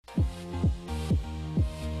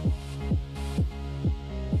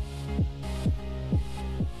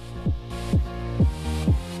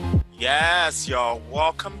Yes, y'all.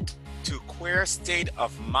 Welcome to Queer State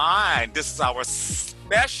of Mind. This is our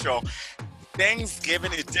special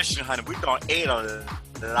Thanksgiving edition, honey. We done ate a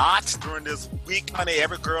lot during this week, honey.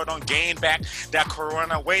 Every girl done gain back that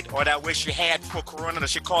corona weight or that weight she had before corona that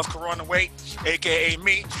she calls corona weight, aka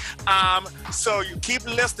me. So you keep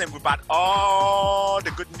listening about all the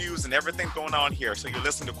good news and everything going on here. So you're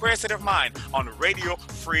listening to Queer State of Mind on Radio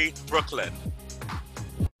Free Brooklyn.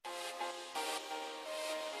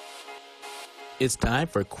 It's time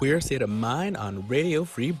for Queer State of Mind on Radio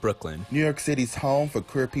Free Brooklyn, New York City's home for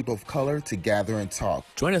queer people of color to gather and talk.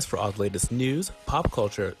 Join us for all the latest news, pop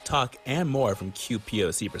culture, talk, and more from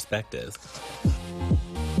QPOC perspectives.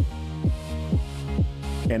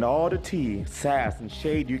 And all the tea, sass, and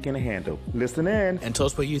shade you can handle. Listen in. And tell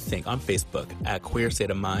us what you think on Facebook at Queer State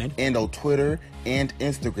of Mind. And on Twitter and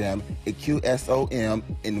Instagram at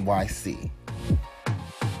QSOMNYC.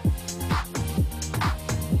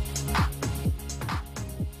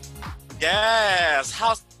 Yes.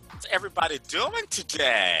 How's everybody doing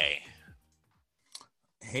today?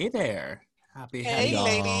 Hey there. Hey,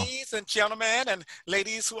 ladies and gentlemen, and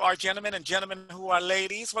ladies who are gentlemen and gentlemen who are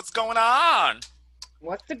ladies. What's going on?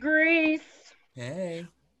 What's the grease? Hey.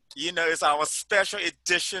 You know, it's our special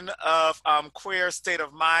edition of Queer State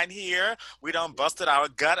of Mind here. We done busted our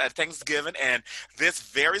gut at Thanksgiving and this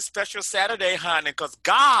very special Saturday, honey, because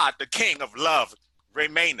God, the King of Love,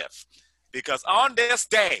 remaineth. Because on this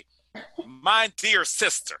day, my dear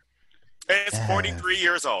sister is 43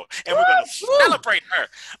 years old, and we're going to celebrate her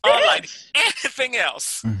unlike anything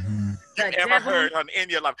else you ever heard in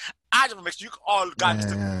your life. I just want to make sure you all got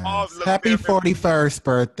to all look. Happy 41st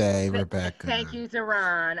birthday, Rebecca. Thank you,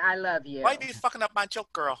 Zeron. I love you. Why are you fucking up my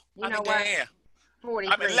joke, girl? You know what?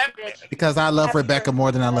 43, bitch. Because I love Rebecca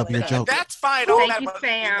more than I love your joke. That's fine. Thank you,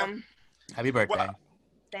 Sam. Happy birthday. Well,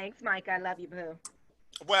 Thanks, Mike. I love you, boo.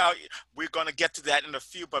 Well, we're going to get to that in a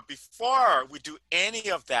few, but before we do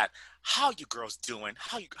any of that, how you girls doing?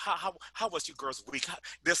 How was your girls' week?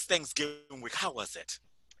 This Thanksgiving week, how was it?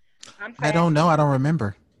 I don't know. I don't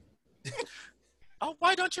remember. Oh,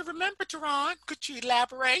 why don't you remember, Teron? Could you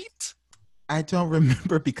elaborate? I don't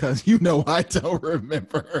remember because you know I don't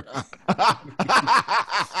remember. I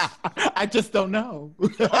just don't know. Oh,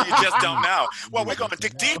 you just don't know. Well, we're going to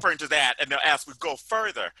dig deeper into that and as we go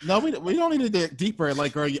further. No, we don't need to dig deeper.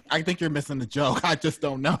 Like, girl, I think you're missing the joke. I just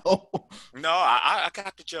don't know. No, I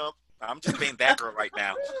got the joke. I'm just being that girl right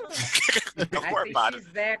now. Don't worry about it.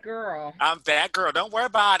 She's that girl. I'm that girl. Don't worry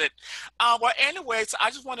about it. Well, anyways, I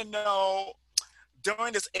just want to know,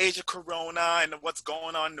 during this age of Corona and what's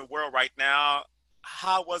going on in the world right now,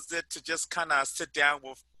 how was it to just kind of sit down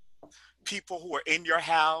with people who are in your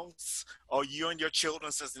house or you and your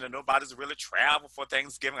children, since nobody's really traveled for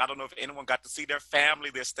Thanksgiving? I don't know if anyone got to see their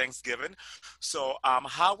family this Thanksgiving. So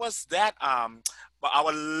how was that? Our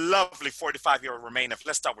lovely 45-year-old Remainer.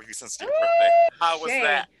 Let's start with you since it's your birthday. How was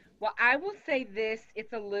that? Well, I will say this.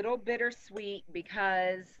 It's a little bittersweet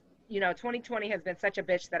because 2020 has been such a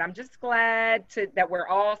bitch that I'm just glad that we're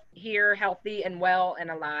all here healthy and well and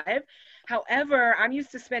alive. However, I'm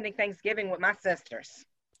used to spending Thanksgiving with my sisters.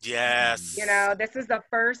 Yes. This is the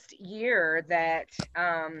first year that,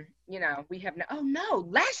 we have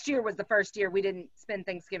last year was the first year we didn't spend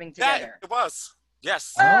Thanksgiving together. Yeah, it was.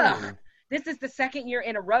 Yes. This is the second year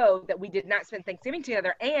in a row that we did not spend Thanksgiving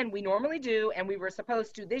together, and we normally do, and we were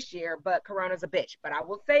supposed to this year, but Corona's a bitch. But I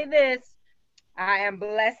will say this. I am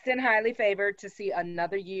blessed and highly favored to see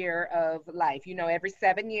another year of life. Every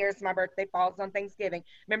 7 years, my birthday falls on Thanksgiving.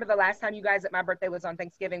 Remember the last time you guys at my birthday was on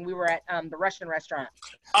Thanksgiving? We were at the Russian restaurant.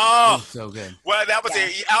 Oh, so good. Well, that was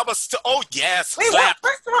it. I was. Oh, yes. Wait, what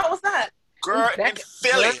restaurant was that? Girl, in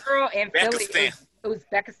Philly. Girl in Philly. Uzbekistan.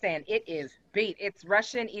 Uzbekistan. It is beat. It's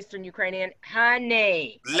Russian, Eastern Ukrainian.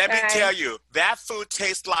 Honey. Let me tell you, that food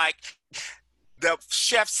tastes like. The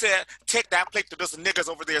chef said, take that plate to those niggas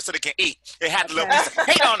over there so they can eat. It had a little piece of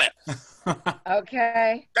hate on it.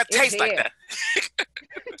 Okay. That tastes like that.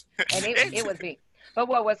 And it was big. But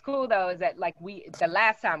what was cool, though, is that, the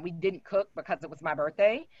last time we didn't cook because it was my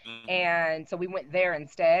birthday. And so we went there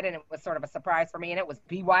instead, and it was sort of a surprise for me. And it was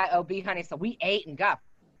BYOB, honey. So we ate and got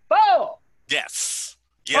full. Yes.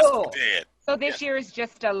 Yes, we did. So this year is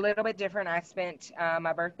just a little bit different. I spent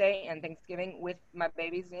my birthday and Thanksgiving with my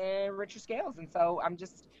babies in Richard Scales. And so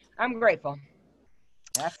I'm grateful.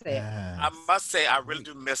 That's it. Yes. I must say, I really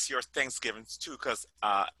do miss your Thanksgivings, too, because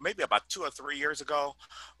maybe about 2 or 3 years ago,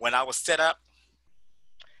 when I was set up.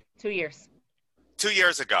 2 years. 2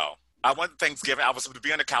 years ago, I went to Thanksgiving. I was supposed to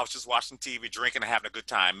be on the couch just watching TV, drinking, and having a good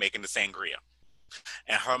time, making the sangria.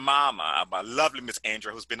 And her mama, my lovely Miss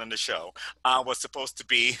Andrea, who's been on the show, was supposed to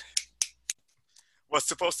be was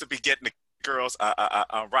supposed to be getting the girls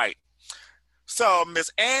right. So Miss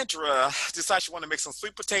Andra decided she wanted to make some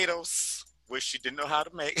sweet potatoes, which she didn't know how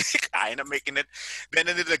to make. I ended up making it. Then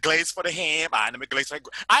I did the glaze for the ham. I ended up making glaze for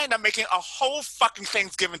I ended up making a whole fucking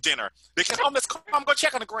Thanksgiving dinner. Because, oh, Miss Carm, I'm going to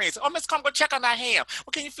check on the greens. Oh, Miss Carm, I'm going to check on that ham.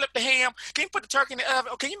 Well, can you flip the ham? Can you put the turkey in the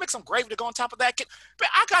oven? Oh, can you make some gravy to go on top of that? But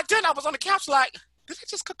I got done. I was on the couch like, did I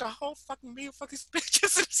just cook a whole fucking meal for these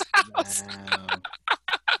bitches in this house? Wow.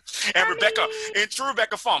 And Rebecca, in true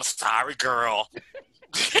Rebecca Farm, sorry, girl.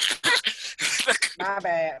 My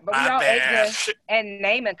bad. But we My all bad. ate good. And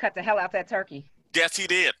Naaman cut the hell out that turkey. Yes, he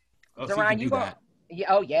did. Oh, so Duran, you you can do go. that. Yeah,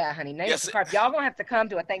 oh yeah, honey. Naaman Yes. subscribe. Y'all gonna have to come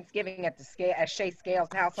to a Thanksgiving at Shay Scales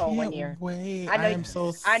household one year. Wait, I know- I am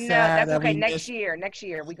so sad. I know that's that okay. we Next missed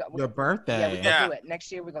year we go. your birthday. Yeah, we gonna Yeah. do it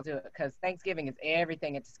next year. We gonna do it because Thanksgiving is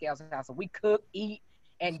everything at the Scales house. So we cook, eat,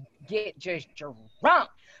 and get just drunk.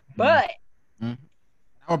 But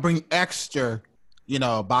I'll bring extra,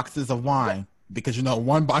 boxes of wine because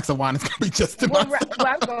one box of wine is gonna be just well, enough.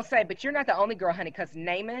 I was gonna say, but you're not the only girl, honey, because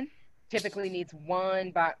Naaman typically needs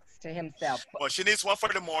one box to himself. Well, she needs one for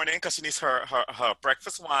the morning because she needs her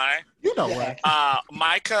breakfast wine. You know Yeah. what?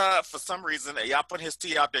 Micah, for some reason, y'all put his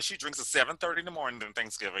tea out there. She drinks at 7:30 in the morning on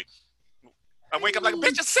Thanksgiving. I wake up like,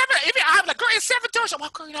 bitch, it's 7. Even I'm like, girl, it's 7:30. I'm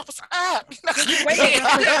like, girl, what's up? Wait a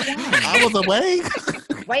minute. I was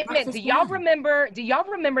awake. Wait a minute. Do y'all remember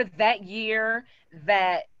that year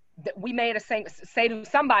that we made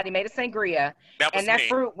somebody made a sangria That was and that me.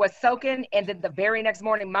 fruit was soaking, and then the very next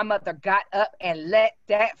morning my mother got up and let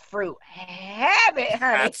that fruit have it,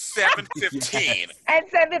 honey. At 7:15. And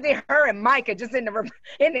said that her and Micah just in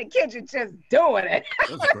the kitchen just doing it.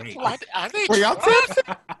 That was great. I think Were y'all tipsy?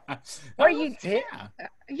 Were you tip?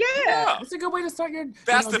 Yeah. Yeah. It's a good way to start your.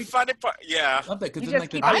 That's you the know, funny part. Yeah. I love that because You then, just like,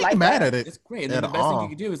 keep the, it I light ain't mad up. at it. it's great. And then the At best thing all. you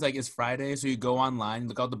can do is like it's Friday, so you go online,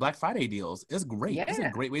 look out the Black Friday deals. It's great. It's a Yeah.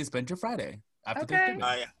 great way to spend your Friday after Okay.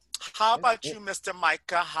 Thanksgiving. How about you, Mr.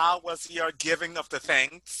 Micah? How was your giving of the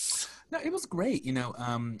thanks? No, it was great. We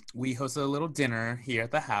hosted a little dinner here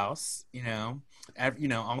at the house. All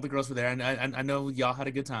the girls were there, and I know y'all had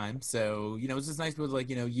a good time. So it's just nice to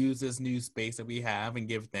be able to use this new space that we have and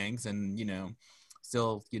give thanks, and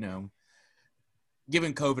still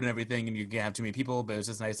given COVID and everything, and you can't have too many people, but it's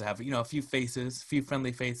just nice to have a few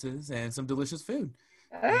friendly faces, and some delicious food.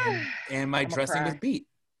 And my I'ma dressing cry. was beat.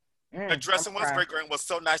 The dressing was I'm great, and it was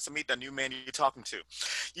so nice to meet the new man you're talking to.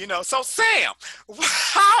 So Sam,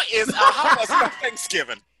 how was your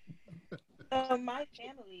Thanksgiving? My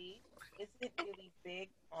family isn't really big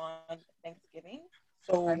on Thanksgiving,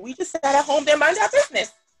 so we just sat at home and mind our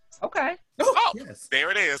business. Okay. Oh, Yes. there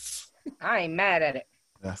it is. I ain't mad at it.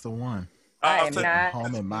 That's the one. I am So not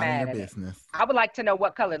Home and mad minding at your it. business. I would like to know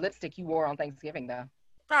what color lipstick you wore on Thanksgiving, though.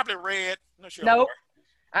 probably red. Not sure. Nope.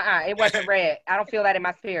 It wasn't red. I don't feel that in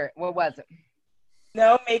my spirit. What was it?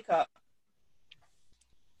 No makeup.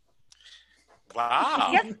 Wow.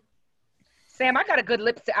 Yes. Sam, I got a good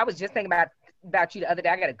lipstick. I was just thinking about you the other day.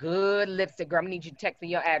 I got a good lipstick, girl. I'm gonna need you to text me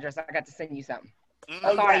your address. I got to send you something. I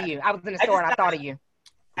Mm. thought of you. I was in the store and I thought of you.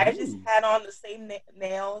 I just had on the same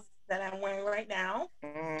nails that I'm wearing right now.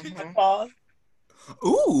 Mhm. My claws.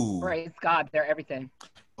 Ooh. Praise God, they're everything.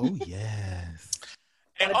 Oh yes.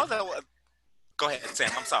 And also, go ahead,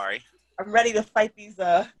 Sam. I'm sorry. I'm ready to fight these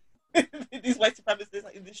these white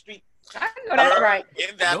supremacists in the street. I know that's right.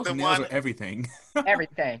 In that Those the nails one. are everything.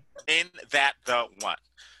 Everything. In that the one.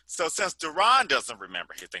 So since Duran doesn't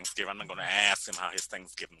remember his Thanksgiving, I'm not going to ask him how his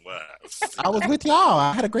Thanksgiving was. I was with y'all.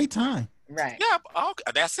 I had a great time. Right. Yeah, okay,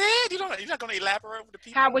 that's it. You're not going to elaborate with the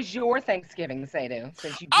people. How was your Thanksgiving, Sadu?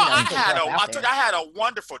 Since you, Oh, I put had yourself out there? I had a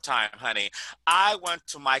wonderful time, honey. I went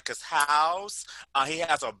to Micah's house. He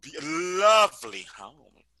has a lovely home.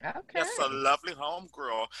 Okay. That's a lovely home,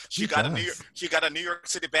 girl. She He got does. a New York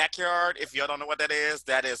City backyard. If y'all don't know what that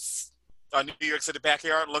is a New York City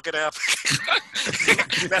backyard. Look it up.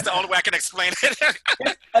 That's the only way I can explain it.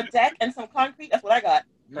 A deck and some concrete. That's what I got.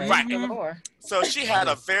 Praise Right. the Lord. So she had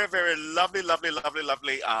a very, very lovely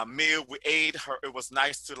meal. We ate her. It was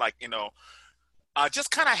nice to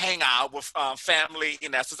just kind of hang out with family.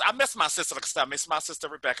 I miss my sister. Like I said, I miss my sister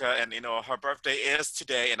Rebecca, and her birthday is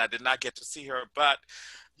today, and I did not get to see her. But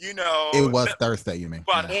It was Thursday, you mean?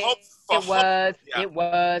 But Yeah. It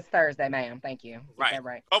was Thursday, ma'am. Thank you. Get Right. that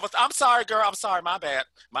right. Oh, but I'm sorry, girl. I'm sorry. My bad.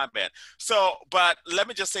 So, but let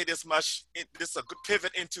me just say this much. This is a good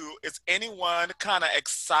pivot into, is anyone kind of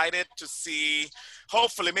excited to see,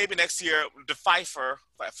 hopefully, maybe next year, the Pfizer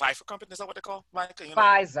company, is that what they call? Mike?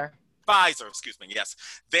 Pfizer, excuse me. Yes.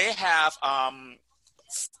 They have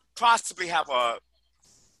possibly have a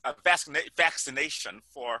vaccination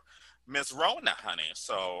for Ms. Rona, honey.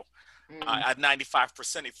 So at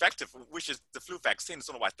 95% effective, which is the flu vaccine. It's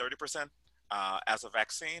only like 30% as a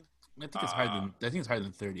vaccine. I think it's higher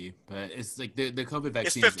than 30, but it's like the COVID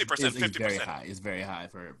It's vaccine 50%. is very 50%. high. It's very high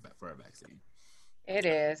for a vaccine. It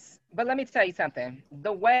is. But let me tell you something.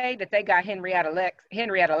 The way that they got Henrietta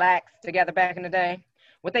Lacks together back in the day,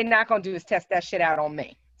 what they not going to do is test that shit out on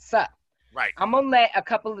me. So Right. I'm going to let a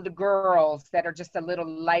couple of the girls that are just a little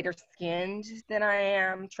lighter skinned than I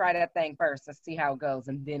am try that thing first and see how it goes,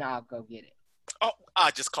 and then I'll go get it. Oh,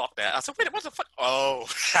 I just caught that. I said, wait, what the fuck? Oh,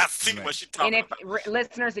 I see what she's talking And about.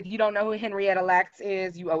 listeners, if you don't know who Henrietta Lacks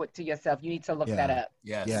is, you owe it to yourself. You need to look that up.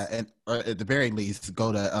 Yes. Yeah, and at the very least,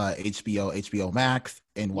 go to HBO Max,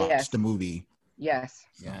 and watch the movie. Yes.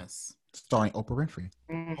 Starring Oprah Winfrey.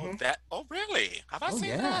 Mm-hmm. Oh, really? Have I seen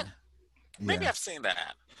yeah. that? Maybe Yeah. I've seen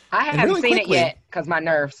that. I haven't really seen quickly- it yet because my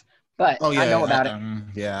nerves, but I know about it.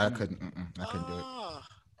 Yeah, I couldn't do it.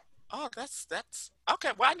 Oh, that's okay.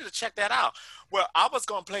 Well, I need to check that out. Well, I was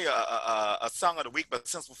gonna play a song of the week, but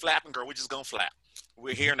since we're flapping, girl, we're just gonna flap.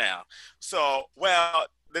 We're here now. So, well,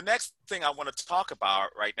 the next thing I want to talk about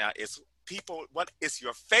right now is what is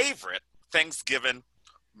your favorite Thanksgiving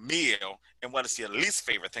meal, and what is your least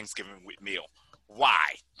favorite Thanksgiving meal? Why?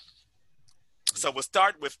 So we'll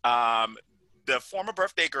start with the former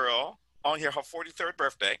birthday girl on here, her 43rd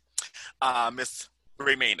birthday, Miss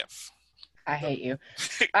Ray Mainiff. I hate you.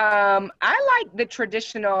 I like the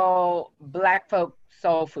traditional Black folk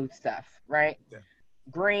soul food stuff, right? Yeah.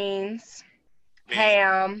 Greens,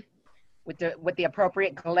 ham, with the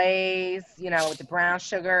appropriate glaze, with the brown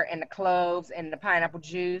sugar and the cloves and the pineapple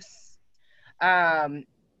juice.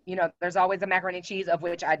 There's always a macaroni and cheese, of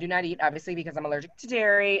which I do not eat, obviously, because I'm allergic to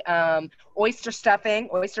dairy. Oyster stuffing,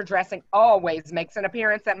 oyster dressing always makes an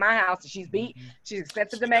appearance at my house. She's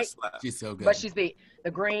expensive to make. She's so good. But she's beat. The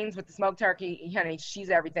greens with the smoked turkey, honey, she's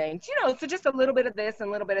everything. So just a little bit of this and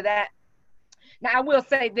a little bit of that. Now, I will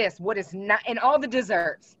say this, what is not, and all the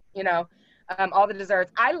desserts, all the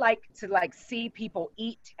desserts, I like to see people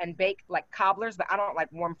eat and bake like cobblers, but I don't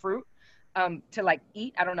like warm fruit. To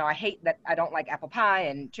eat. I don't know. I hate that I don't like apple pie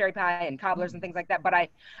and cherry pie and cobblers and things like that. But I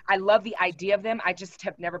love the idea of them. I just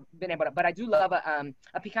have never been able to. But I do love a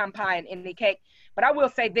pecan pie and any cake. But I will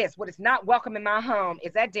say this: what is not welcome in my home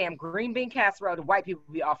is that damn green bean casserole that white people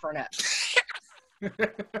be offering up.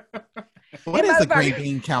 What is a green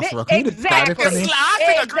bean casserole? Can you describe it for me? I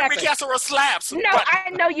think a green bean casserole slaps. No, I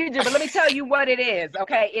know you do, but let me tell you what it is,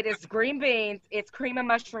 okay? It is green beans, it's cream and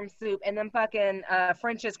mushroom soup, and then fucking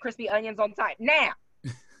French's crispy onions on top. Now,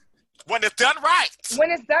 when it's done right. When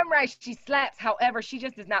it's done right, she slaps. However, she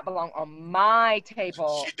just does not belong on my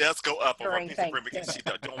table. She does go up on one during piece of green bean. She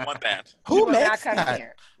don't want that. Who will not makes come that?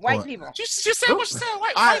 here. White people. She said what she said.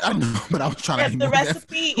 White I know, but I was trying Yes, to. the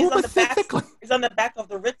recipe is on the back. Is on the back of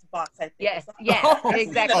the Ritz box, I think. Yes, Or something. yes, Oh,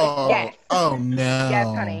 exactly. Oh, Yes, oh no. yes,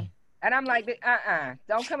 honey. And I'm like,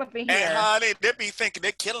 don't come up in here. And honey, they be thinking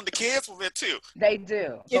they're killing the kids with it too. They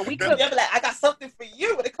do. Yeah, But we they'll cook. be like, I got something for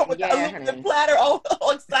you. When they come with Yeah, the aluminum honey. platter, all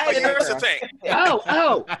But excited. here's the thing.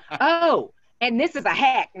 Oh. And this is a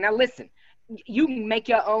hack. Now listen, you can make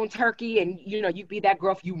your own turkey and you be that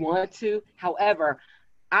girl if you want to. However,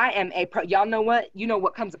 I am y'all know what? You know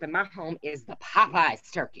what comes up in my home is the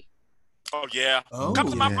Popeyes turkey. Oh yeah. Oh, Come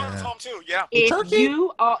to my yeah. brother's home too. Yeah. If turkey?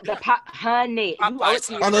 you are honey, you owe it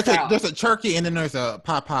to Oh, yourself. there's a turkey and then there's a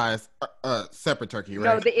Popeyes separate turkey,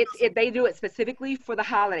 No, right? they do it specifically for the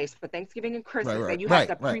holidays, for Thanksgiving and Christmas, Right, and you have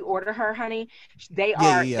to right. pre-order her, honey. They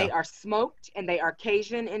Yeah. they are smoked and they are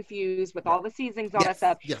Cajun infused with all the seasonings, all that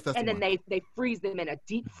stuff, Yes, that's and the then one. they freeze them in a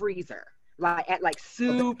deep freezer, at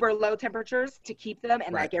super low temperatures to keep them,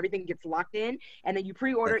 and Right. everything gets locked in, and then you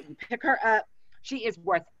pre-order it, you pick her up. She is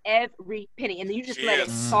worth every penny, and then you just let it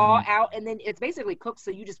Yes. thaw out, and then it's basically cooked, so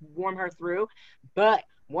you just warm her through. But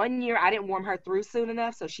one year I didn't warm her through soon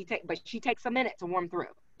enough, so she takes a minute to warm through.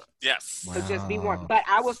 Yes. So just be warm. Wow. But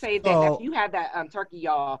I will say that So- if you have that turkey,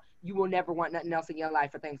 y'all, you will never want nothing else in your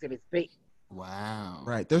life for Thanksgiving. It's big. Wow.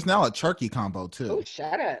 Right. There's now a turkey combo too. Oh,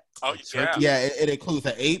 shut up. Oh yeah. Yeah, it includes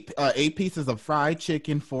eight pieces of fried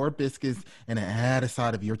chicken, 4 biscuits, and an added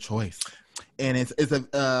side of your choice. And it's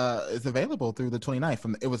available through the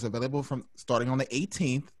 29th. It was available from starting on the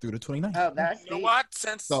 18th through the 29th. Oh, that's You know deep. what?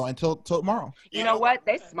 Since So until tomorrow. You know what?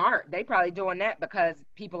 They smart. They probably doing that because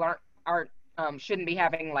people aren't shouldn't be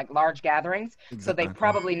having large gatherings. So they Exactly.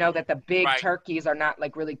 probably know that the big Right. turkeys are not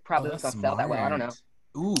really probably Oh, that's gonna sell that well. I don't know. smart.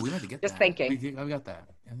 Ooh, we have to get Just that. thinking. I got that.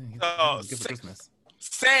 I think Oh, good for Christmas.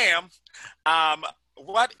 Sam,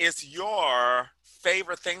 what is your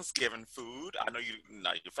favorite Thanksgiving food? I know your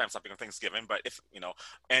family's not big on Thanksgiving, but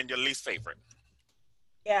and your least favorite.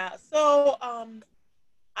 Yeah, so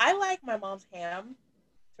I like my mom's ham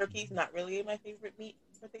turkey's not really my favorite meat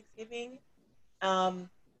for Thanksgiving.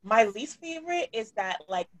 My least favorite is that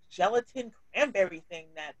like gelatin cranberry thing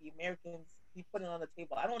that the Americans be putting on the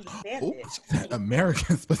table. I don't understand Ooh, it.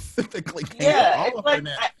 American specifically. Yeah, it's like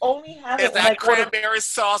I only have It's it that when I go to, cranberry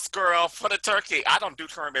sauce, girl, for the turkey. I don't do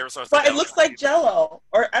cranberry sauce. but it looks like Jello,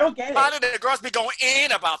 or I don't get Why it. did the girls be going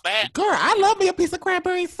in about that? Girl, I love me a piece of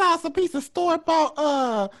cranberry sauce, a piece of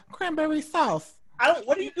store-bought cranberry sauce. I don't.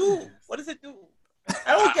 What do you do? What does it do?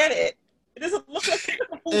 I don't get it. It doesn't look like food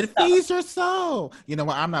It stuff. feeds your soul. You know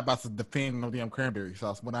what? I'm not about to defend no damn cranberry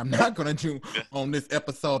sauce. What I'm not going to do on this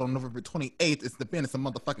episode on November 28th is defend some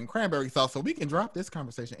motherfucking cranberry sauce so we can drop this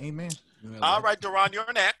conversation. Amen. All right, Duran, you're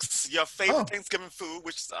next. Your favorite Oh. Thanksgiving food,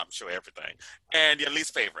 which is, I'm sure, everything. And your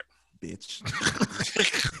least favorite. Bitch.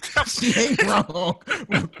 She ain't wrong.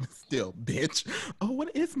 Still, bitch. Oh,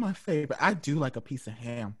 what is my favorite? I do like a piece of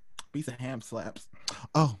ham. Piece of ham slaps.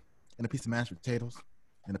 Oh, and a piece of mashed potatoes.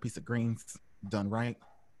 And a piece of greens done right.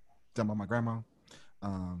 Done by my grandma.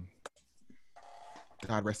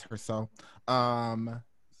 God rest her soul.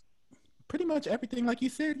 Pretty much everything like you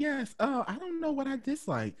said, yes. I don't know what I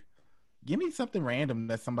dislike. Give me something random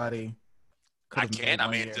that somebody I could've made can't. I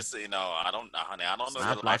one mean, year. just, I don't know, honey. I don't know I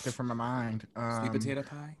your blocked life. it from my mind. Sweet potato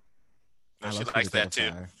pie. No, I she love sweet likes that too.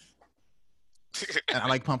 potato pie. And I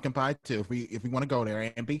like pumpkin pie too. If we want to go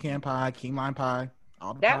there, and pecan pie, key lime pie,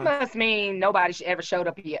 all the That pies. must mean nobody ever showed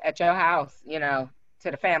up at your house, to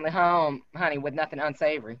the family home, honey, with nothing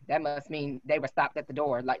unsavory. That must mean they were stopped at the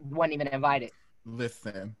door, like wasn't even invited.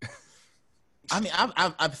 Listen, I mean,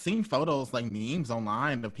 I've seen photos like memes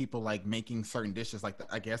online of people like making certain dishes, like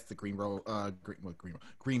I guess the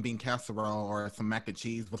green bean casserole or some mac and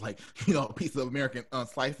cheese with like a piece of American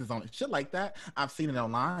slices on it, shit like that. I've seen it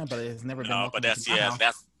online, but it's never been. No, but welcomed to my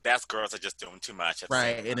house. that's girls are just doing too much. At the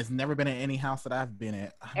Right, same and it's never been in any house that I've been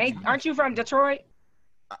at. Aren't you from Detroit?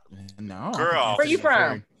 No, I'm Girl. Kansas Where you City, from?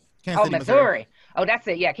 Missouri. Kansas Oh, City, Missouri. Oh, that's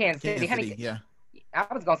it. Yeah, Kansas Kansas City. Honey, City, yeah. I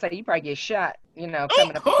was gonna say you probably get shot, coming up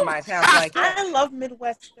to somebody's house like that. I love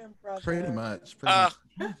Midwestern, brother. Pretty much. Uh,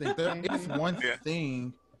 I think there is one Yeah.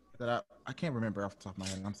 thing that I can't remember off the top of my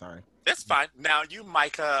head. I'm sorry. That's fine. Now, you,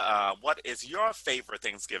 Micah, what is your favorite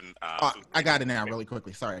Thanksgiving food? I got it now really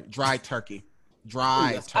quickly. Sorry. Dry turkey.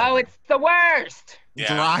 Dry turkey. Oh, it's the worst.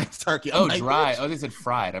 Yeah. Dry turkey. Oh, I'm like, dry. bitch. Oh, they said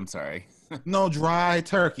fried. I'm sorry. No, dry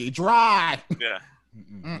turkey. Dry. Yeah.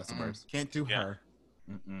 That's the Mm-mm. worst. Can't do Yeah. her.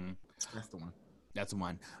 Mm-mm. That's the one. That's the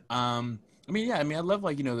one. I mean, I love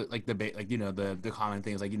the common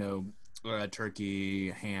things like turkey,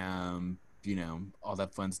 ham, all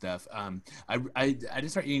that fun stuff. I didn't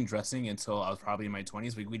start eating dressing until I was probably in my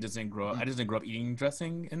 20s. We just didn't grow up. I just didn't grow up eating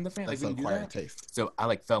dressing in the family. That's Like, an we didn't do acquired that. taste. So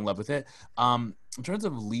I fell in love with it. In terms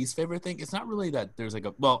of least favorite thing, it's not really that there's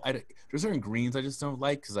there's certain greens I just don't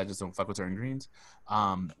like because I just don't fuck with certain greens.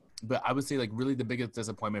 But I would say like really the biggest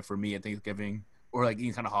disappointment for me at Thanksgiving or like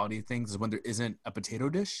any kind of holiday things is when there isn't a potato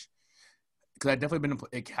dish. Because I've definitely been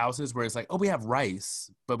in houses where it's like, oh, we have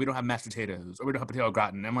rice, but we don't have mashed potatoes, or we don't have potato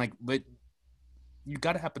gratin. I'm like, but you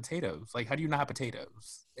got to have potatoes. Like, how do you not have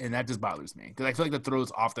potatoes? And that just bothers me because I feel like that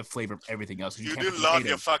throws off the flavor of everything else. You can't do put love potatoes.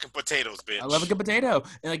 your fucking potatoes, bitch. I love a good potato,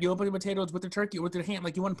 and like you open the potatoes with the turkey or with the ham,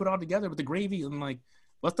 like you want to put it all together with the gravy. And like,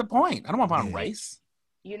 what's the point? I don't want to put on rice.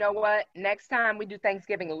 You know what? Next time we do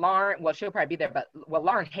Thanksgiving, Lauren, well, she'll probably be there, but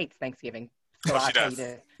Lauren hates Thanksgiving. So Oh, I'll she tell does. you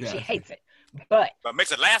this. Yeah. She hates it. But But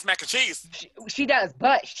makes it last mac and cheese. she does.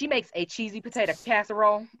 But she makes a cheesy potato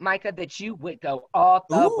casserole, Micah, that you would go all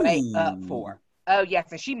the way up Ooh. for. Oh,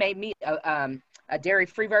 yes. And she made me a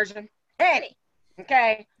dairy-free version. Annie.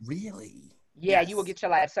 Okay? Really? Yeah, Yes. you will get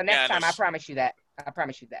your life. So next Yeah, no, time, I promise you that. I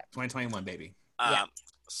promise you that. 2021, baby. Yeah.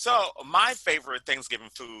 So my favorite Thanksgiving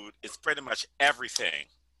food is pretty much everything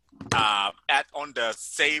on the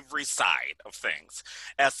savory side of things,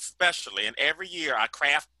 especially. And every year I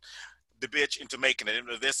craft the bitch into making it.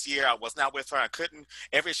 And this year I was not with her. I couldn't.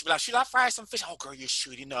 Every year she'd be like, should I fry some fish? Oh, girl, you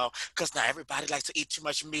should, because now everybody likes to eat too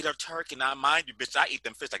much meat or turkey. Now, mind you, bitch, I eat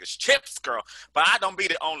them fish like it's chips, girl. But I don't be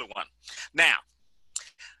the only one. Now,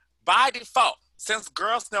 by default, since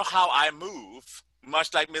girls know how I move,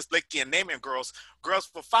 much like Miss Blicky and Naming girls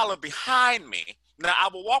will follow behind me. Now, I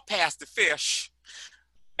will walk past the fish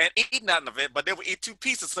and eat none of it, but they will eat two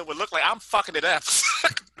pieces, so it would look like I'm fucking it up.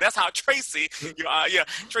 That's how Tracy,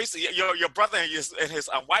 Tracy, your brother and his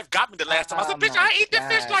wife got me the last time. I said, Oh, bitch, my I eat the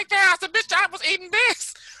fish God. like that. I said, bitch, I was eating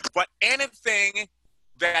this. But anything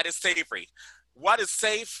that is savory, what is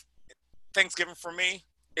safe Thanksgiving for me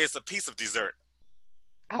is a piece of dessert.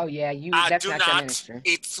 Oh, yeah. I That's do not your not ministry.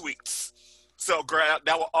 eat sweets. So girl,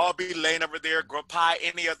 that will all be laying over there. Girl pie,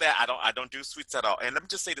 any of that. I don't do sweets at all. And let me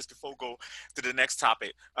just say this before we go to the next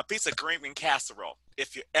topic. A piece of green bean casserole.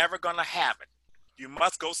 If you're ever gonna have it, you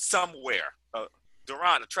must go somewhere.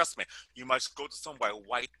 Duran, trust me, you must go to somewhere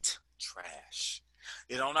white trash.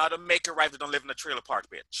 You don't know how to make it right if you don't live in a trailer park,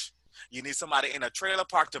 bitch. You need somebody in a trailer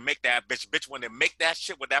park to make that bitch. Bitch, when they make that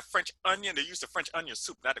shit with that French onion, they use the French onion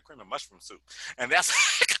soup, not the cream and mushroom soup. And that's,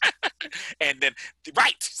 and then,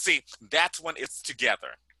 right, see, that's when it's together.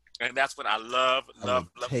 And that's what I love.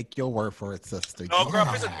 Take your word for it, sister. No, girl,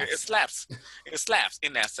 Yes. it slaps. It slaps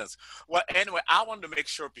in that sense. Well, anyway, I wanted to make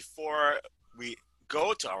sure before we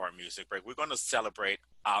go to our music break, we're going to celebrate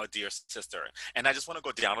our dear sister. And I just want to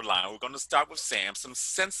go down the line. We're going to start with Sam.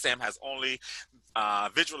 Since Sam has only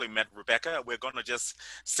visually met Rebecca, we're going to just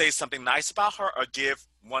say something nice about her or give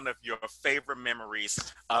one of your favorite memories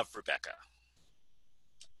of Rebecca.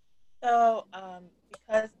 So,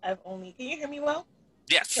 because I've only, can you hear me well?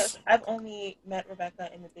 Yes. Because I've only met Rebecca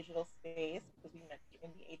in the digital space because we met in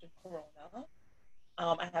the age of Corona.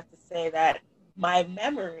 I have to say that my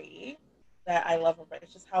memory that I love Rebecca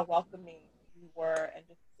is just how welcoming you were and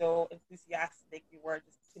just so enthusiastic you were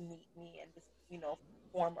just to meet me and just,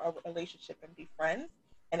 form a relationship and be friends.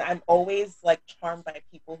 And I'm always like charmed by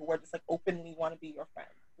people who are just like openly want to be your friends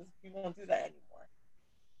because people don't do that anymore.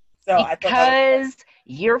 So I thought because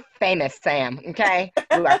you're famous, Sam. Okay,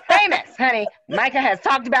 you are famous, honey. Micah has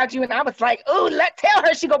talked about you, and I was like, "Ooh, tell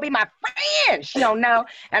her she gonna be my friend." She don't know,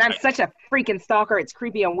 and I'm such a freaking stalker. It's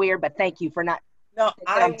creepy and weird, but thank you for not. No,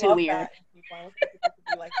 I'm too love weird. that. I was people to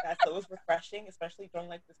be like that, so it was refreshing, especially during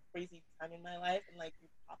like this crazy time in my life, and like you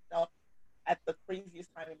popped up at the craziest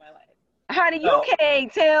time in my life. Honey,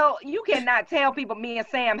 you cannot tell people me and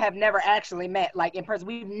Sam have never actually met like in person.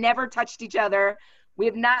 We've never touched each other. We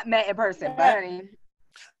have not met in person, but honey.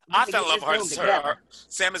 I fell in love with her.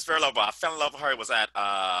 Sam is very lovable. I fell in love with her. It was at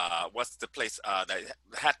what's the place that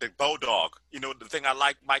had the Bulldog? You know the thing I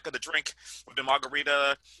like, Micah, the drink with the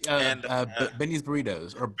margarita and Benny's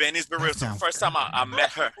Burritos or Benny's Burritos. The first time I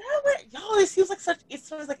met her. Yo, it feels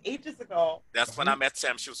like ages ago. That's when I met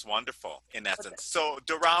Sam. She was wonderful in that sense. So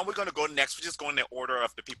Duran, we're gonna go next. We're just going in order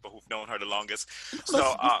of the people who've known her the longest.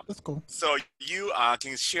 So that's cool. So you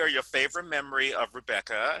can share your favorite memory of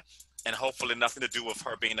Rebecca. And hopefully nothing to do with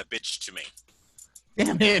her being a bitch to me.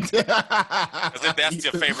 Damn it. Because if that's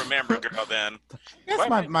your favorite memory, girl, then... That's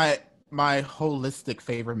my holistic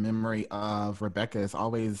favorite memory of Rebecca is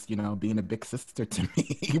always, being a big sister to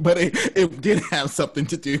me. But it did have something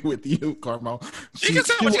to do with you, Carmel. You can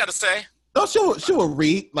say what you got to say. No, she will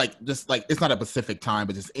read, it's not a specific time,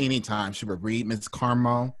 but just any time she would read Miss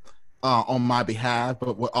Carmel on my behalf,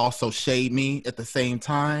 but would also shade me at the same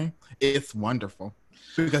time. It's wonderful.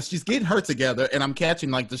 Because she's getting her together, and I'm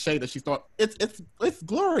catching like the shade that she thought it's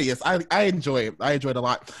glorious. I enjoy it. I enjoy it a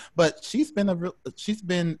lot. But she's been a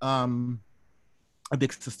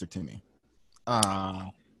big sister to me.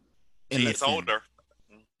 She's older.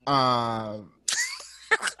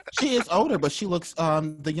 She is older, but she looks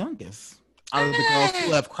the youngest out of the girls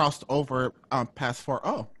who have crossed over past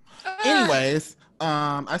 4-0. Anyways,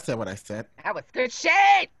 I said what I said. That was good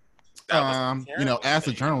shade. As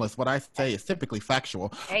a journalist, what I say is typically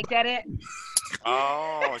factual. Ain't that it?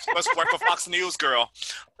 Oh, she must work for Fox News, girl.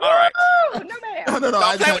 All right. No, No.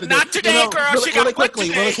 Not today, girl. She got really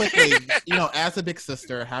quickly. As a big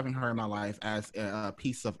sister, having her in my life as a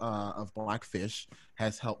piece of Blackfish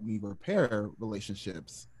has helped me repair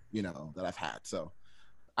relationships, that I've had. So,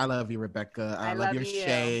 I love you, Rebecca. I love your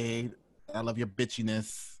shade. I love your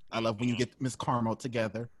bitchiness. I love when you get Miss Carmel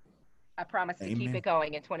together. I promise to keep it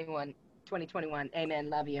going in 2021. Amen.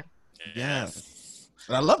 Love you. Yes.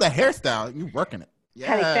 And I love that hairstyle. You working it. Yes.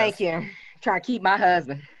 Honey, thank you. Try to keep my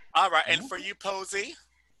husband. All right. And for you, Posey?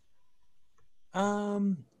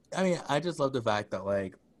 I just love the fact that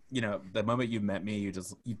the moment you met me,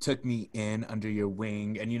 you took me in under your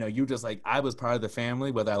wing, and you just I was part of the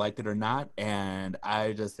family whether I liked it or not, and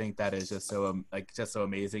I just think that is just so so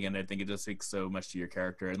amazing, and I think it just speaks so much to your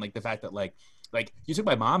character, and the fact that you took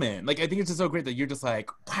my mom in. I think it's just so great that you're just wow,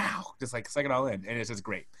 just suck it all in, and it's just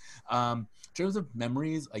great. In terms of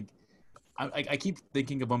memories, I keep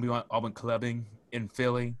thinking of when we all went clubbing in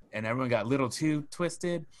Philly, and everyone got a little too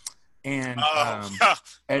twisted. And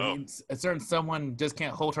a certain someone just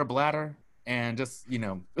can't hold her bladder, and just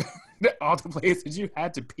all the places you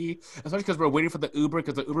had to pee, especially because we're waiting for the Uber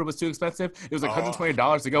because the Uber was too expensive. It was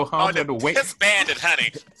 $120 to go home. Oh, the wait. Piss Bandit,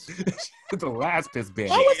 honey. The last Piss Bandit.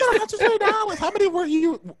 Why was that $120? How many were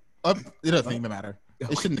you? It doesn't even matter.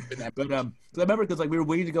 It shouldn't have been that. But I remember because we were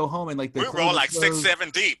waiting to go home, and we were all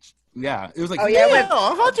 6-7 deep. Yeah, it was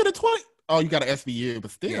 $120. Oh, you got an SVU, but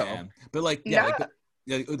still. Yeah, but like, yeah, like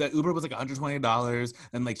the Uber was like $120,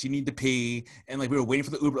 and like she needed to pee, and like we were waiting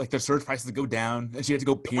for the Uber, like the surge prices to go down, and she had to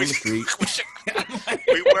go pee on the street.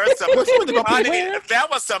 We were some. She went to go pee where? That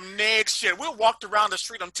was some nigga shit. We walked around the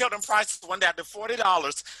street until them prices went down to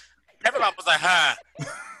 $40. Everybody was like, huh?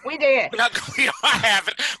 We did. We don't have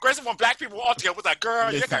it. Gracie, when black people walked together, was like,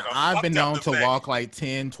 girl, you Listen, gotta go. I've been known fuck to up walk like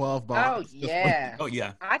 10, 12 Oh, blocks. yeah. Oh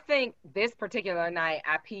yeah, I think this particular night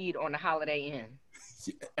I peed on the Holiday Inn.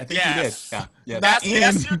 I think Yes. you did. Yeah. Not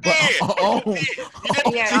Yes, in, you but did. own.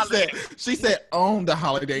 You did. She said own the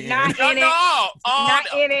Holiday Inn. Not in it. No. Not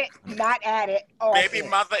in it. Not at it. Off Baby it.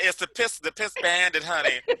 mother is the piss bandit,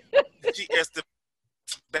 honey. She is the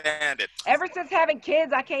bandit. Ever since having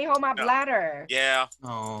kids, I can't hold my No. bladder. Yeah.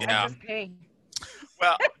 Oh. Yeah. I just pee.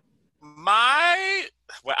 Well,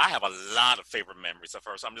 I have a lot of favorite memories of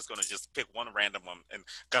her, so I'm just gonna pick one random one, and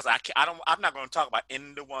because I'm not gonna talk about any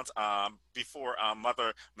of the ones before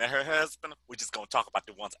mother met her husband. We're just gonna talk about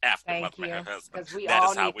the ones after Thank mother met you. her husband. 'Cause we That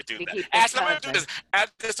all is how need we do to that. keep this Actually, let me do touching. this.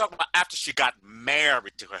 Let's talk about after she got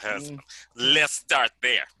married to her husband. Let's start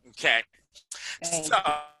there, okay? Thank So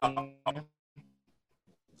you.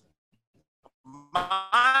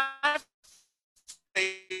 my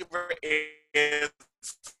favorite is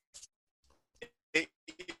it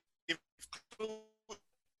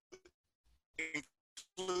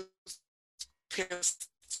includes piss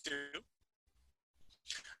too.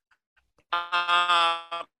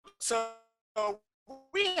 So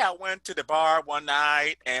we had went to the bar one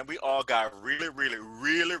night and we all got really, really,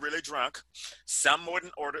 really, really drunk. Some more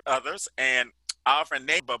than others, and our friend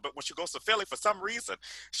neighbor, but when she goes to Philly, for some reason,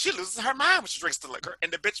 she loses her mind when she drinks the liquor,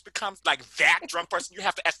 and the bitch becomes like that drunk person you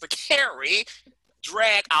have to actually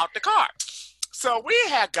drag out the car. So we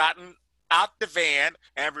had gotten out the van,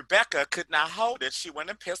 and Rebecca could not hold it. She went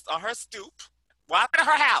and pissed on her stoop while in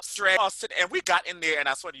her house. And we got in there, and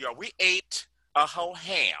I swear to you, we ate a whole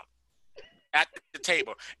ham at the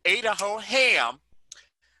table. Ate a whole ham.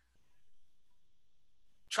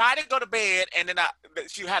 Tried to go to bed, and then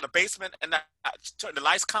she had a basement, and the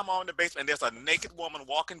lights come on in the basement, and there's a naked woman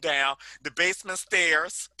walking down the basement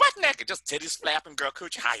stairs, butt naked, just titties flapping, girl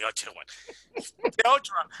coochie, how you doing? Still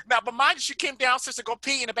drunk. Now, but mind you, she came downstairs to go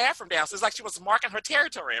pee in the bathroom downstairs, like she was marking her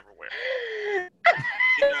territory everywhere.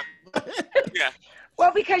 You know? Yeah.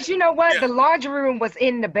 Well, because you know what? Yeah. The laundry room was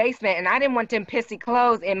in the basement, and I didn't want them pissy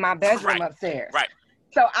clothes in my bedroom upstairs. Right.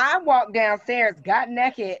 So I walked downstairs, got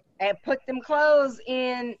naked, and put them clothes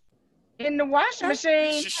in the washing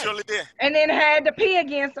machine. She surely did. And then had to pee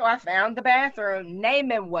again, so I found the bathroom.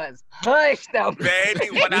 Naaman was pushed though. Baby,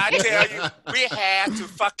 when I tell you, we had to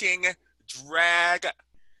fucking drag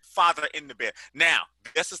father in the bed. Now,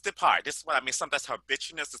 this is the part. This is what I mean. Sometimes her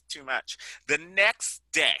bitchiness is too much. The next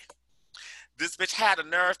day, this bitch had a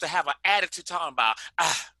nerve to have an attitude talking about,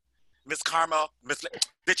 Miss Carmel,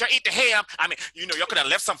 did you eat the ham? I mean, you could have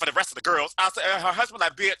left some for the rest of the girls. I said, her husband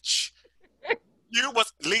like, bitch, you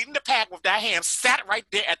was leading the pack with that ham, sat right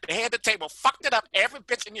there at the head of the table, fucked it up, every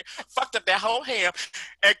bitch in here, fucked up that whole ham,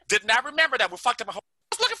 and did not remember that we fucked up a whole,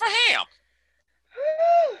 I was looking for ham.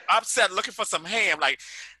 Upset, looking for some ham,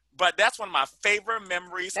 but that's one of my favorite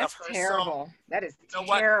memories That's of her. terrible. So, that is you know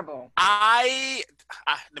what? terrible.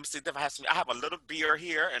 let me see if I have some. I have a little beer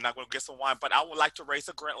here, and I'm gonna get some wine. But I would like to raise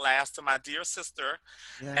a glass to my dear sister,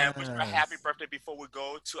 and wish her a happy birthday before we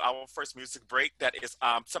go to our first music break. That is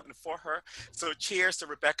something for her. So cheers to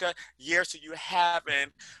Rebecca. Years to you having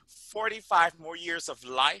 45 more years of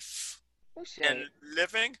life and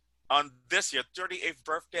living on this your 38th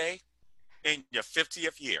birthday in your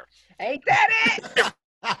 50th year. Ain't that it?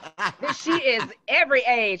 She is every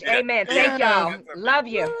age. Yeah. Amen. Yeah. Thank y'all. Love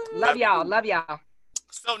you. Love y'all. Love y'all.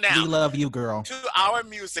 So now We love you, girl. to our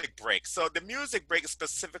music break. So the music break is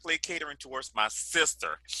specifically catering towards my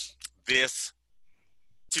sister this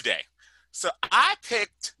today. So I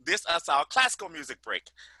picked this as our classical music break.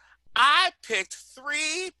 I picked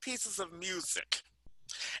 3 pieces of music.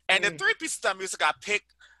 And the 3 pieces of music I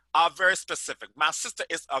picked are very specific. My sister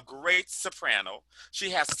is a great soprano. She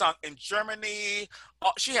has sung in Germany.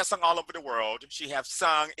 She has sung all over the world. She has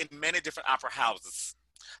sung in many different opera houses.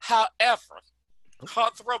 However, her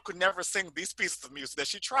throat could never sing these pieces of music that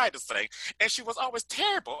she tried to sing, and she was always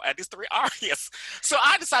terrible at these 3 arias. So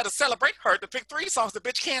I decided to celebrate her to pick 3 songs the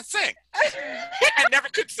bitch can't sing and never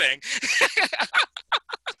could sing.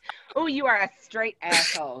 Oh, you are a straight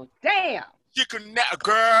asshole. Damn. You could never,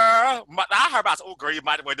 girl. I heard about, girl, you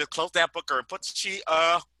might as well just close that book and put she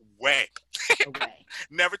away. Okay.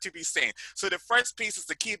 Never to be seen. So the first piece is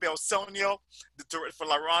the Key Bell Sonio for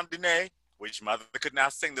La Rondine, which mother could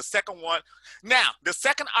not sing. The second one, now, the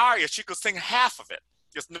second aria, she could sing half of it.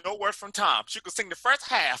 There's no word from Tom. She could sing the first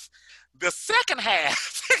half. The second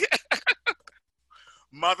half,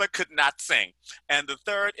 Mother could not sing. And the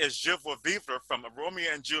third is Je veux vivre from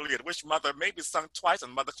Romeo and Juliet, which Mother maybe sung twice,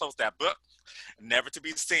 and Mother closed that book, never to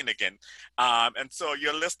be seen again. And so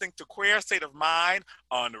you're listening to Queer State of Mind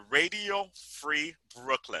on Radio Free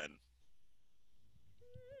Brooklyn.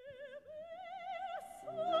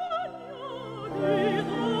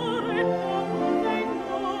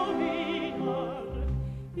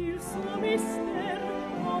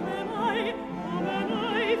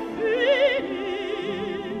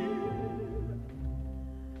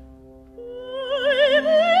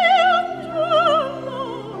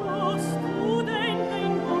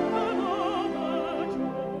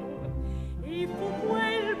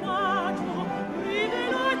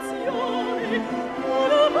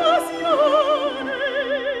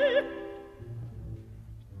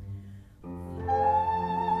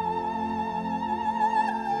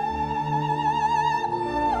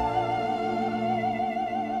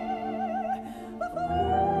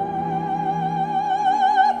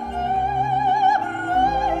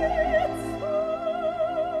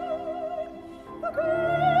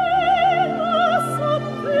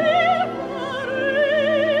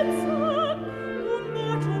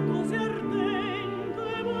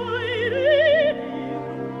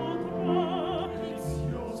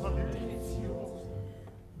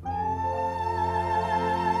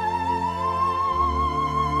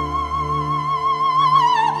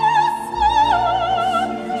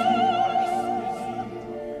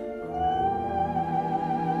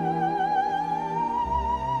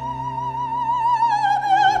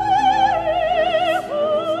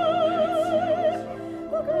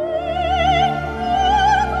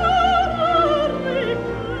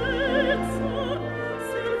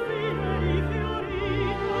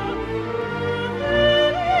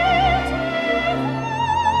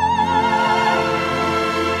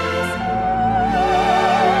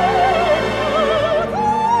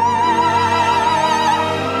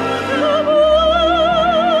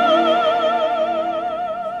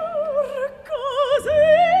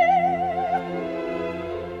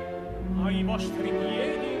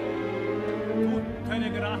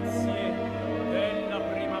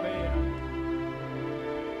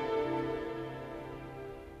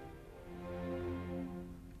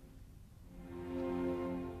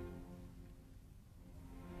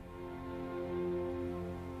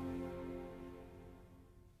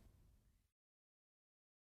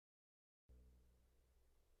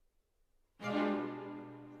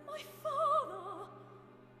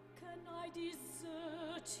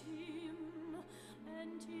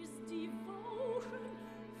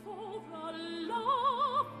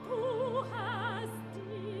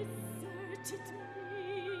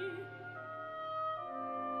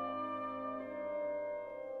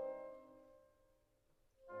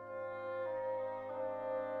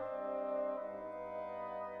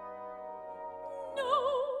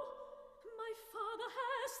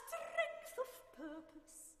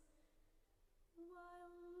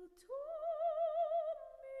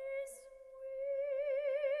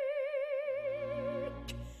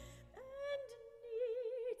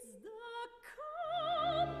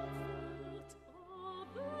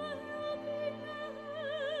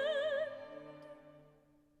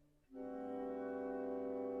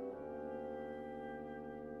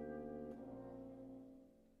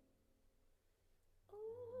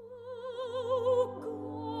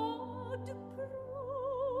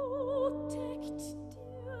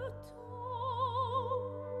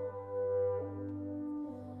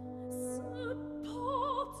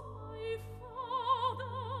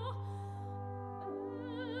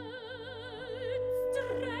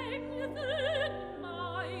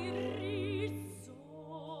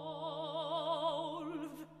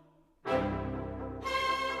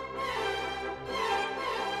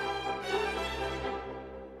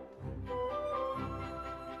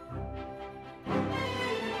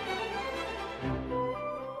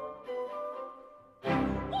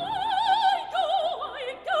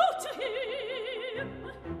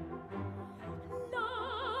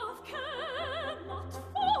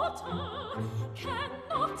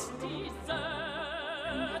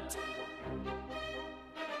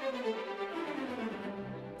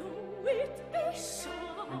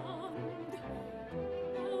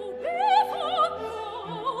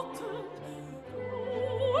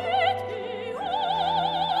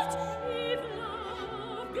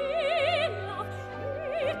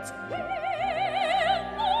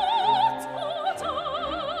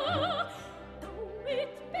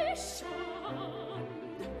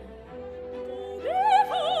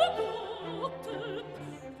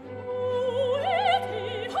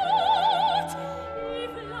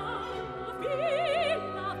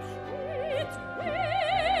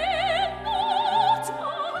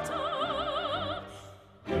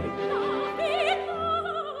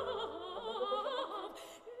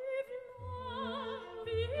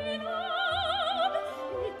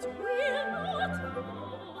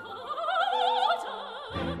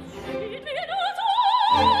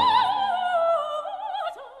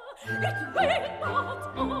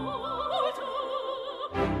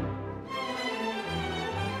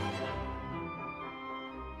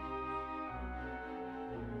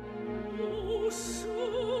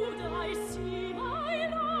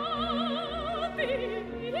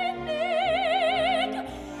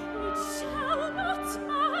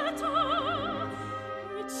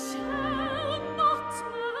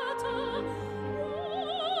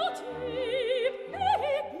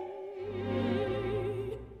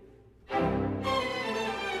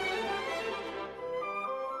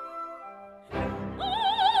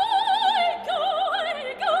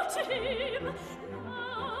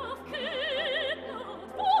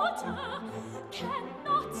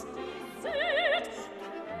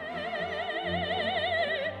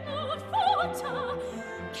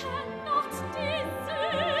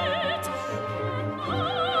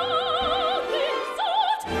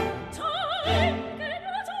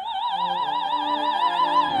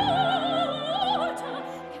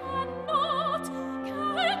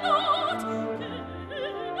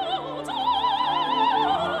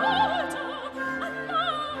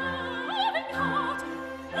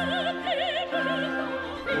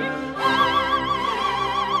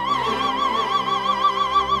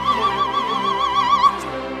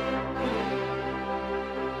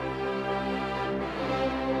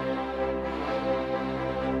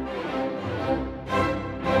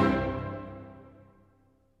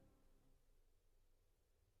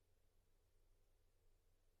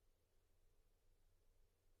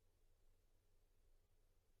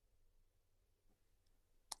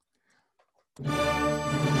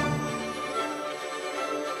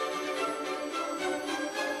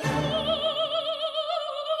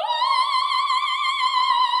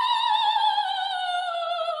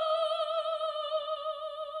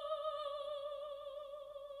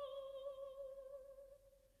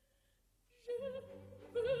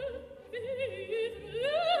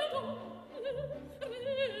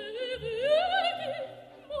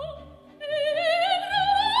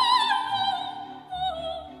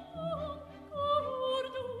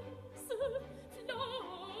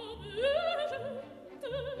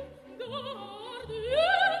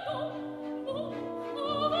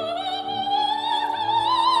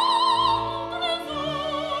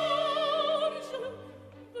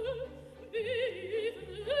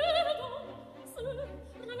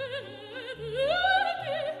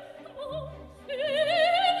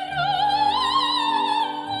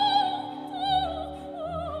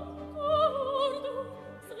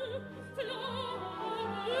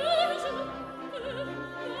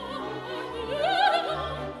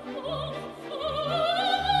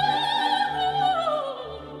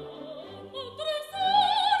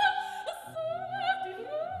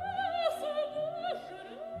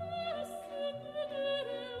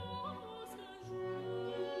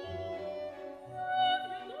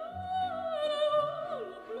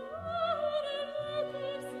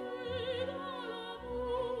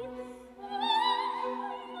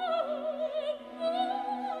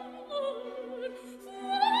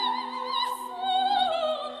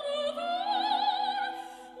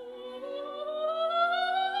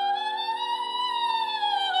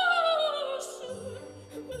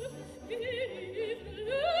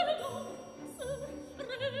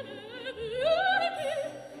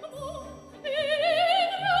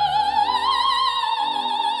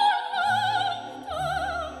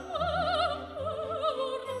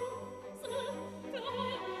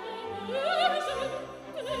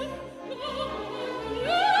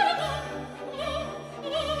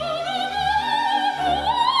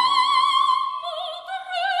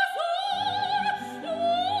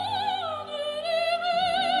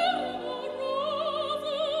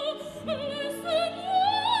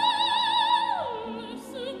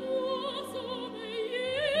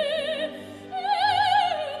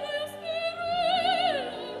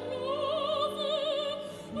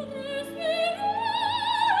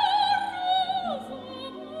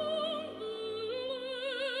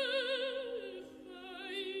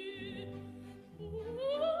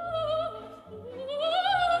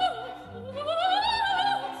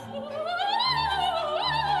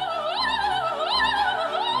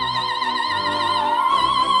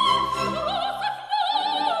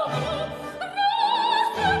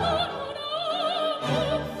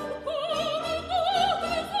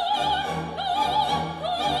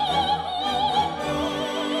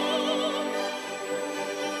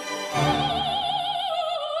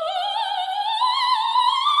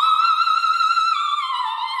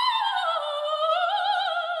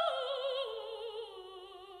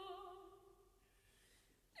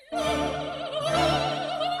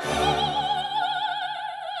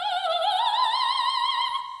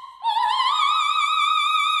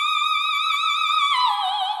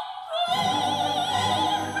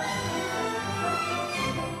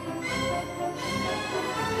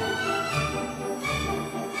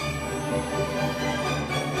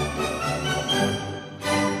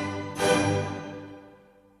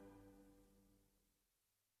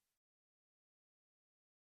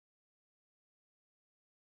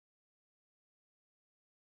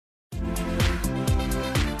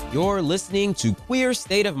 You're listening to Queer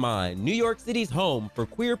State of Mind, New York City's home for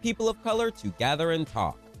queer people of color to gather and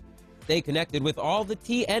talk. Stay connected with all the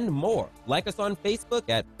tea and more. Like us on Facebook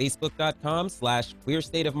at facebook.com/Queer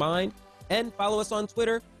State of Mind and follow us on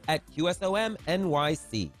Twitter at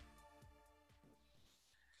QSOMNYC.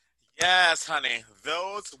 Yes, honey.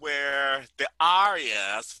 Those were the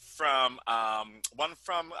arias from one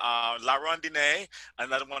from La Rondine,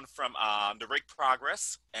 another one from The Great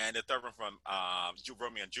Progress, and the third one from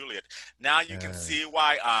Romeo and Juliet. Now you can see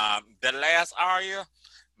why the last aria,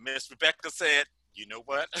 Miss Rebecca said, "You know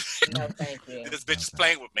what? No, thank you. This bitch is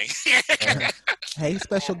playing with me." Hey,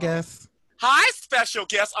 special guest. Hi, special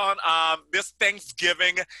guest on this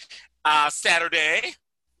Thanksgiving Saturday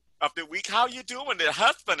of the week. How you doing? The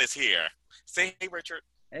husband is here. Say hey, Richard.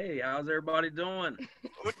 Hey, how's everybody doing?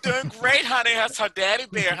 We're doing great, honey. That's her daddy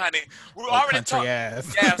bear, honey. We already talked.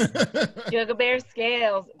 Yes. Sugar Bear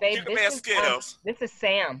Scales, babe. Sugar Bear Scales. This is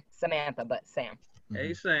Samantha, but Sam.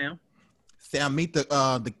 Hey, Sam. Sam, meet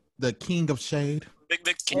the king of shade.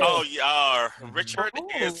 Oh yeah, Richard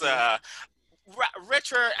is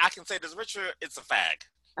Richard. I can say this. Richard is a fag.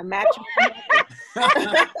 A match.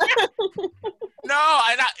 No,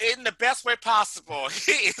 in the best way possible.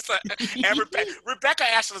 Rebecca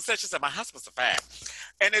actually said, she said, my husband's a fag.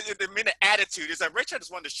 And the minute attitude is that Richard is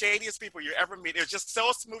one of the shadiest people you ever meet. It was just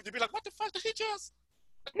so smooth. You'd be like, what the fuck did he just?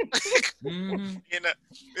 Mm-hmm.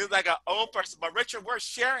 It's like an old person. But Richard, we're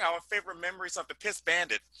sharing our favorite memories of the Piss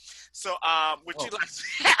Bandit. So would you like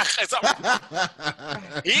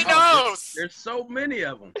he knows. There's so many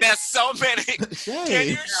of them. There's so many. Can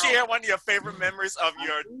you share one of your favorite memories of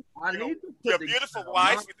your beautiful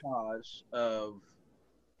wife? Montage of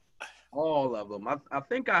all of them. I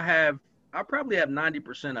think I probably have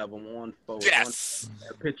 90% of them on photo. Yes.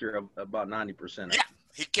 A picture of about 90% of them. Yeah.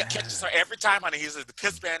 He catches her every time, honey. He says the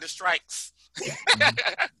Piss Bandit strikes.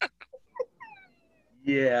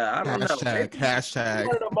 Yeah, I don't know. Hashtag.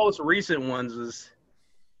 One of the most recent ones is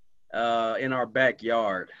in our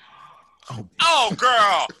backyard. Oh,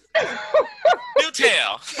 girl. You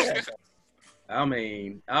tell. I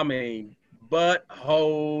mean,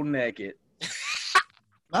 butthole naked.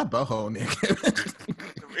 Not butthole naked.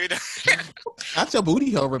 That's your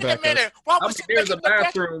booty hole, Rebecca. There's a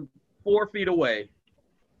bathroom 4 feet away.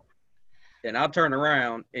 And I'll turn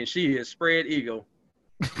around, and she is spread eagle,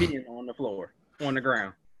 peeing on the floor, on the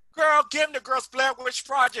ground. Girl, give him the Girls Blair Witch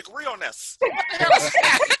Project realness. What the hell is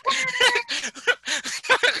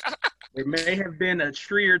that? There may have been a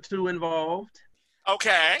tree or two involved.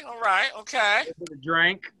 Okay, all right, okay. A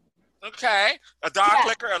drink. Okay. A dark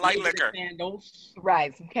liquor or light liquor? Candles.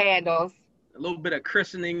 Right, some candles. A little bit of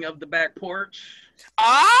christening of the back porch.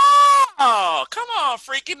 Oh, come on,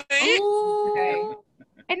 freaky me. Okay.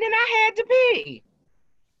 And then I had to pee.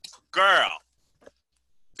 Girl.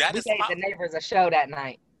 That is gave the neighbors a show that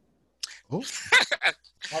night. Okay.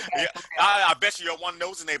 I bet you your one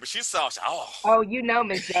nosy neighbor, she saw, Oh, you know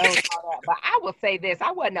Miss Jones saw that. But I will say this,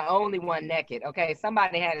 I wasn't the only one naked, okay?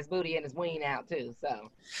 Somebody had his booty and his ween out too, so.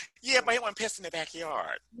 Yeah, but he wasn't pissing in the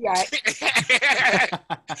backyard. Yeah.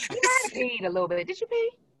 You peed a little bit. Did you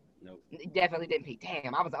pee? No. Definitely didn't pee.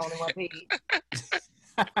 Damn, I was the only one peed.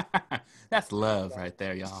 That's love right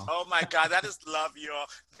there, y'all. Oh my God, that is love, y'all.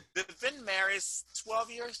 They've been married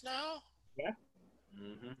 12 years now? Yeah.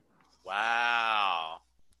 Mm-hmm. Wow.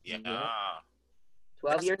 Yeah.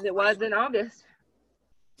 12 years it was in August.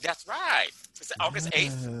 That's right. Is it August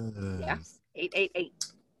 8th? Yeah. 888.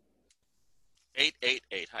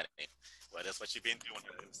 888, honey. Well, that's what you've been doing.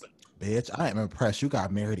 Bitch, I am impressed. You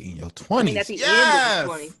got married in your 20s. I mean, at the end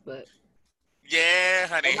of the 20s, but. Yeah,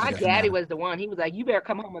 honey. And my daddy was the one. He was like, you better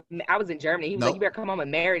come home. I was in Germany. He was like, you better come home and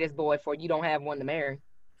marry this boy for you don't have one to marry.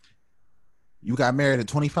 You got married at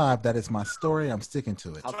 25. That is my story. I'm sticking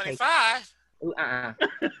to it. 25?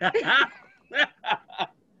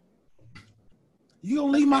 You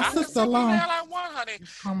gonna leave my sister alone? I want, honey.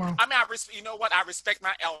 Come on. I mean, you know what? I respect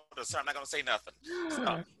my elders, so I'm not gonna say nothing.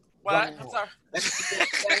 So, what? I'm sorry.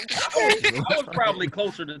 I was probably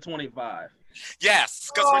closer to 25.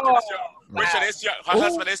 Yes, because Richard is young. Her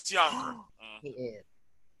husband is younger. He is.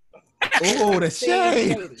 Oh, the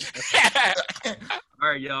shade. All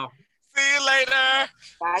right, y'all. See you later.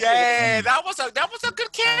 Bye. Yay, that was a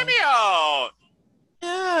good cameo.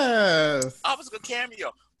 Yes. That was a good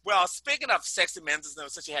cameo. Well, speaking of sexy men,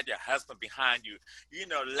 since you had your husband behind you, you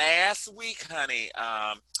know, last week, honey,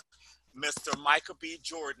 Mr. Michael B.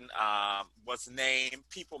 Jordan was named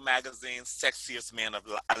People Magazine's Sexiest Man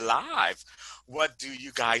Alive. What do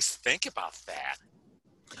you guys think about that?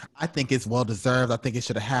 I think it's well deserved. I think it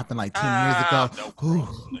should have happened like 10 years ago. No,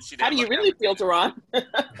 how do you really feel, Teron?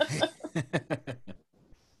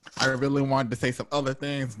 I really wanted to say some other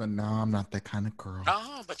things, but no, I'm not that kind of girl.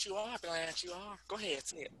 Oh, but you are, Blanche. You are. Go ahead,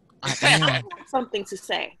 say it. I am. Something to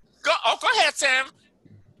say. Go ahead, Tim.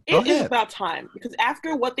 It is about time, because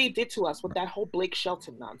after what they did to us with that whole Blake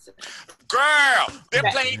Shelton nonsense. Girl, they're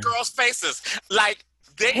playing girls' faces. Like,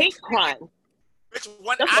 they hate crime. That's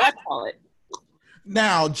what I call it.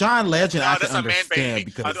 Now, John Legend, I can that's a man understand baby.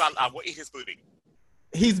 because I will eat his booty.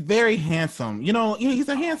 he's very handsome. You know, he's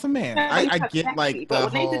a handsome man. I get sexy, like but the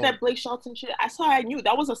when they did that Blake Shelton shit, that's how I knew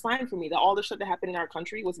that was a sign for me that all the shit that happened in our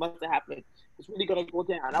country was about to happen. It's really gonna go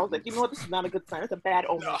down. I was like, you know what, this is not a good sign. It's a bad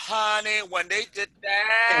omen. No, honey, when they did And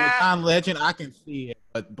that, John Legend, I can see it,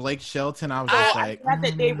 but Blake Shelton, I was just like, glad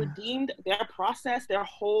that they redeemed their process, their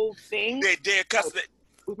whole thing. they did because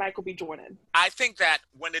with Michael B. Jordan. I think that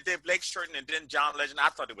when they did Blake Shelton and then John Legend, I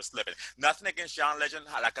thought it was slipping. Nothing against John Legend.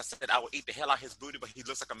 Like I said, I will eat the hell out of his booty, but he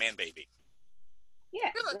looks like a man baby.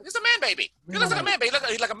 Yeah. He's a man baby. He looks like a man baby.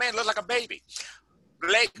 He's like a man, looks like a baby.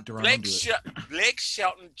 Blake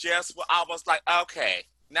Shelton just, I was like, okay,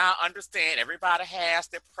 Now, understand, everybody has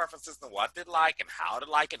their preferences and what they like and how they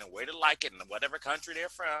like it and where they like it and whatever country they're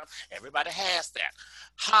from. Everybody has that.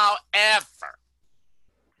 However,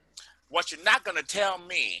 what you're not going to tell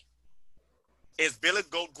me is Billy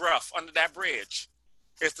Goat Gruff under that bridge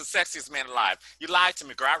is the sexiest man alive. You lied to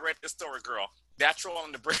me, girl. I read this story, girl. That troll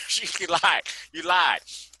on the bridge, you lied. You lied.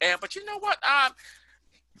 But you know what? I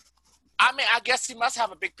mean, I guess he must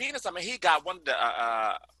have a big penis. I mean, he got one of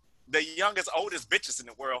the youngest, oldest bitches in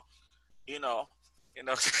the world, you know.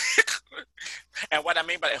 And what I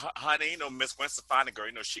mean by honey, Miss Gwen Stefani, girl,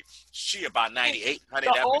 she about 98, honey.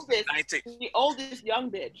 The oldest young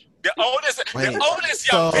bitch. The oldest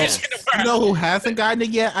young bitch in the world. You know who hasn't gotten it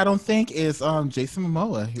yet? I don't think is Jason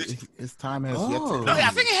Momoa. His time has yet to. No, I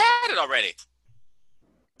think he had it already.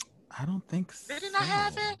 I don't think so. Did he not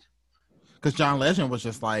have it? Because John Legend was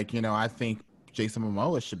just like, I think Jason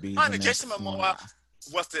Momoa should be. Honey, Jason Momoa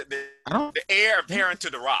was the heir apparent to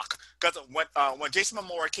The Rock. Because when Jason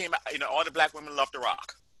Momoa came out, all the black women loved The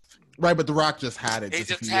Rock. Right, but The Rock just had it. Just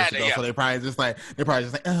a few years ago, so they're probably just like,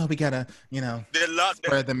 oh, we gotta,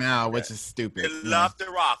 spread them out, which is stupid. They love The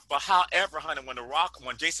Rock, but however, honey,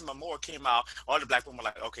 when Jason Momoa came out, all the black women were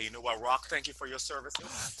like, okay, you know what, Rock, thank you for your services.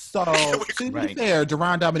 So to be fair,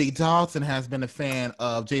 Deron Dominique Dawson has been a fan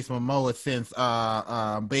of Jason Momoa since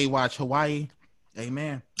Baywatch Hawaii.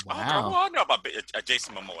 Amen. Wow. Well, I know about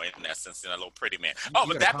Jason Momoa in that sense, a little pretty man. Oh,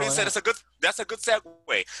 but that being said, that's a good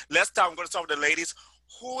segue. Let's start. I'm going to start with the ladies.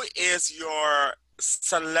 Who is your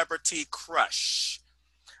celebrity crush?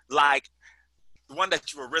 Like the one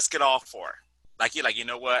that you would risk it all for? Like you're like, you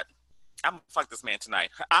know what? I'm gonna fuck this man tonight.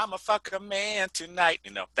 I'm gonna fuck a man tonight.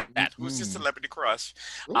 That. Who's your celebrity crush?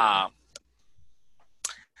 So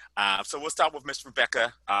we'll start with Miss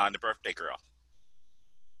Rebecca, the birthday girl.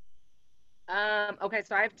 Okay,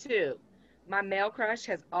 so I have two. My male crush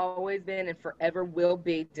has always been and forever will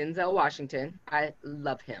be Denzel Washington. I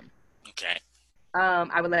love him. Okay.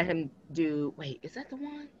 I would let him do. Wait, is that the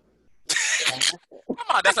one? Come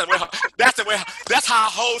on, that's how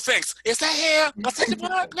Ho thinks. Is that him? I'll take the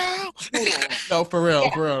part now. No, for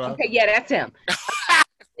real. Okay, yeah, that's him.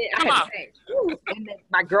 Come on. And then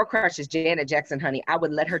my girl crush is Janet Jackson, honey. I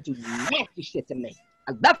would let her do nasty shit to me.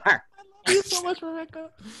 I love her. Thank you so much, Rebecca.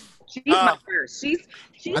 She's my first. She's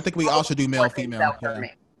I think we all should do male, female. Yeah.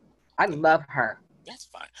 I love her. That's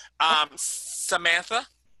fine. Samantha.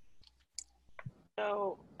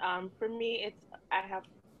 So, for me, I have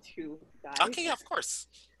two guys. Okay, yeah, of course.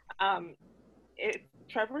 It's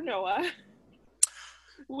Trevor Noah,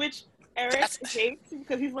 which Eric hates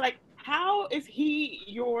because he's like, how is he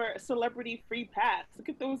your celebrity free pass? Look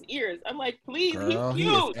at those ears. I'm like, please, girl, he's he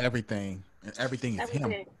cute. is everything. Everything is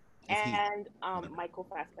him. And Michael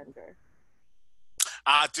Fassbender.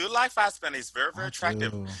 I do like Fassbender. He's very, very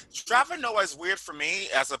attractive. Trevor Noah is weird for me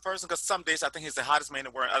as a person because some days I think he's the hottest man in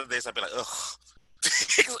the world. Other days I'd be like, ugh.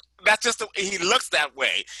 That's just he looks that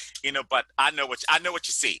way, but I know what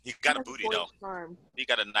you see. He got a booty though. Charm. He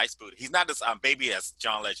got a nice booty. He's not as baby as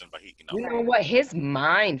John Legend, but he You know what? His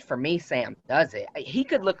mind for me, Sam, does it. He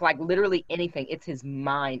could look like literally anything. It's his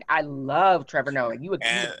mind. I love Trevor Noah. You would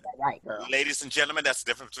get that right, girl. Ladies and gentlemen, that's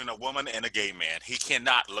the difference between a woman and a gay man. He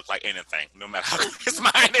cannot look like anything, no matter how his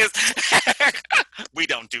mind is. We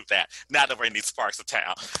don't do that. Not over in these parts of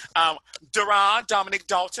town. Deron Dominique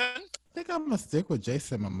Dalton. I think I'm gonna stick with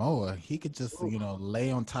Jason Momoa. He could just,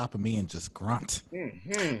 lay on top of me and just grunt.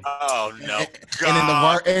 Mm-hmm. Oh no!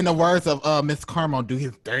 And in the words of Miss Carmel, do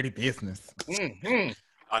his dirty business. Mm-hmm.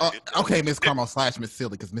 Okay, Miss Carmel / Miss Silly,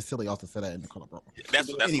 because Miss Silly also said that in the color bro.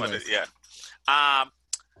 That's what it is. Yeah.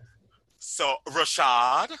 So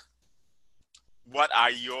Rashad, what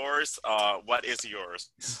are yours? What is yours?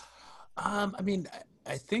 I mean,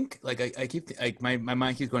 I think I keep my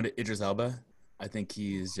mind keeps going to Idris Elba. I think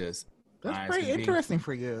he's just. That's pretty interesting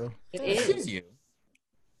for you. Excuse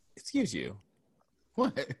you.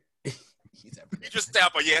 What? Idris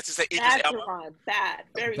Elba. Yes, you say Idris Elba. Bad.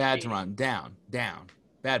 Very bad. Deron, down.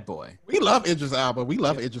 Bad boy. We love Idris Elba. We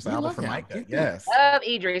love Idris Elba for Micah. Yes. Love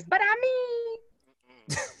Idris, but I mean.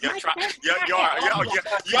 You're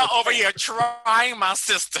over here trying my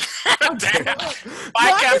sister. Damn.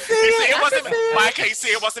 Micah, you see,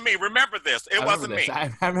 it wasn't me. Remember this. It wasn't me.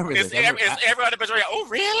 I remember this. It's every other bitch. Oh,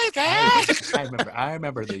 really? That? I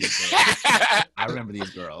remember these girls. I remember these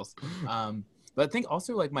girls. But I think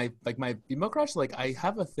also my female crush, I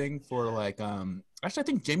have a thing for actually I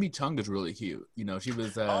think Jamie Chung is really cute. She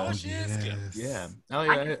was she is cute. Yeah. I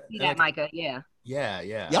can see that, Micah. Yeah.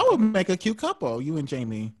 Yeah. Y'all would make a cute couple, you and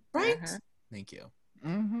Jamie. Right? Uh-huh. Thank you.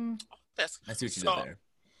 Mm-hmm. I see what you did there.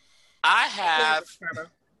 I have.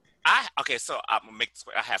 Okay, so I'm gonna make this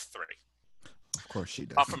quick. I have three. course she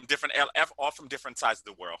does. All from different sides of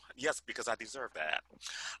the world. Yes, because I deserve that.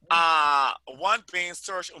 One being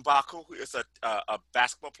Serge Ibaka, who is a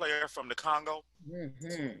basketball player from the Congo.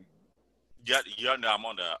 Mm-hmm. You know I'm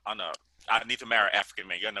on the. I need to marry an African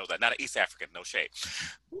man. You know that, not an East African. No shade.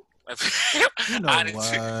 You know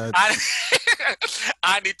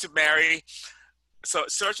I need to marry. So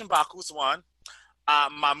Serge Ibaka's one.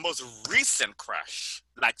 My most recent crush,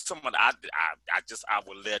 like someone I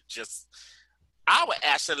would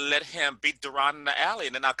actually let him beat Duran in the alley,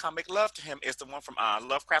 and then I'll come make love to him. Is the one from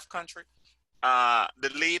Lovecraft Country, the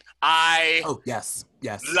lead. Yes,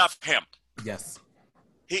 love him. Yes,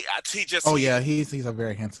 he just. He's a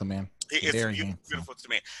very handsome man. He is very beautiful to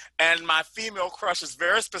me. And my female crush is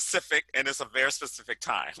very specific, and it's a very specific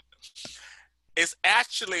time. It's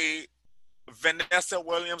actually Vanessa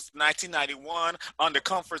Williams, 1991, on the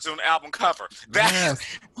Comfort Zone album cover. That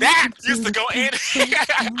used to go in.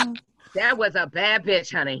 That was a bad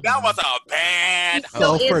bitch, honey. That was a bad.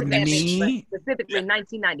 So for me, bitch, specifically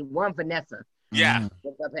 1991 Vanessa. Yeah,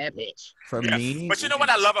 was a bad bitch. For me, but you know what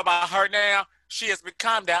I love about her now? She has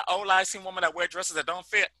become that old light-skinned woman that wear dresses that don't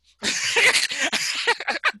fit.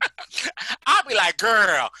 I'll be like,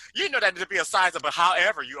 girl, you know that to be a size of, but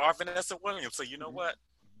however, you are Vanessa Williams, so you know what?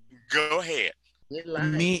 Go ahead.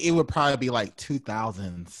 Me, it would probably be like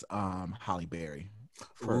 2000s Halle Berry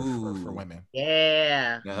for women.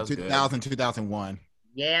 Yeah. 2000, 2001.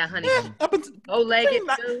 Yeah, honey. Yeah, legged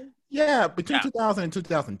too. Yeah, between 2000 and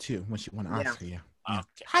 2002 when she won an Oscar. Yeah.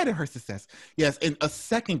 Okay. Height of her success. Yes, and a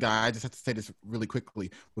second guy, I just have to say this really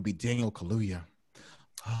quickly, would be Daniel Kaluuya.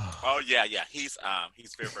 Oh yeah. He's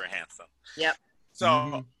very, very handsome. Yep.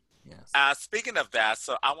 So speaking of that,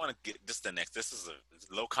 so I want to get this the next. This is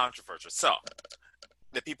a little controversial. So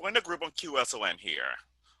the people in the group on QSON here,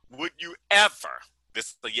 would you ever, this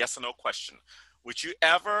is a yes or no question, would you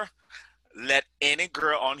ever let any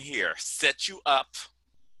girl on here set you up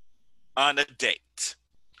on a date?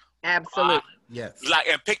 Absolutely. Yes. Like,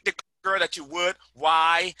 and pick the girl that you would.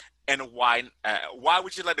 Why? And why? Why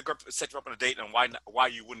would you let the girl set you up on a date, and why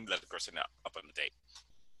you wouldn't let the girl set you up on a date?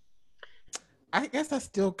 I guess I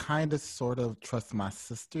still kind of sort of trust my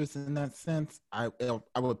sisters in that sense. I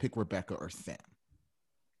would pick Rebecca or Sam,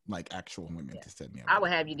 like actual women to set me up. I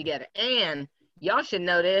would have you together, and y'all should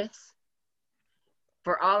know this.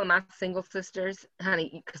 For all of my single sisters,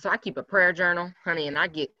 honey, so I keep a prayer journal, honey, and I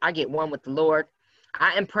get one with the Lord.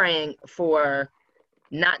 I am praying for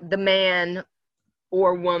not the man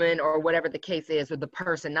or woman or whatever the case is, or the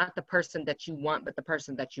person, not the person that you want, but the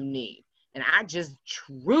person that you need. And I just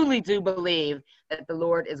truly do believe that the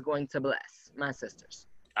Lord is going to bless my sisters.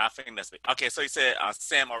 I think that's big. Okay, so you said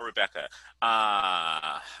Sam or Rebecca.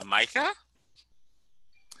 Micah?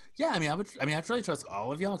 Yeah, I truly trust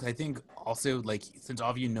all of y'all, because I think also, like, since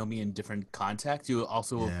all of you know me in different contexts, you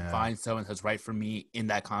also find someone that's right for me in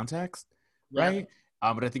that context, right?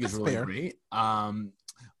 But I think it's really great. I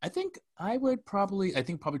think probably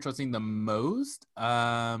trusting the most.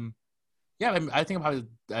 I think I'd probably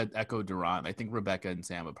echo Duran. I think Rebecca and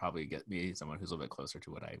Sam would probably get me someone who's a little bit closer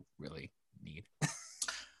to what I really need.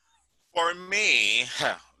 For me,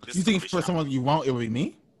 you think for someone you want, it would be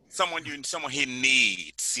me? Someone he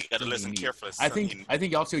needs. You gotta listen carefully. I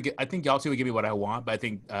think y'all two would give me what I want, but I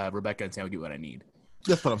think Rebecca and Sam would get what I need.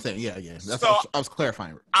 That's what I'm saying. Yeah. That's what I was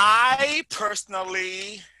clarifying. I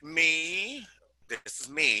personally, this is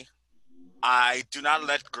me. I do not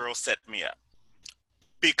let girls set me up,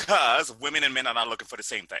 because women and men are not looking for the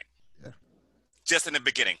same thing. Yeah. Just in the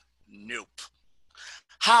beginning, nope.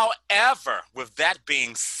 However, with that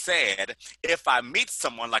being said, if I meet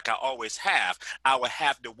someone like I always have, I will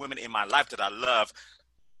have the women in my life that I love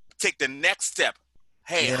take the next step.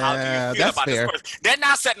 Hey, how do you feel about this person? They're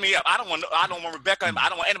not setting me up. I don't want Rebecca. I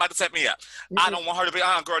don't want anybody to set me up. I don't want her to be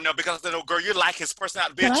girl, no, because girl, you like his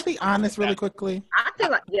personality, bitch. Can I be honest really quickly? I feel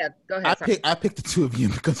like, go ahead. I picked the two of you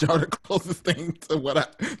because y'all are the closest thing to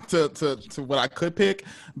what I could pick.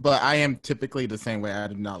 But I am typically the same way. I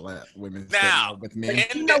do not let women set up with me.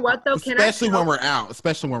 You know what though? Especially when we're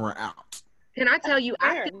out. Can I tell you?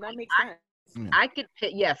 That makes sense. I could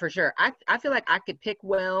pick, for sure. I feel like I could pick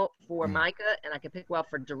well for Micah, and I could pick well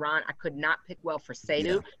for Duran. I could not pick well for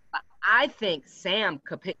Sadhu. But I think Sam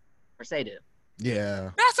could pick for Sadhu. Yeah.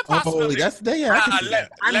 That's a possibility.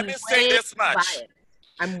 Let me say this much.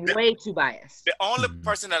 I'm way too biased. The only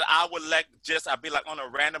person that I would let I'd be like on a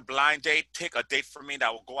random blind date, pick a date for me that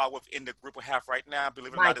I will go out with in the group we have right now,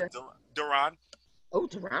 believe it or not, is Duran. Oh,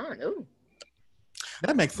 Duran. Oh.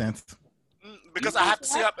 That makes sense. Because I have to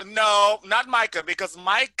say, no, not Micah, because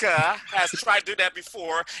Micah has tried to do that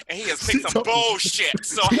before, and he has picked some bullshit.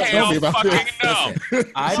 So hell fucking no.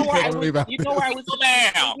 You know where I would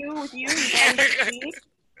now. with you.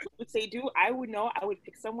 Would say, I would know. I would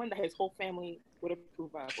pick someone that his whole family would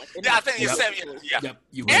approve of. Like, yeah, I think you said, yeah. Yep,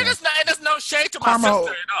 you and there's no shade to my Carmel,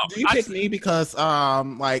 sister. No. do you pick me because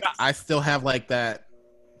I still have like that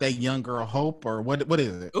young girl hope, or what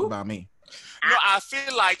is it about me? No, I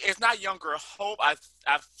feel like it's not young girl hope. I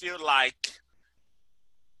feel like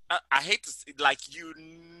I hate to say, like, you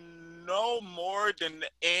know more than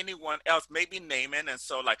anyone else, maybe Naaman, and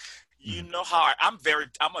so like. You know how I'm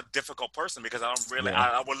a difficult person because I don't really,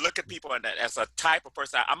 I will look at people and as a type of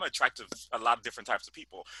person, I'm attracted to a lot of different types of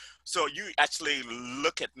people. So you actually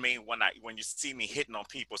look at me when you see me hitting on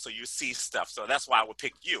people, so you see stuff. So that's why I would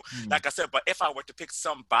pick you. Like I said, but if I were to pick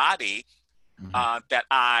somebody that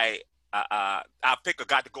I pick a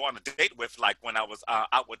guy to go on a date with, like when I was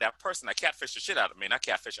out with that person that catfished the shit out of me, not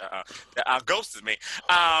catfish, that ghosted me.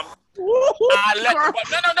 No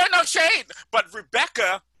shade, but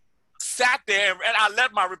Rebecca sat there and I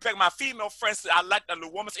let my female friends, I let the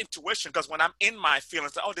woman's intuition, because when I'm in my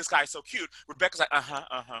feelings, oh, this guy's so cute, Rebecca's like,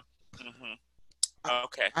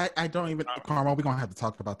 okay. I don't even, Carmel, we're gonna have to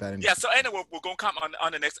talk about that. Yeah, so anyway, we're gonna come on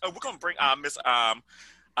the next, we're gonna bring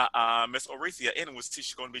Miss Oresia in, and we'll see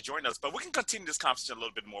she's going to be joining us. But we can continue this conversation a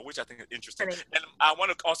little bit more, which I think is interesting. And I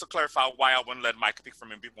want to also clarify why I wouldn't let Mike pick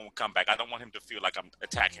from him when we come back. I don't want him to feel like I'm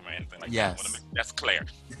attacking him or anything like that. I want to make that's clear.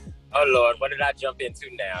 Oh Lord, what did I jump into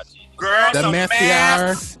now? Geez. Girl, the messy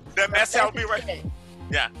hour. The messy hour will be right.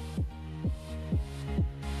 Yeah.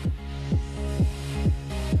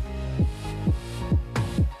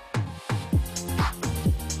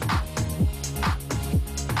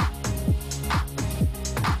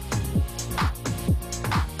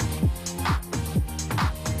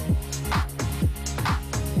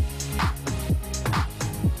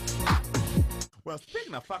 Well,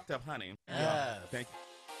 speaking of fucked up, honey. Thank you.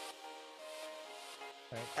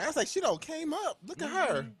 I was like, she don't came up. Look at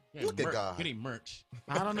her. Yeah, look at God. Getting merch.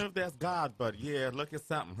 I don't know if that's God, but yeah, look at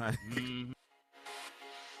something, honey.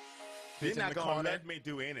 You're not gonna let me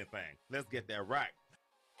do anything. Let's get that right.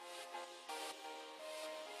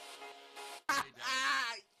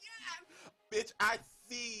 Bitch, I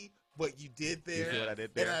see what you did there. You see what I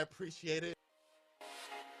did there? And I appreciate it.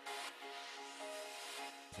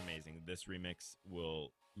 It's amazing. This remix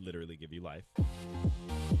will literally give you life.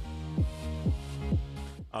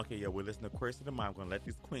 Okay, yeah, we're listening to Queers to the Mind. I'm going to let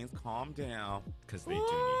these queens calm down. Because they do need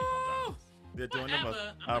to calm down. They're doing the most.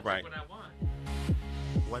 All right. What I want.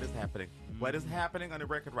 What is happening? What is happening on the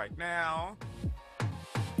record right now?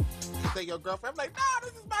 You say your girlfriend, I'm like, nah,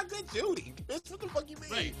 this is my good Judy. Bitch, what the fuck you mean?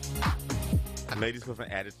 Right. Ladies with an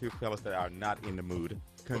attitude, fellas that are not in the mood,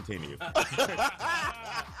 continue.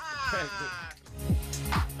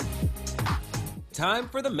 Time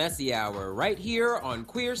for the Messy Hour, right here on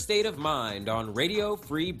Queer State of Mind on Radio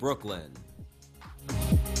Free Brooklyn.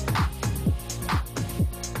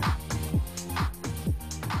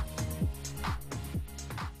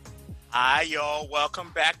 Hi, y'all.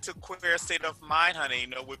 Welcome back to Queer State of Mind, honey. You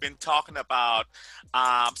know, we've been talking about,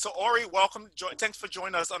 so Ori, welcome. Thanks for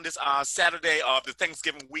joining us on this Saturday of the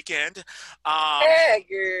Thanksgiving weekend. Hey,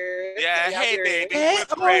 girl. Yeah, hey, baby. We're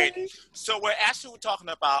great. So we're actually talking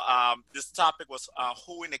about, this topic was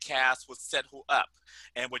who in the cast would set who up.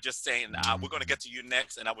 And we're just saying, we're going to get to you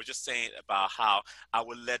next. And I was just saying about how I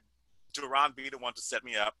would let Duran be the one to set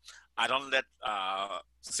me up. I don't let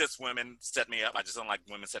cis women set me up. I just don't like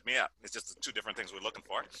women set me up. It's just two different things we're looking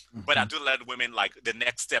for. But I do let women like the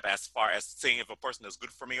next step as far as seeing if a person is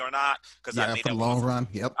good for me or not. Because I need for that long run.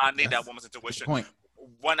 Yep. I need that woman's intuition. Point.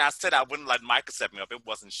 When I said I wouldn't let Micah set me up, it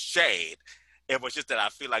wasn't shade. It was just that I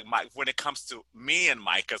feel like when it comes to me and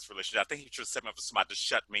Micah's relationship, I think he should set me up for somebody to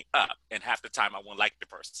shut me up. And half the time I won't like the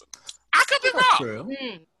person. I could be wrong. True.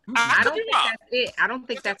 I don't think that's it. I don't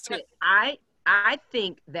think that's it. I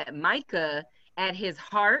think that Micah, at his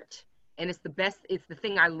heart, and it's the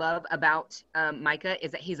thing I love about Micah,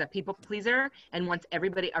 is that he's a people pleaser and wants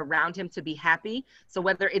everybody around him to be happy. So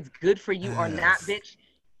whether it's good for you or not, bitch,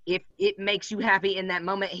 if it makes you happy in that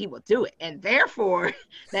moment, he will do it. And therefore,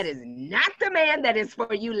 that is not the man that is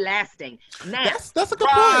for you lasting. Now, that's a good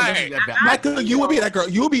point. Micah, you will be that girl.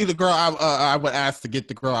 You will be the girl I would ask to get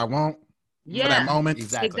the girl I want. Yeah, for that moment.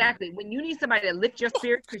 Exactly. When you need somebody to lift your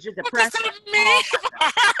spirits because you're depressed.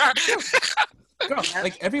 Girl,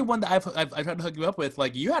 like everyone that I've tried to hook you up with,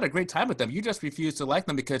 like you had a great time with them. You just refused to like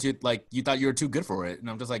them because you thought you were too good for it. And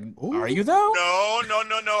I'm just like, are you though? No.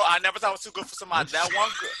 I never thought I was too good for somebody. That one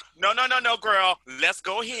girl. No, girl. Let's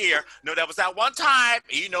go here. No, that was that one time.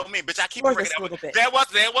 You know me, bitch. I keep bringing that.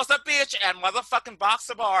 There was a bitch at motherfucking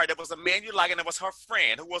Boxer Bar. There was a man you like, and it was her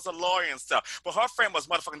friend who was a lawyer and stuff. But her friend was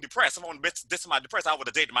motherfucking depressed. If I want bitch this my depressed, I would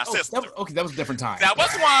have dated my sister. That was a different time. That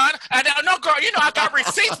was one. And no, girl. You know I got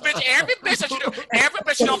receipts, bitch. Every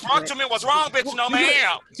bitch you don't brought to me was wrong, bitch. No,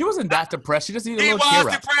 ma'am. She wasn't that depressed. She just needed a little cheer up. He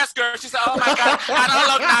was depressed, girl. She said, "Oh my God, I don't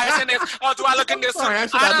look nice in this. Oh, do I look in this? Sorry, I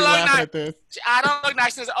should not be laughing at this. I don't look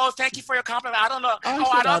nice in this. Oh, thank you for your compliment. I don't know.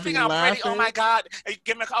 I don't think I'm pretty. Oh my God,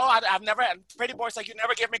 give me. I've never. Pretty boys like you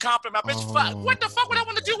never give me compliment. Bitch, fuck. What the fuck would I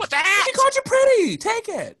want to do with that? She called you pretty. Take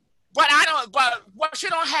it. But I don't. But what? She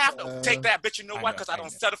don't have to take that, bitch. You know what? Because I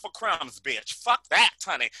don't settle for crumbs, bitch. Fuck that,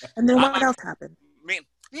 honey. And then what else happened?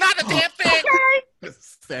 Not a damn thing. Okay.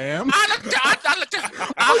 Sam.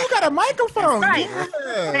 Oh, you got a microphone. Right.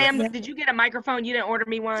 Yeah. Sam, did you get a microphone? You didn't order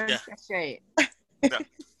me one? Yeah. That's shade.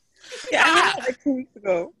 Yeah, I had it like 2 weeks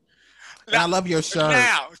ago. I love your shirt.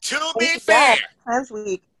 Now, to be fair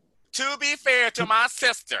to my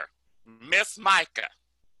sister, Miss Micah,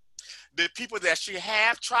 the people that she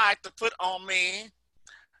have tried to put on me,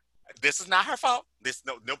 this is not her fault.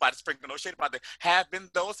 Nobody's sprinkling no shade about that. Have been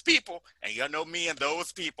those people, and you know me and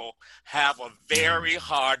those people have a very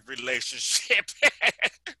hard relationship.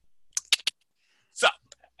 So,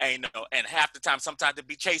 and half the time, sometimes they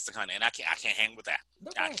be chasing, honey, and I can't hang with that.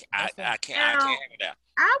 I can't hang with that.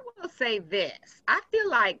 I will say this. I feel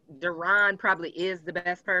like Deron probably is the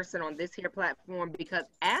best person on this here platform because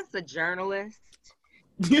as a journalist,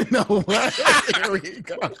 you know what? Here we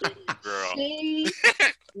go. Girl. She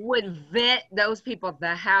would vet those people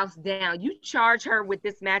the house down. You charge her with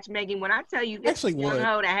this matchmaking. When I tell you this young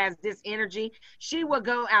hoe that has this energy, she will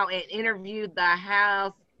go out and interview the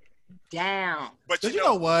house down. But you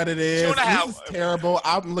know what it is? This is terrible.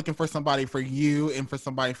 I'm looking for somebody for you and for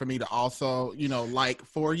somebody for me to also, like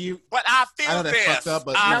for you. But I feel know that's fucked up,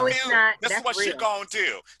 but no, it's not. This is what real. she gonna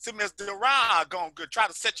do. See, Miss Deron gonna try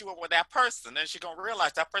to set you up with that person, and she gonna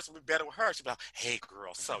realize that person will be better with her. She'll be like, "Hey,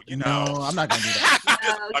 girl, so you know." No, I'm not gonna do that.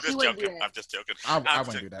 I'm just joking. I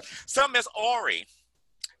wouldn't do that. So, Miss Ori,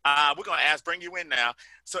 we're gonna bring you in now.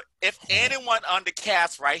 So, if anyone on the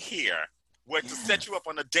cast right here were to set you up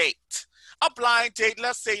on a date, a blind date,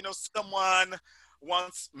 let's say, someone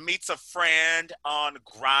once meets a friend on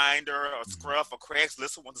Grindr or Scruff or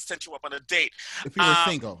Craigslist who wants to set you up on a date. If you were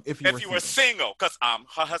single. If you were single, because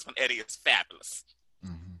her husband, Eddie, is fabulous.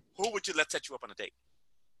 Mm-hmm. Who would you let set you up on a date?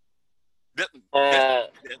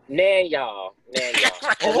 Nan y'all.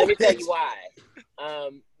 And let me tell you why.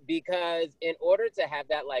 Because in order to have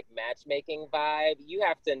that like matchmaking vibe, you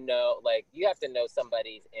have to know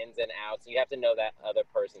somebody's ins and outs. You have to know that other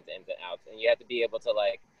person's ins and outs, and you have to be able to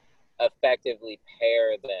like effectively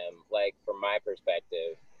pair them, like from my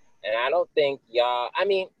perspective. And I don't think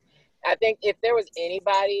I think if there was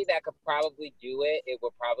anybody that could probably do it, it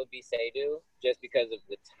would probably be Seydu, just because of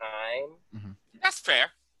the time. Mm-hmm. That's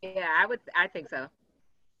fair. Yeah, I think so.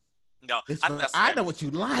 No, I know what you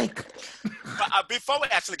like. But before we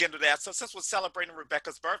actually get into that, so since we're celebrating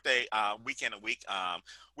Rebecca's birthday weekend,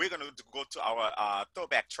 we're going to go to our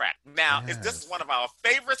throwback track. Now, this is one of our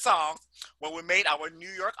favorite songs when we made our New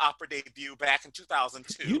York Opera debut back in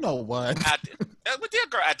 2002. You know what? We did,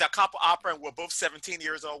 girl, at Da Capo Opera, and we're both 17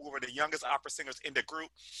 years old. We were the youngest opera singers in the group.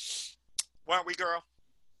 Weren't we, girl?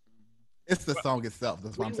 It's the song itself.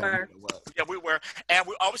 That's what I'm saying. Yeah, we were. And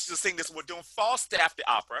we always used to sing this. We're doing Falstaff the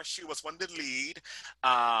opera. She was one of the lead,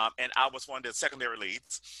 and I was one of the secondary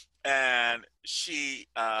leads. And we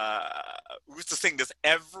used to sing this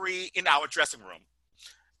in our dressing room.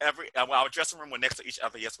 Our dressing room were next to each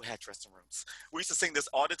other. Yes, we had dressing rooms. We used to sing this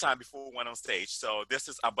all the time before we went on stage. So this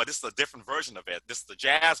is, but this is a different version of it. This is the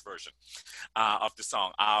jazz version of the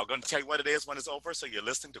song. I'm going to tell you what it is when it's over. So you're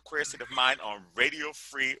listening to Queer State of Mind on Radio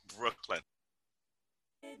Free Brooklyn.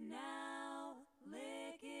 Now,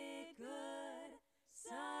 lick it good.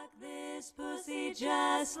 Suck this pussy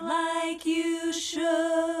just like you should.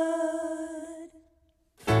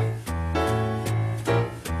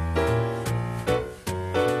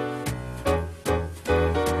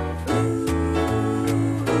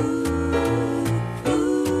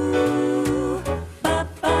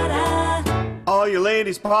 All you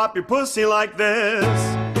ladies, pop your pussy like this.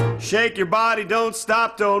 Shake your body, don't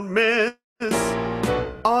stop, don't miss.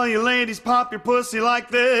 All you ladies, pop your pussy like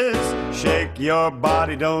this. Shake your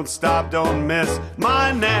body, don't stop, don't miss.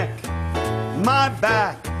 My neck, my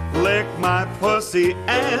back, lick my pussy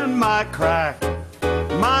and my crack.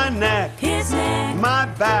 my neck, his neck, my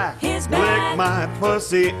back, his lick back, my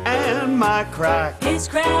pussy and my crack. his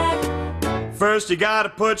crack. First you gotta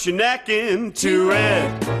put your neck into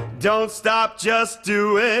it. Don't stop, just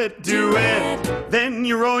do it, do it. Then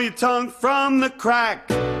you roll your tongue from the crack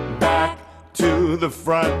back to the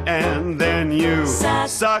front, and then you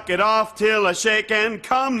suck it off till I shake and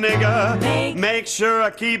come, nigga. Make sure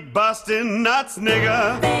I keep busting nuts,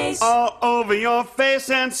 nigga. All over your face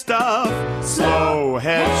and stuff. Slow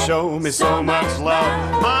head, show me so much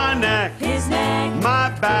love. My neck, his neck, my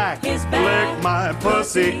back, his back, lick my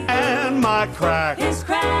pussy and my crack. his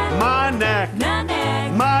crack. My neck, My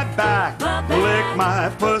neck, my back, my back. lick my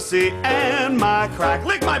pussy and my crack.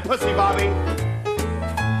 Lick my pussy, Bobby.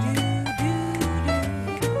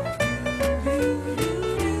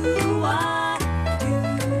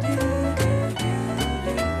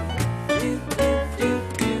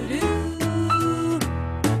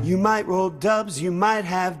 You might roll dubs, you might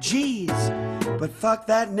have G's, but fuck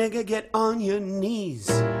that nigga, get on your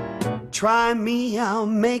knees. Try me, I'll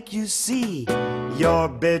make you see. Your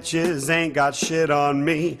bitches ain't got shit on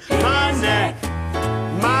me. My neck,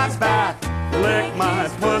 my back, lick my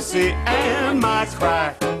pussy and my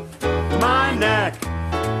crack. My neck,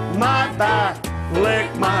 my back,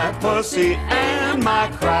 lick my pussy and my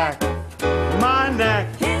crack. My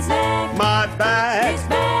neck, his neck, my back, his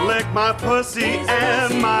back, lick my pussy his and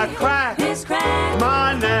pussy, my crack. his crack.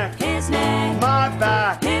 My neck, His neck, my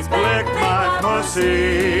back, his back, lick my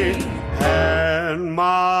pussy and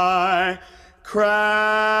my crack.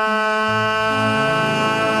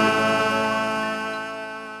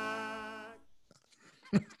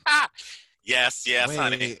 Yes, yes,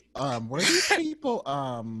 honey. Wait, what are these people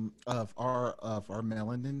of our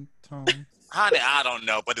melanin tones? Honey, I don't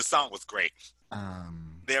know, but the song was great. The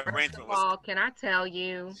First arrangement of was. all, can I tell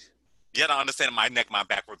you You don't understand my neck, my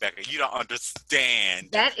back, Rebecca. You don't understand.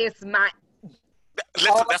 that is my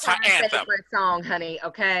Listen, that's her all-time anthem. favorite song, honey.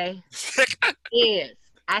 Okay, is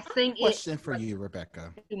I sing Question it for you,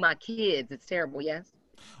 Rebecca. to my kids. It's terrible. Yes.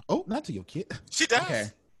 Oh, not to your kid. She does. Okay.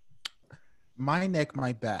 My neck,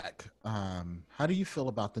 my back. How do you feel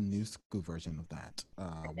about the new school version of that?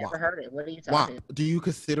 I never WAP. heard it. What are you WAP. talking? Do you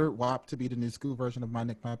consider WAP to be the new school version of My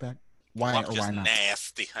Neck, My Back? Why I'm or just why not?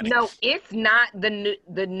 nasty, honey. No, it's not the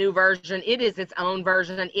new version. It is its own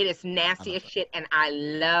version. It is nasty as shit, and I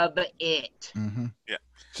love it. Mm-hmm. Yeah.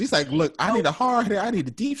 She's like, look, I need a hard hit. I need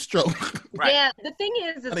a deep stroke. Right. Yeah, the thing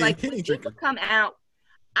is I need a like penny when people drinker. come out,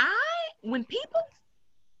 when people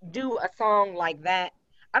do a song like that,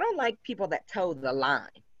 I don't like people that toe the line.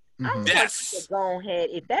 I don't like Yes. people to go ahead.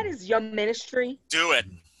 If that is your ministry, Do it.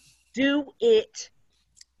 do it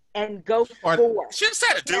and go Or- for it. She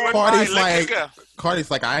said it. Do it. Cardi's All right, like, let's go.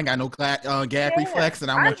 Cardi's like, I ain't got no gag Yeah. reflex,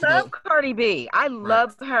 and I want you love to. Cardi B. I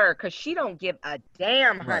love her because she don't give a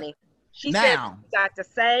damn, Right. honey. She said Now. what she got to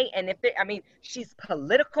say, and she's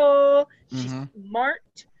political, she's Mhm.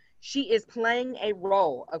 smart, she is playing a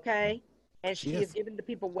role, okay, and She she is. is giving the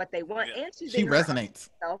people what they want, Yeah. and she's She in her resonates.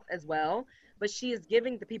 herself as well. But she is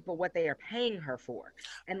giving the people what they are paying her for,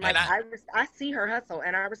 and like And I see her hustle,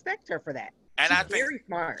 and I respect her for that. And She's I think very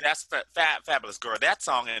smart. that's fabulous, girl. That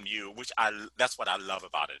song and you, that's what I love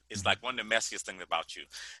about it. It's like one of the messiest things about you,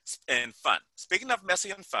 and fun. Speaking of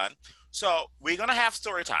messy and fun, so we're gonna have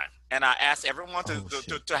story time, and I ask everyone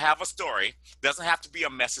to have a story. Doesn't have to be a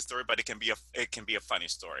messy story, but it can be a funny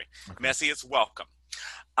story. Okay. Messy is welcome.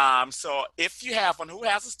 So if you have one, who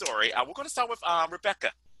has a story? We're gonna start with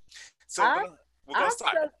Rebecca. So we're gonna I'll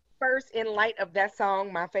start. go first in light of that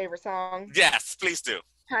song, my favorite song. Yes, please do.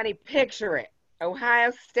 Honey, picture it.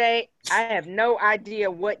 Ohio State, I have no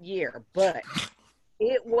idea what year, but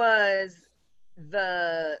it was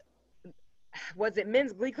it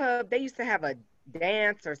Men's Glee Club? They used to have a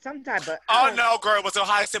dance or some type of. Oh no, girl! It was the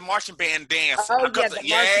Ohio State marching band dance. Oh, yeah, Because- the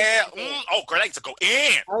yeah. marching band. Oh, girl, they used to go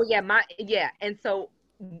in. Oh yeah, and so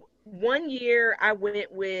one year I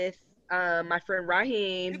went with my friend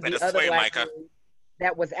Raheem, You better the other sway, black Micah. dude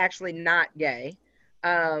that was actually not gay,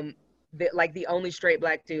 the only straight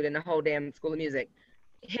black dude in the whole damn School of Music.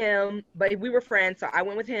 Him, but we were friends, so I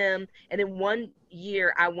went with him. And then one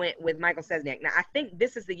year I went with Michael Sesniak. Now I think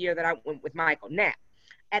this is the year that I went with Michael. Now,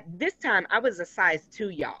 at this time I was a size 2,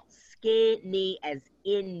 y'all, skinny as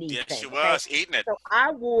anything. Yes, she okay? was eating it. So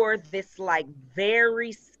I wore this like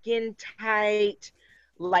very skin tight,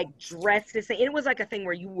 like dresses. And it was like a thing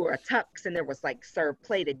where you wore a tux and there was like served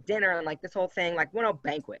plated dinner and like this whole thing, like went on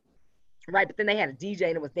banquet. Right, but then they had a DJ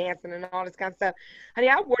and it was dancing and all this kind of stuff. Honey,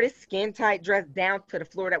 I wore this skin tight dress down to the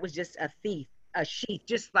floor that was just a sheath,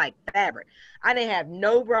 just like fabric. I didn't have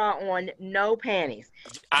no bra on, no panties.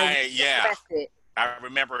 So we Yeah. requested I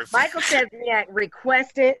remember. Michael Chesniak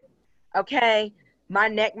requested, okay, my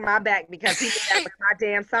neck, my back, because he did that with my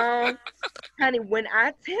damn song. Honey, when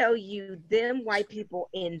I tell you them white people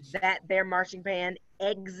in their marching band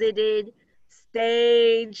exited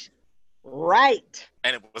stage right.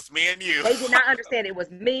 And it was me and you. They did not understand. It was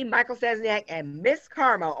me, Michael Chesniak, and Miss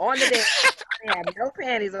Karma on the dance. I had no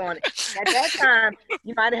panties on it. At that time,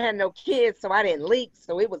 you might have had no kids, so I didn't leak.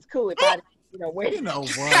 So it was cool if I, wait. You know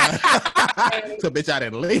what? So bitch, I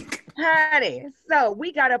didn't leak. Honey, so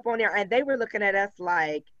we got up on there, and they were looking at us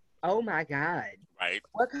like, "Oh my God, right?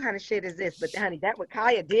 What kind of shit is this?" But honey, that what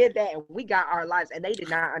Kaya did that, and we got our lives, and they did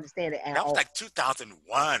not understand it at all. That was like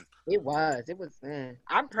 2001. It was.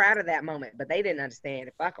 I'm proud of that moment, but they didn't understand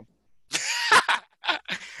it. Fuck them.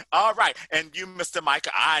 All right, and you, Mr.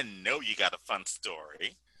 Micah, I know you got a fun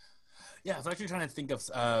story. Yeah, I was actually trying to think of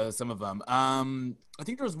some of them. I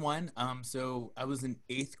think there was one. So I was in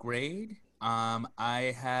 8th grade. I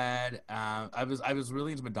was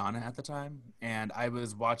really into Madonna at the time, and I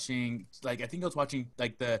was watching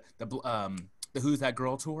the Who's That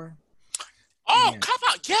Girl tour. Oh, come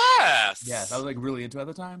on, yes. Yes, I was like really into it at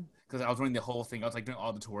the time because I was running the whole thing. I was like doing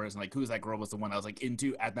all the tours, and like Who's That Girl was the one I was like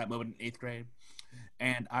into at that moment in 8th grade.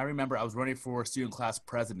 And I remember I was running for student class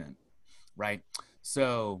president, right?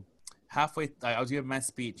 So halfway, I was giving my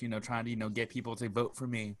speech, trying to, get people to vote for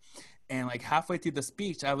me. And like halfway through the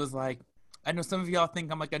speech, I was like, I know some of y'all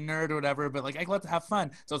think I'm like a nerd or whatever, but like I love to have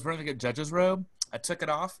fun. So I was wearing like a judge's robe. I took it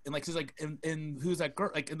off, and like she's like in Who's That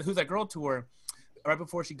Girl, like in the Who's That Girl tour, right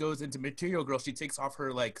before she goes into Material Girl, she takes off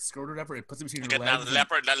her like skirt or whatever and puts it between her legs.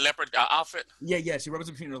 That leopard outfit. Yeah, she rubs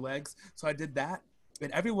it between her legs. So I did that,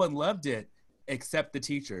 and everyone loved it except the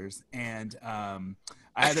teachers. And I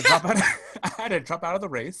had to drop out. I had to drop out of the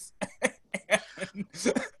race.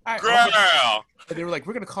 Girl. And they were like,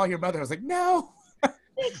 "We're gonna call your mother." I was like, "No."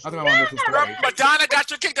 Madonna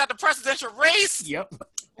got you kicked out the presidential race. Yep.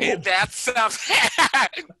 Ain't that something?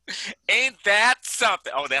 Ain't that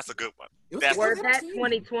something? Oh, that's a good one. Were that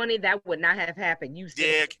 2020, that would not have happened. You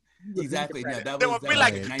dig? Exactly. Yeah, they would be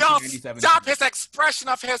like, "Don't stop his expression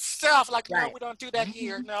of himself." Like, no, we don't do that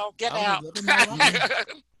here. No, get out.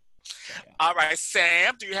 All right,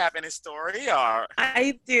 Sam, do you have any story? Or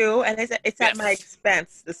I do, and it's at my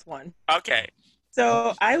expense, this one. Okay.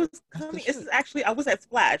 So I was coming. I was at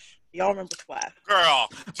Splash. Y'all remember Splash? Girl,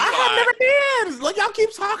 I have never been. Like, y'all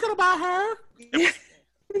keep talking about her.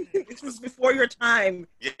 This was before your time,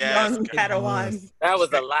 young Padawan. That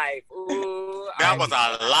was a life. Ooh, that was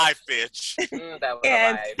a life, bitch. That was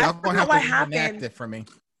and a life. Y'all gonna have to reenact it for me.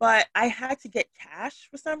 But I had to get cash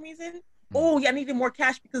for some reason. Oh, yeah, I needed more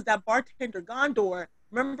cash because that bartender Gondor.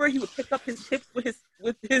 Remember, he would pick up his tips with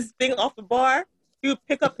his thing off the bar. He would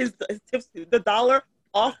pick up his tips, the dollar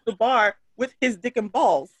off the bar with his dick and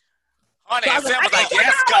balls. Honey, so I was like,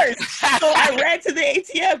 yes, so I ran to the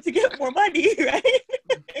ATM to get more money, right?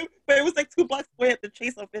 But it was like 2 blocks away at the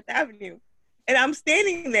Chase on 5th Avenue. And I'm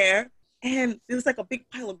standing there, and there was like a big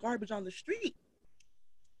pile of garbage on the street.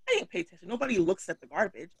 I didn't pay attention. Nobody looks at the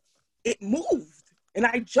garbage. It moved, and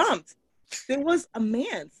I jumped. There was a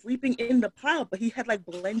man sleeping in the pile, but he had like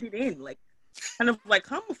blended in, like kind of like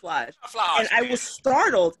camouflage. And I was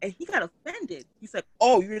startled, and he got offended. He's like,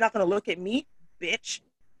 "Oh, you're not gonna look at me, bitch?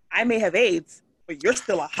 I may have AIDS, but you're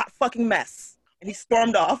still a hot fucking mess." And he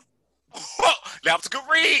stormed off. Oh, that was a good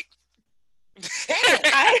read.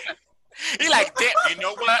 He like, damn, you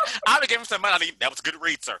know what? I'm gonna give him some money. That was a good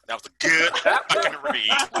read, sir. That was a good fucking read.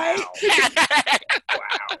 Wow.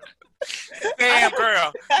 Damn,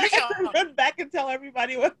 girl. I had to run back and tell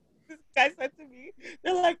everybody what this guy said to me.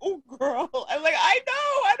 They're like, "Oh, girl." I'm like, "I know.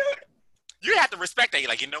 I don't." You have to respect that. You're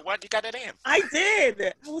like, you know what? You got that in. I did.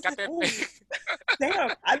 I was like, "Oh,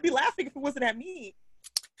 damn." I'd be laughing if it wasn't at me.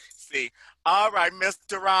 See. All right,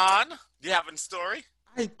 Mr. Ron. Do you have a story?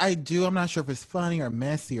 I do. I'm not sure if it's funny or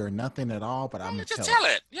messy or nothing at all, but I'm gonna just tell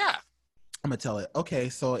it. Yeah. I'm gonna tell it. Okay,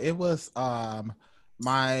 so it was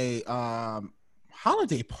my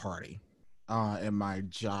holiday party in my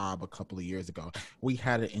job a couple of years ago. We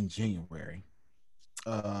had it in January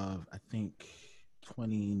of, I think,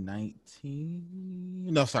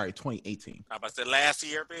 2019. No, sorry, 2018. How about the last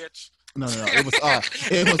year, bitch? No.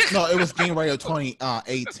 It was January of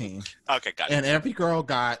 2018. Okay, got it. And every girl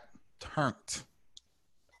got turned.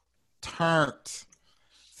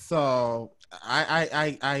 So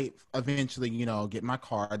I eventually, get my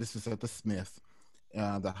car. This is at the Smith,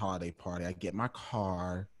 the holiday party. I get my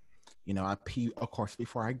car. I pee, of course,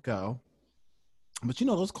 before I go. But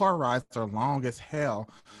those car rides are long as hell.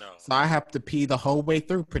 No. So I have to pee the whole way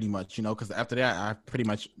through, pretty much. Because after that, I pretty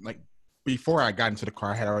much like before I got into the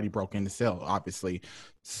car, I had already broken the seal, obviously.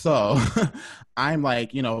 So I'm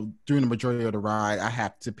like, during the majority of the ride, I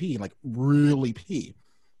have to pee, like really pee.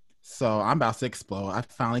 So I'm about to explode. I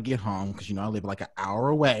finally get home because, I live like an hour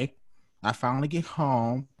away. I finally get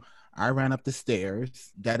home. I ran up the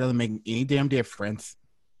stairs. That doesn't make any damn difference.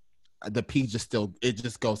 The pee it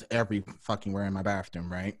just goes every fucking where in my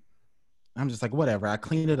bathroom, right? I'm just like, whatever. I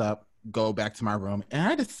clean it up, go back to my room. And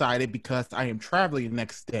I decided, because I am traveling the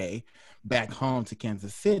next day back home to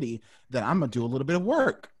Kansas City, that I'm going to do a little bit of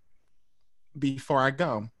work before I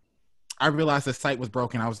go. I realized the site was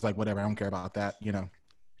broken. I was like, whatever. I don't care about that,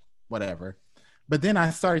 whatever. But then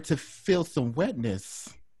I started to feel some wetness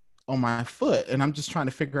on my foot, and I'm just trying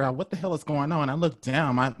to figure out what the hell is going on. I look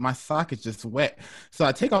down, my sock is just wet. So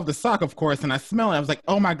I take off the sock, of course, and I smell it. I was like,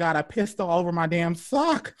 oh my God, I pissed all over my damn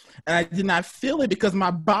sock. And I did not feel it because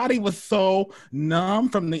my body was so numb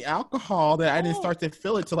from the alcohol that I didn't start to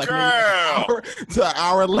feel it till like maybe an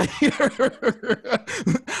hour later.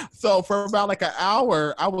 So for about like an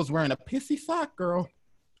hour, I was wearing a pissy sock, girl.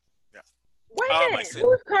 Wait a minute,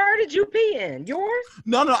 whose car did you pee in? Yours?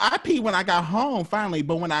 No, I peed when I got home finally,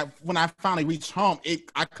 but when I finally reached home,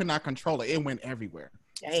 I could not control it. It went everywhere.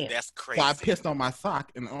 Damn. That's crazy. So I pissed on my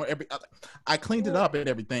sock and on I cleaned it up and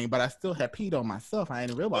everything, but I still had peed on myself. I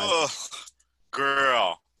didn't realize. Ugh,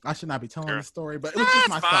 girl. I should not be telling the story, but it was just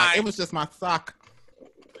my sock. It was just my sock.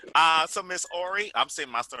 So Miss Ori, I'm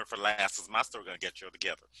saving my story for last, because my story gonna get you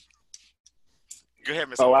together. Go ahead,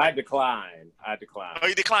 Miss. Oh, I decline. Oh,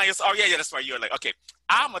 you decline yours? Oh, yeah, that's right. You're like, okay,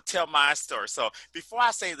 I'm going to tell my story. So before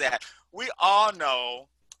I say that, we all know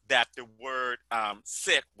that the word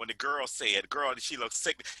sick, when the girl said, girl, she looks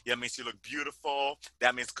sick, that means you look beautiful.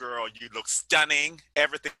 That means, girl, you look stunning.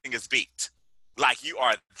 Everything is beat. Like you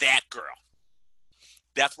are that girl.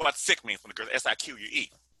 That's what sick means from the girl,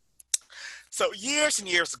 S-I-Q-U-E. So years and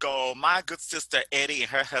years ago, my good sister Eddie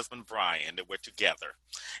and her husband Brian, they were together.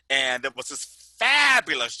 And there was this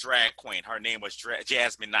fabulous drag queen. Her name was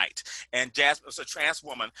Jasmine Knight. And Jasmine was a trans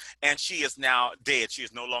woman, and she is now dead. She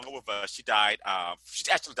is no longer with us. She died.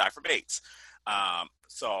 She actually died from AIDS.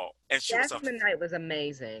 Jasmine Knight was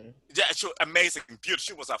amazing. Yeah, she was amazing, beautiful.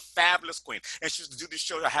 She was a fabulous queen. And she used to do this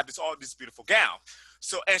show, have all this beautiful gown.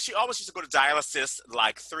 So, and she always used to go to dialysis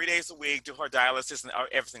like 3 days a week, do her dialysis and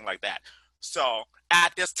everything like that. So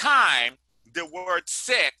at this time, the word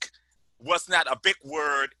sick was not a big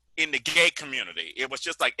word in the gay community. It was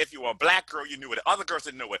just like, if you were a black girl, you knew it. Other girls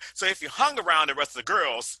didn't know it. So if you hung around the rest of the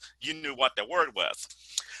girls, you knew what the word was.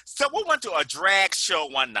 So we went to a drag show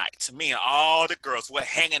one night. Me and all the girls were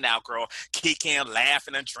hanging out, girl, kicking,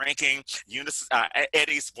 laughing, and drinking.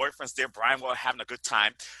 Eddie's boyfriend's there, Brian, were having a good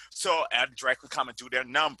time. So drag would come and do their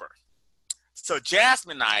number. So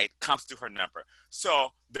Jasmine Knight comes to her number.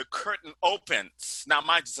 So the curtain opens. Now,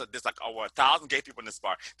 mind you, there's like over 1,000 gay people in this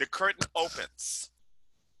bar. The curtain opens.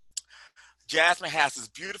 Jasmine has this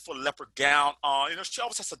beautiful leopard gown on. She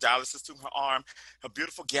always has a dialysis to her arm. Her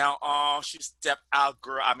beautiful gown on. She stepped out,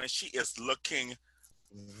 girl. I mean, she is looking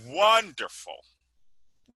wonderful.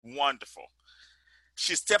 Wonderful.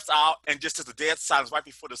 She steps out, and just as the dead silence right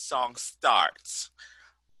before the song starts,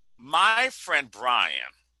 my friend Brian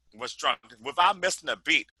was drunk, without missing a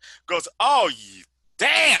beat, goes, oh,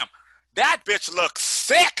 damn, that bitch looks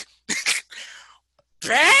sick.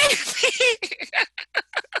 Baby.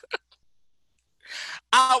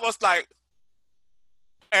 I was like,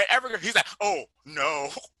 and he's like, oh, no,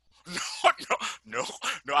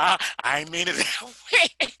 I mean it that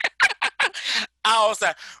way. I was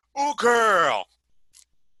like, ooh, girl.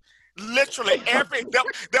 Literally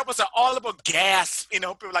there was an audible gasp,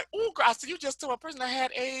 people like, oh, girl, I said, you just told a person that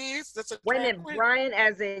had AIDS. That's a Wait a minute, Brian,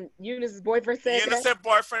 as in Eunice's boyfriend said Eunice's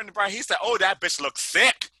boyfriend, Brian, he said, oh, that bitch looks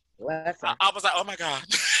sick. Listen. I was like, oh my God.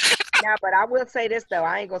 Yeah, but I will say this though,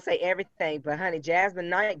 I ain't gonna say everything, but honey, Jasmine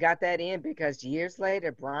Knight got that in because years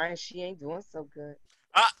later, Brian, she ain't doing so good.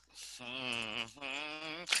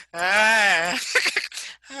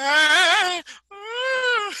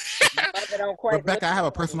 Rebecca, I have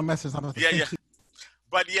a personal message.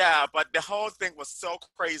 But the whole thing was so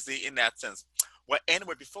crazy in that sense. Well,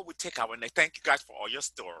 anyway, before we take our name, thank you guys for all your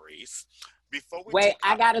stories. Wait,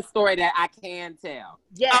 I got a story that I can tell.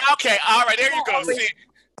 Yeah. Okay. All right. There you go. See.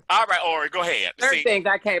 All right, Ori, go ahead. Certain things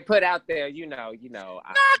I can't put out there. No,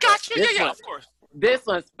 I got you. Yeah, of course. This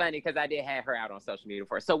one's funny because I did have her out on social media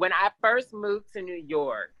before. So when I first moved to New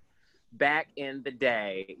York back in the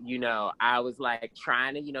day, I was like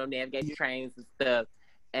trying to, navigate trains and stuff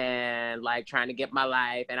and like trying to get my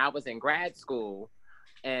life. And I was in grad school.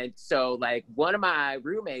 And so like one of my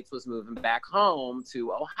roommates was moving back home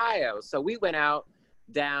to Ohio. So we went out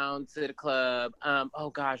down to the club. Oh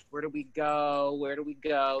gosh, where do we go?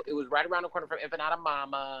 It was right around the corner from Infinita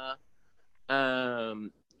Mama.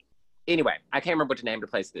 Anyway, I can't remember what the name of the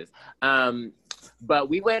place is. But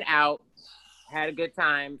we went out, had a good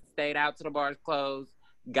time, stayed out till the bars closed,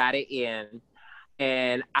 got it in.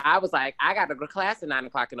 And I was like, I got to go to class at 9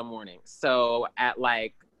 o'clock in the morning. So at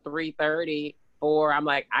like 3:30, 4, I'm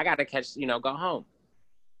like, I got to catch, go home.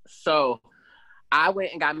 So I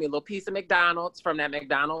went and got me a little piece of McDonald's from that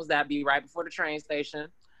McDonald's that'd be right before the train station.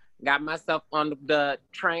 Got myself on the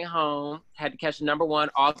train home, had to catch the number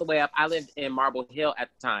 1 all the way up. I lived in Marble Hill at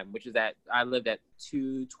the time, I lived at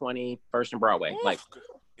 220 First and Broadway. Ooh, like,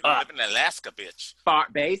 you live in Alaska, bitch. Far,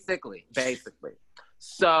 basically.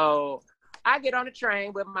 So I get on the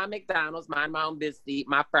train with my McDonald's, mind my own business, eat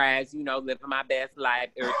my fries, living my best life,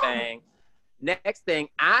 everything. Next thing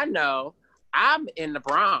I know, I'm in the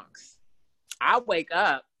Bronx. I wake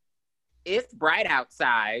up, it's bright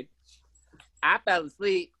outside. I fell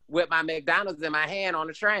asleep with my McDonald's in my hand on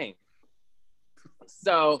the train.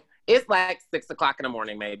 So it's like 6 o'clock in the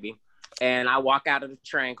morning, maybe. And I walk out of the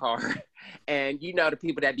train car, and the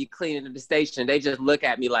people that be cleaning at the station, they just look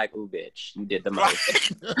at me like, "Ooh, bitch, you did the most."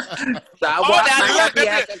 So I walk my happy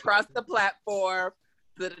ass across the platform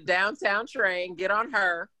to the downtown train, get on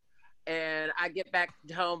her, and I get back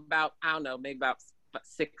home about, I don't know, maybe about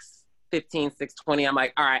 6:15, 6:20. I'm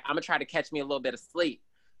like, all right, I'm gonna try to catch me a little bit of sleep,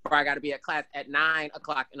 or I got to be at class at 9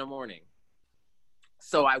 o'clock in the morning.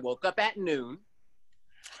 So I woke up at noon.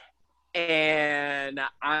 And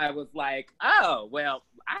I was like, oh, well,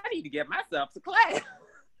 I need to get myself to class.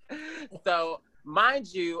 So,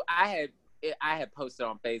 mind you, I had posted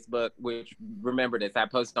on Facebook, which, remember this, I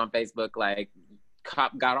posted on Facebook, like,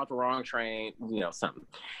 got off the wrong train, something.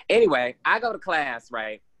 Anyway, I go to class,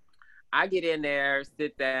 right? I get in there,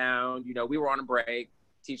 sit down, we were on a break.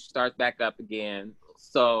 Teacher starts back up again.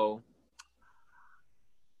 So,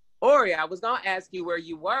 Ori, I was going to ask you where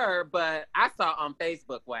you were, but I saw on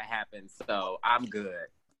Facebook what happened, so I'm good.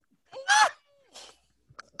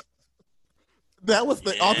 That was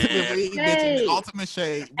the ultimate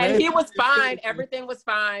shade. And he was fine. Everything was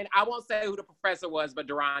fine. I won't say who the professor was, but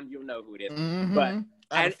Duran, you'll know who it is. Mm-hmm. But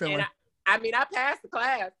I passed the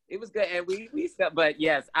class. It was good, and we but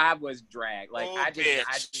yes, I was dragged. Like I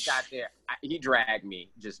just got there. He dragged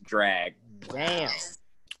me, just dragged. Damn.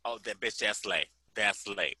 Oh, that bitch, that's late. That's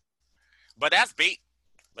late. But that's beat.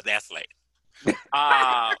 But that's late.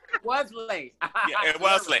 Was late. Yeah, it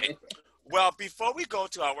was late. Well, before we go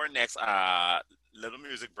to our next little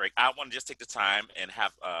music break, I want to just take the time and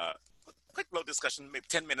have a quick little discussion, maybe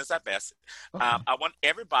 10 minutes at best. Okay. I want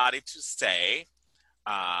everybody to say,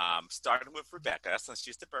 starting with Rebecca, since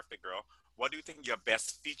she's the birthday girl, what do you think your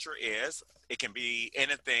best feature is? It can be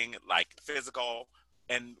anything like physical,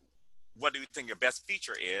 and what do you think your best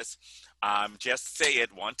feature is? Just say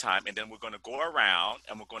it one time, and then we're going to go around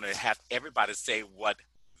and we're going to have everybody say what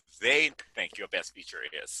they think your best feature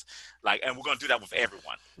is. And we're going to do that with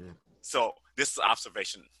everyone. So this is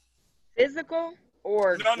observation. Physical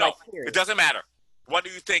or no, it doesn't matter. What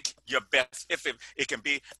do you think your best? If it can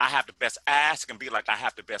be, I have the best ass. It can be like I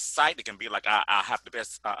have the best sight. It can be like I have the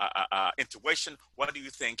best intuition. What do you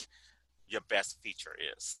think your best feature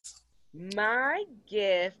is? My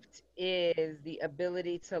gift is the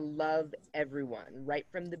ability to love everyone right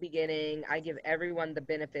from the beginning. I give everyone the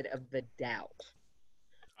benefit of the doubt.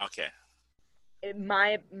 Okay. It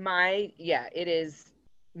is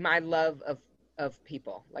my love of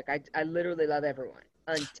people. Like I literally love everyone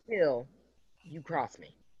until you cross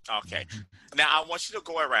me. Okay. Now I want you to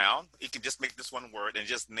go around. You can just make this one word and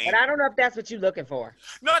just name. But I don't know if that's what you're looking for.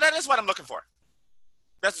 No, that is what I'm looking for.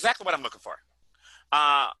 That's exactly what I'm looking for.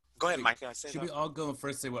 Go ahead, Mike. Should we all go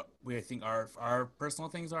first, say what we think our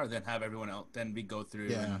personal things are, then have everyone else, then we go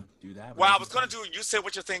through and do that? Well, I was going to do, you say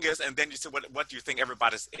what your thing is, and then you say what do you think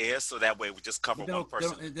everybody's is, so that way we just cover one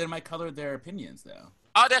person. They might color their opinions, though.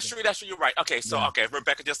 Oh, that's true. You're right. Okay, so,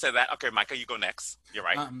 Rebecca just said that. Okay, Micah, you go next. You're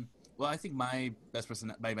right. Well, I think my best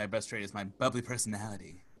trait is my bubbly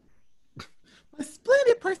personality. My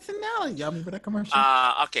splendid personality. Y'all remember that commercial?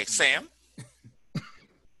 Okay, Sam?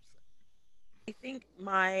 I think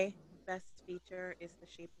my best feature is the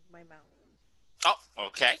shape of my mouth. Oh,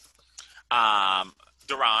 okay.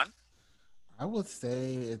 Duran? I would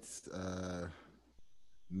say it's a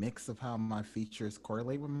mix of how my features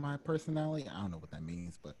correlate with my personality. I don't know what that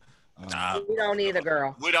means, but we don't need a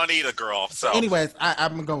girl. We don't need a girl. So, anyways,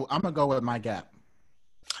 I'm gonna go with my gap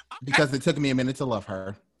because it took me a minute to love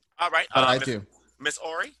her. All right, but I do. Miss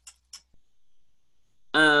Ori?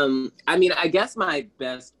 I guess my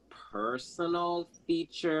best personal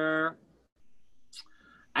feature,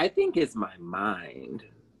 I think it's my mind.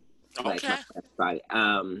 Like Okay. my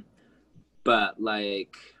website. But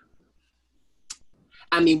like,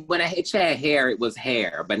 I mean, when a bitch had hair, it was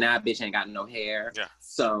hair, but now a bitch ain't got no hair. Yeah.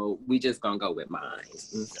 So we just gonna go with mine.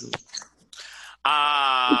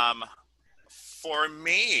 For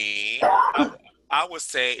me, I would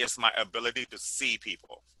say it's my ability to see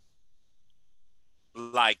people.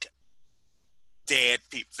 Like dead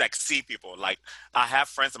people, like see people. Like I have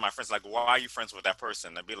friends and my friends like, why are you friends with that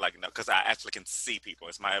person? I'd be like, no, because I actually can see people.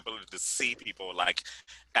 It's my ability to see people like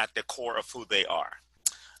at the core of who they are.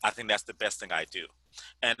 I think that's the best thing I do.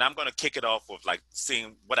 And I'm going to kick it off with like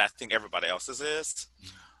seeing what I think everybody else's is.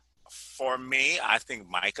 For me, I think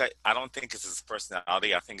Micah, I don't think it's his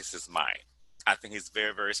personality. I think it's his mind. I think he's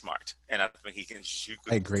very, very smart. And I think he can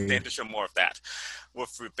I agree. stand to show more of that.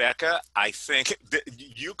 With Rebecca, I think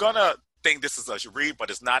you're going to think this is a read, but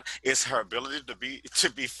it's not. It's her ability to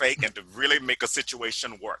be fake and to really make a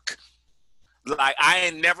situation work. Like, I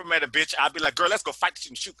ain't never met a bitch. I'd be like, girl, let's go fight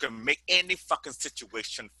and she can make any fucking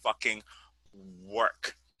situation fucking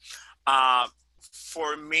work.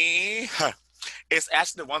 For me, it's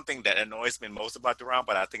actually the one thing that annoys me most about Duran,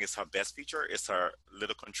 but I think it's her best feature. It's her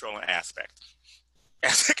little controlling aspect.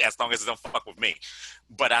 As long as it don't fuck with me.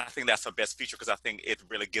 But I think that's her best feature because I think it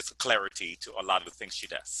really gives clarity to a lot of the things she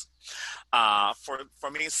does.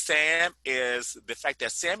 For me, Sam is the fact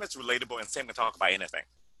that Sam is relatable and Sam can talk about anything.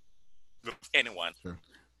 With anyone, Sure.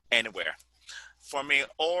 anywhere. For me,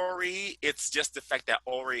 Ori, it's just the fact that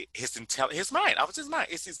Ori, his mind, I was his mind.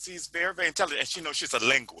 He's very, very intelligent, and she knows she's a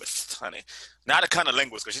linguist, honey. Not a kind of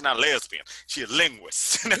linguist, because she's not a lesbian. She's a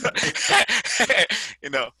linguist.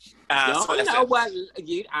 You know. Y'all know what?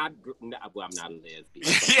 Well, I'm not a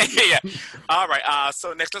lesbian. yeah. All right.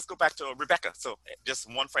 So next, let's go back to Rebecca. So just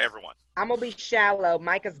one for everyone. I'm gonna be shallow.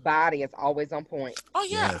 Micah's body is always on point. Oh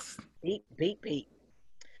yeah. Yes. Beat.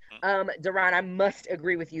 Duran, I must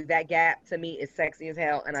agree with you. That gap to me is sexy as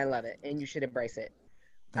hell, and I love it, and you should embrace it.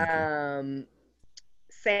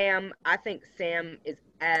 Sam, I think Sam is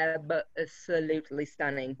absolutely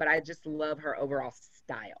stunning, but I just love her overall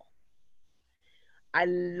style. I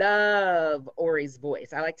love Ori's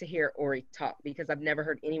voice. I like to hear Ori talk because I've never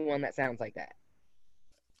heard anyone that sounds like that.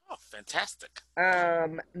 Oh, fantastic.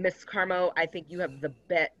 Miss Carmo, I think you have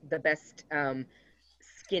the best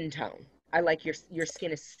skin tone. I like your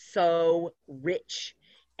skin is so rich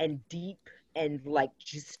and deep and like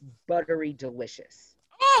just buttery delicious.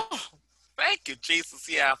 Oh, thank you, Jesus.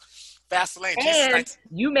 Yeah. Vaseline. And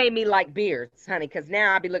you made me like beards, honey, because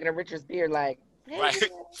now I'll be looking at Richard's beard like, hey, right.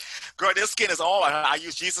 Girl, this skin is all I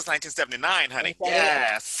use Jesus 1979, honey.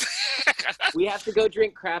 Yes. We have to go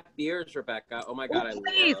drink craft beers, Rebecca. Oh my God, I love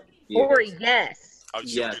beers. Ori, yes. Oh,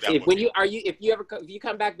 yes. If you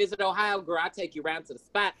come back visit Ohio, girl, I'll take you around to the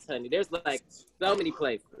spots, honey. There's like so many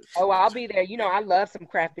places. Oh, I'll be there. You know, I love some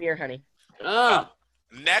craft beer, honey.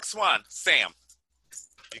 Next one, Sam.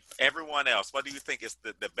 Everyone else, what do you think is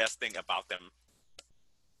the best thing about them?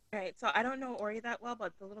 All right, so I don't know Ori that well,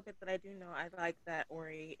 but the little bit that I do know, I like that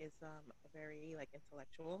Ori is very like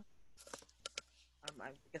intellectual.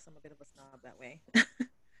 I guess I'm a bit of a snob that way.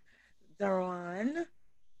 Duran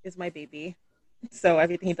is my baby, so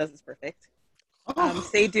everything he does is perfect.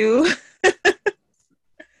 Seydu,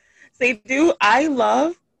 I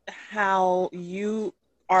love how you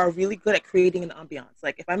are really good at creating an ambiance.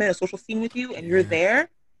 Like if I'm in a social scene with you and you're there,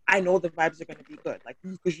 I know the vibes are going to be good. Like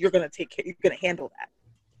because you're going to take care, you're going to handle that.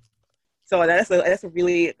 So that's a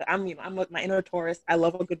really, I'm like my inner Taurus. I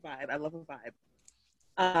love a good vibe. I love a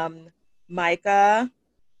vibe. Micah.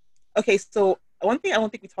 Okay, so one thing I don't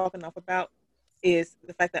think we talk enough about is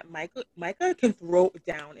the fact that Micah can throw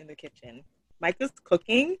down in the kitchen. Micah's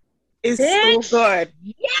cooking is so good.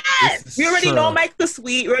 Yes! We already know Micah's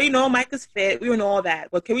sweet. We already know Micah's fit. We know all that.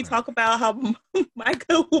 But can we talk about how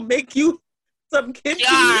Micah will make you some kimchi?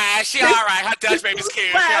 Yeah, she all right. Her Dutch baby's cute.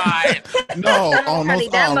 She all right. No, on those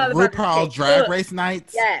RuPaul Drag Race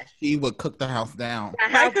nights, yes, she would cook the house down.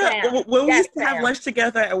 Micah, when we used to have lunch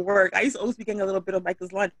together at work, I used to always be getting a little bit of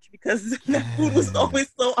Micah's lunch because the food was always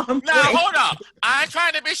so on point. Now, hold up. I ain't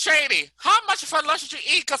trying to be shady. How much of her lunch did you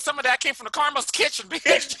eat? Because some of that came from the Karma's kitchen,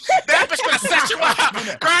 bitch. That bitch gonna set you up.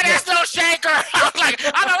 Girl, there's no shaker. I was like,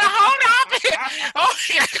 hold up, bitch. Oh,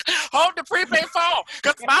 yeah. Hold the prepaid phone.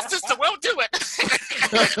 Because my sister will do it.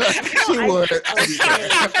 She would.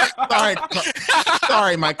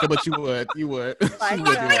 Sorry, Micah, but you would. You would. She would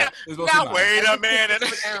do that. Now wait a minute.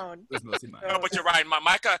 No, but you're right.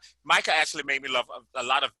 Micah actually made me love a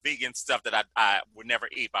lot of vegan stuff that I would never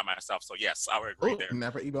eat by myself. So yes, I would agree there.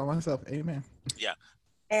 Never eat by myself. Amen. Yeah.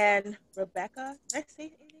 And Rebecca, did I say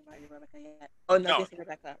anything about you, Rebecca yet? Oh no, I didn't say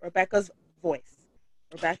Rebecca. Rebecca's voice.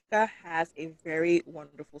 Rebecca has a very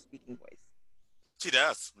wonderful speaking voice. She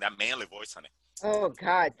does. That manly voice, honey. Oh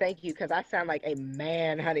God, thank you, because I sound like a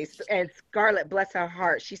man, honey. And Scarlett, bless her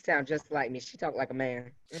heart, she sounds just like me. She talk like a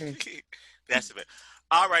man. That's it.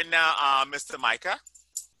 All right, now, Mr. Micah.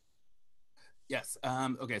 Yes.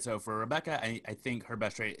 Okay. So for Rebecca, I think her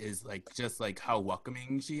best trait is like just like how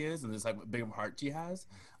welcoming she is and this like big of a heart she has.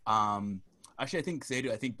 Actually, I think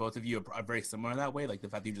Sadu, I think both of you are very similar that way. Like the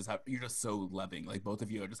fact that you're just so loving. Like both of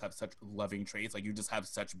you just have such loving traits. Like you just have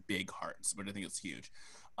such big hearts, but I think it's huge.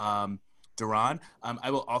 Duran, I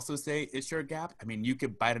will also say it's your gap. I mean, you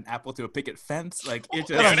could bite an apple through a picket fence. Like it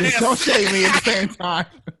just don't shame me at the same time.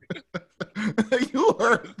 You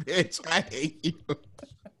are a bitch. I hate you.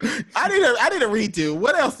 I need a redo.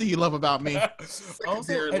 What else do you love about me? I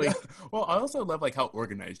also love like how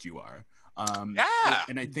organized you are. And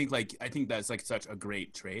I think that's like such a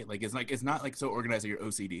great trait. Like it's not like so organized that you're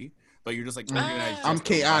OCD, but you're just like organized. I'm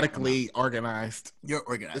chaotically organized. You're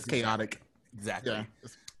organized. It's chaotic. Exactly. Yeah.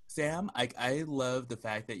 Sam, I love the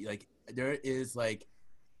fact that like there is like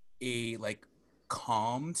a like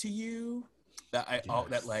calm to you that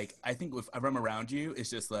I think if I'm around you, it's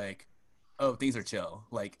just like, oh, things are chill.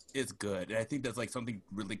 Like it's good. And I think there's like something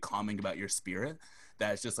really calming about your spirit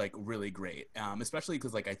that's just like really great. Especially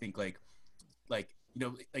because like I think like you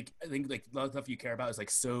know like I think like a lot of stuff you care about is like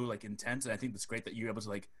so like intense, and I think it's great that you're able to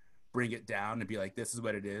like bring it down and be like, this is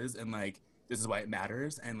what it is, and like this is why it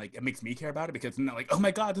matters, and like it makes me care about it because I'm not like, oh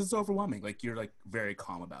my god, this is so overwhelming. Like you're like very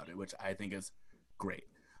calm about it, which I think is great.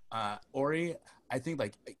 Ori, I think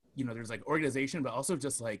like you know there's like organization, but also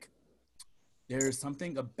just like there's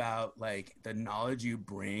something about like the knowledge you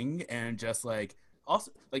bring, and just like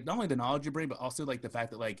also like not only the knowledge you bring, but also like the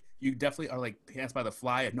fact that like you definitely are like pants by the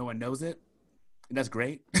fly and no one knows it, and that's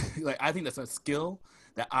great. Like I think that's a skill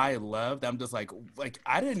that I love. That I'm just like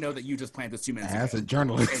I didn't know that you just planned this 2 minutes as ago, a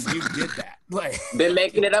journalist, and you did that. Like been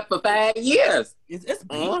making it up for 5 years. It's that's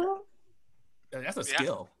a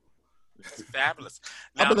skill. It's fabulous.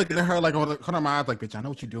 I've been looking at her like on the corner of my eyes, like, bitch, I know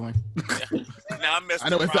what you're doing. Now, Mr. I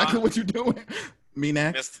know exactly Ron. what you're doing. Me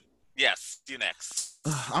next? Yes, you next.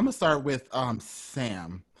 I'm gonna start with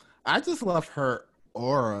Sam. I just love her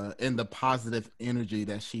aura and the positive energy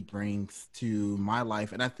that she brings to my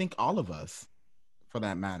life, and I think all of us, for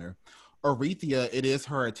that matter. Aretha, it is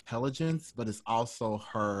her intelligence, but it's also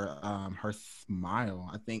her her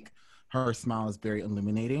smile. I think her smile is very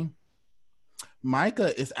illuminating.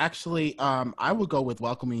 Micah is actually, I would go with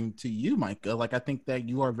welcoming to you, Micah. Like, I think that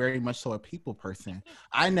you are very much so a people person.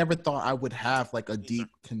 I never thought I would have like a deep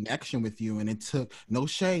connection with you. And it took, no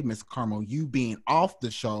shade, Miss Carmel, you being off the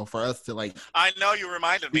show for us to like. I know you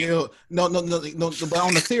reminded me. No, but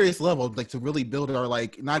on a serious level, like to really build our,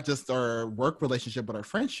 like, not just our work relationship, but our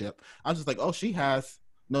friendship. I'm just like, oh, she has,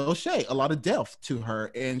 no shade, a lot of depth to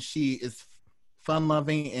her. And she is fun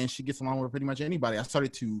loving and she gets along with pretty much anybody. I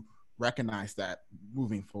started to recognize that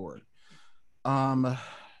moving forward.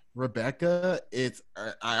 Rebecca,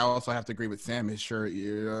 I also have to agree with Sam. It's sure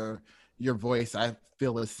your voice, I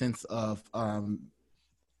feel a sense of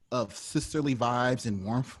sisterly vibes and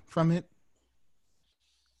warmth from it.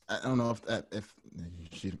 I don't know if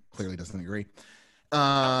she clearly doesn't agree.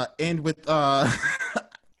 And with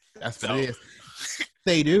that's what it is.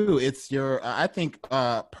 They do. It's your, I think,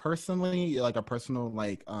 personally, like a personal,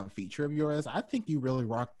 like, feature of yours, I think you really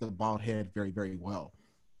rock the bald head very, very well.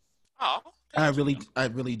 Oh. I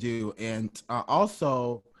really do. And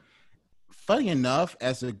also, funny enough,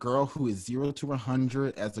 as a girl who is 0 to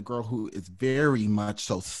 100, as a girl who is very much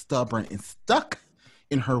so stubborn and stuck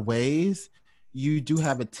in her ways, you do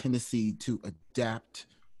have a tendency to adapt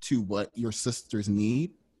to what your sisters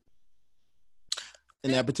need in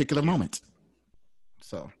that particular moment.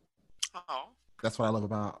 So that's what I love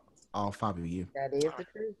about all 5 of you. That is the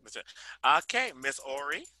truth. Okay, Miss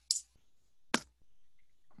Ori.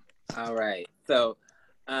 All right. So,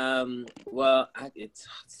 well,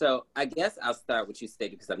 I guess I'll start with you, Sadie,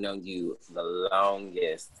 because I've known you the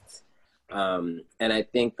longest. And I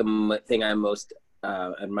think the thing I most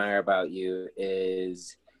admire about you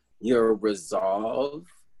is your resolve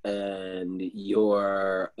and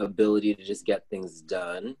your ability to just get things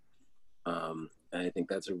done. And I think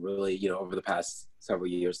that's a really, over the past several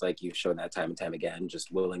years, like you've shown that time and time again,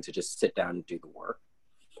 just willing to just sit down and do the work.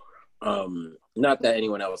 Not that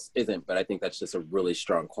anyone else isn't, but I think that's just a really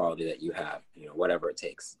strong quality that you have, whatever it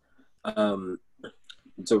takes.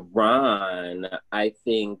 Duran, I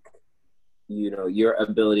think, your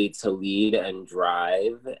ability to lead and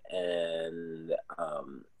drive and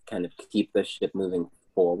kind of keep the ship moving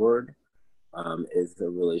forward is a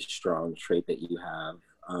really strong trait that you have.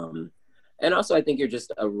 And also, I think you're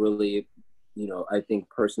just a really you know, I think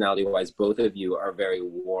personality-wise, both of you are very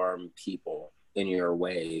warm people in your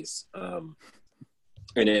ways, and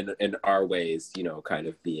in our ways, you know, kind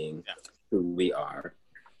of being who we are.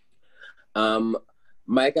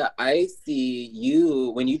 Micah, I see you,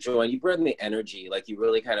 when you joined, you brought the energy, like you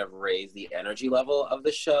really kind of raised the energy level of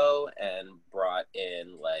the show and brought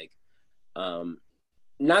in like,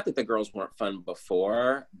 not that the girls weren't fun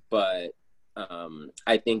before, but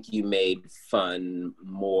I think you made fun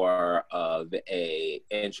more of a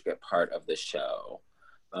intricate part of the show.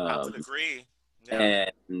 I would agree. Yeah.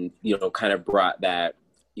 And, you know, kind of brought that,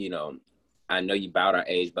 you know, I know you about our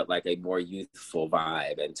age, but like a more youthful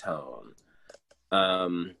vibe and tone.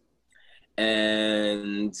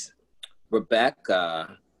 And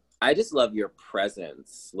Rebecca, I just love your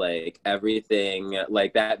presence, like everything,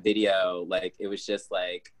 like that video, like it was just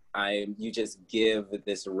like, you just give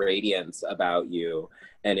this radiance about you,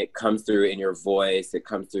 and it comes through in your voice, it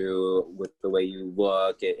comes through with the way you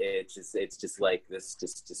look, it's just like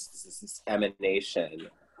this emanation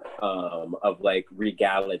of like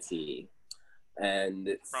regality.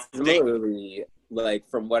 And similarly, like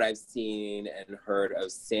from what I've seen and heard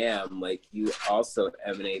of Sam, like you also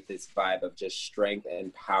emanate this vibe of just strength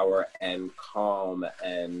and power and calm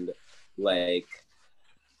and like,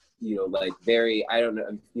 you know, like very, I don't know,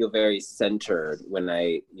 I feel very centered when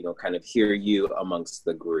I, you know, kind of hear you amongst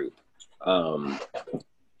the group.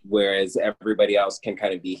 Whereas everybody else can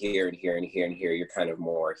kind of be here and here and here and here, you're kind of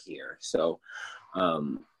more here. So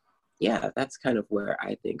yeah, that's kind of where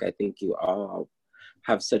I think you all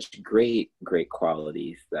have such great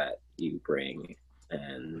qualities that you bring,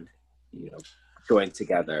 and, you know, join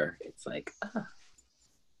together. It's like,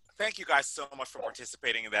 Thank you guys so much for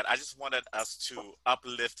participating in that. I just wanted us to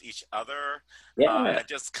uplift each other, and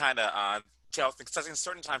just kind of tell things. Because in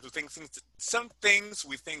certain times, we think some things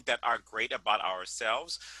we think that are great about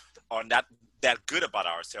ourselves are not that good about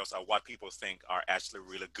ourselves, or what people think are actually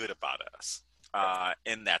really good about us.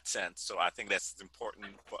 In that sense. So I think that's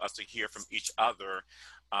important for us to hear from each other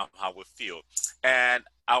how we feel. And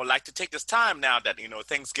I would like to take this time now that, you know,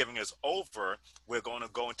 Thanksgiving is over, we're going to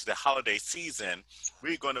go into the holiday season.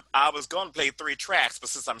 I was going to play 3 tracks, but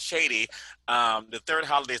since I'm shady, the third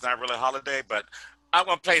holiday is not really a holiday, but I'm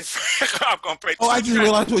going to play. I'm going to play. Oh, I just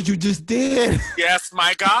realized what you just did. Yes,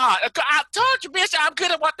 my God. I told you, bitch, I'm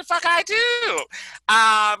good at what the fuck I do.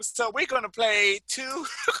 So we're going to play 2.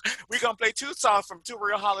 We're going to play 2 songs from 2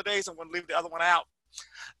 real holidays, and we're going to leave the other one out.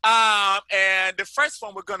 And the first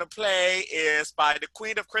one we're going to play is by the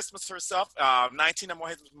Queen of Christmas herself, 19 or more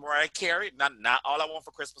hits, Mariah Carey. Not All I Want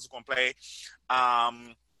for Christmas. We're going to play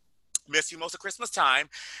Miss You Most at Christmas Time.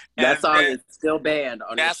 That song is still banned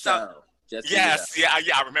on the show. Yes, yeah,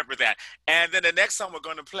 I remember that. And then the next song we're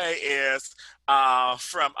going to play is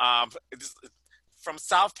from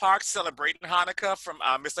South Park, celebrating Hanukkah, from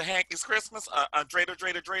Mr. Hankey's Christmas, Drader,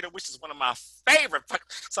 Drader, Drader, which is one of my favorite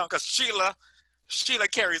songs, because Sheila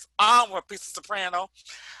carries on with Piece of Soprano.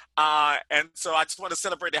 And so I just want to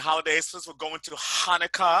celebrate the holidays. First, we're going to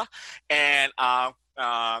Hanukkah and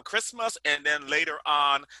Christmas, and then later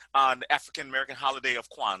on the African American holiday of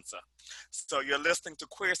Kwanzaa. So you're listening to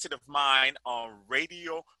Queer State of Mind on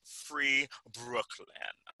Radio Free Brooklyn.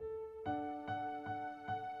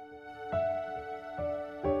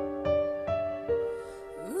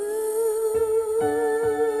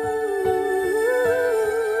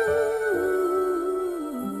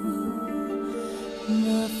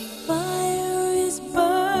 The fire is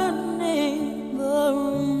burning, the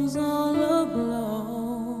room's all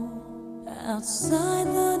aglow. Outside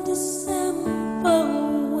the December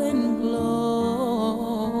wind blows.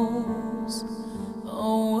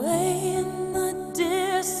 Away in the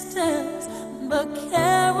distance, the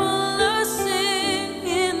carolers sing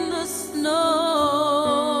in the snow.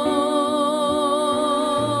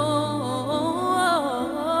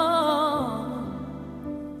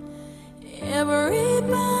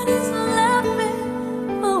 Everybody's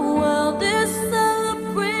laughing, the world is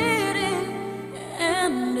celebrating,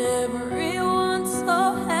 and everyone's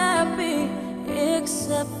so happy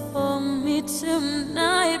except for me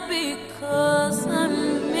tonight, because I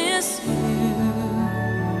miss you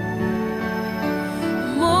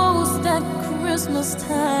most at Christmas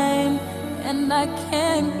time, and I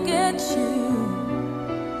can't get you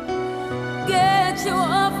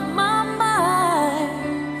off my mind.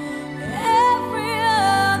 Every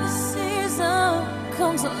other season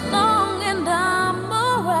comes along and I'm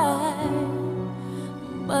alright,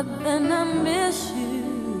 but then I miss you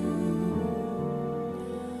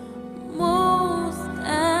most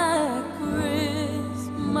at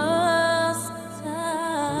Christmas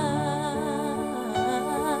time.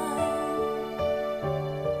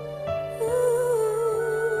 Ooh.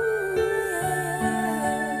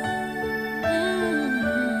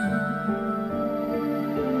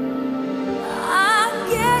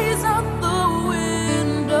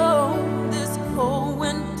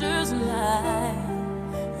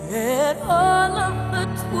 the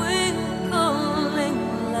twinkling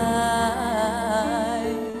lights,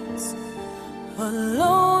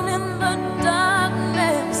 alone in the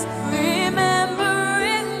darkness,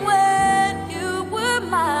 remembering when you were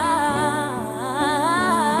mine.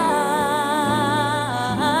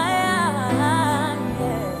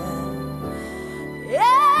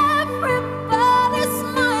 Everybody's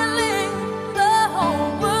smiling, the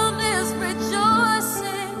whole world is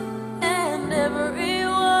rejoicing, and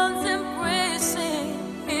everyone's embracing,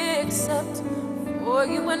 except for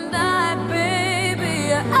you and I,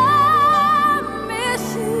 baby. I miss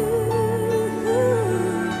you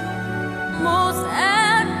most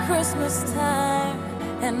at Christmas time,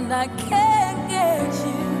 and I can't get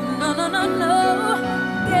you, no, no, no, no,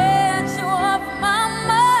 get you off my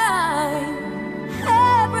mind.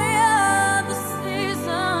 Every other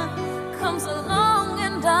season comes along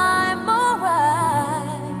and I'm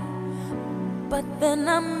alright, but then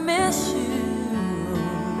I miss you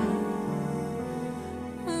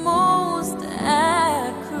most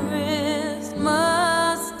at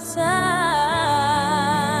Christmas time.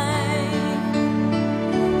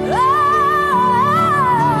 Oh,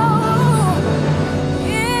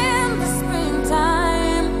 in the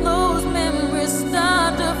springtime, those memories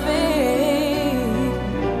start to fade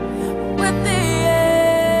with the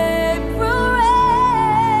April rain.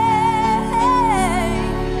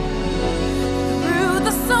 Through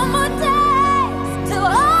the summer days till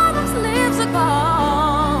autumn's leaves are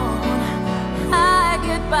gone, I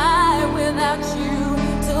get by without you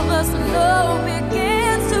till the snow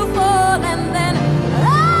begins to fall, and then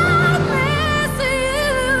I miss you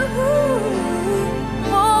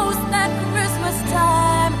most at Christmas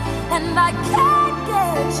time, and I can't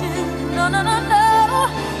get you, no, no, no, no,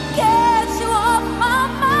 get you off my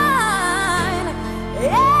mind.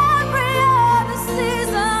 Every other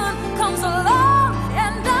season comes along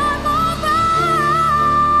and I'm alright,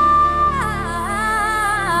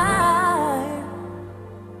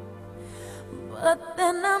 but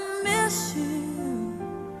then I miss you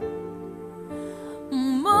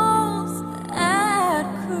most at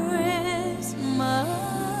Christmas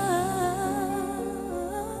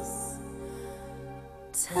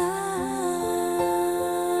time.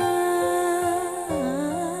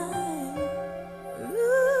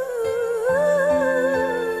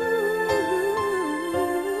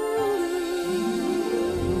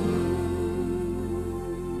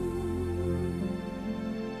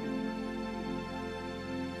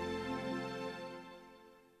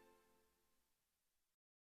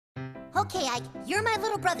 Okay, Ike, you're my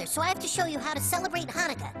little brother, so I have to show you how to celebrate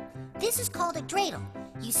Hanukkah. This is called a dreidel.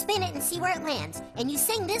 You spin it and see where it lands, and you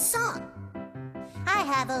sing this song. I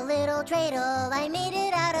have a little dreidel, I made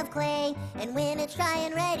it out of clay, and when it's dry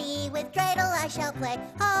and ready, with dreidel I shall play.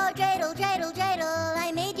 Oh, dreidel, dreidel, dreidel,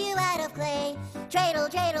 I made you out of clay. Dreidel,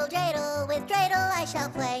 dreidel, dreidel, with dreidel I shall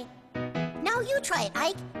play. Now you try it,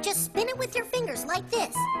 Ike. Just spin it with your fingers like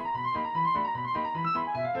this.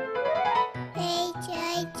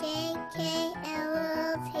 H-I-J-K-L-O-P.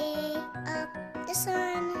 Up the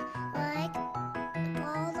sun like a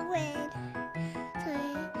ball of wind.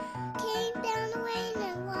 Came down the wind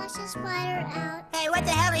and washed the spider out. Hey, what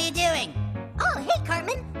the hell are you doing? Oh, hey,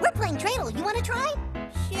 Cartman. We're playing dreidel. You want to try?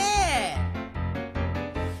 Sure.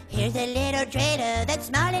 Here's a little dreidel that's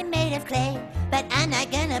small and made of clay, but I'm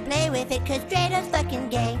not gonna play with it cause dreidels fucking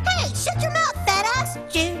gay. Hey, shut your mouth, fat ass!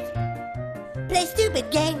 Jews play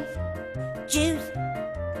stupid games. Jews,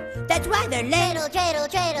 that's why they're lame. Dreidel, dreidel,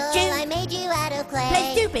 dreidel, Jews, I made you out of clay.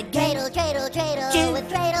 Play stupid games. Dreidel, dreidel, dreidel, Jews, with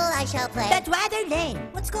dreidel I shall play. That's why they're lame.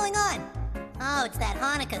 What's going on? Oh, it's that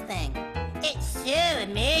Hanukkah thing. It's so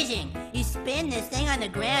amazing. You spin this thing on the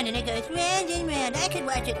ground and it goes round and round. I could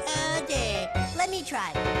watch it all day. Let me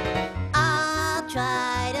try. I'll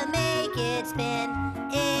try to make it spin.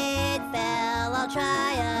 It fell, I'll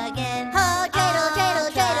try again. Oh, dreidel, dreidel,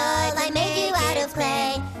 dreidel, I made you out of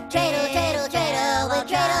clay. Dreidel, dreidel, dreidel, with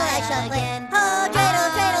dreidel I shall play. Oh, dreidel,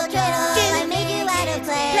 dreidel, dreidel, I made you out of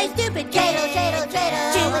clay. Play stupid dreidel, dreidel,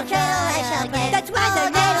 dreidel, with dreidel I shall play. That's why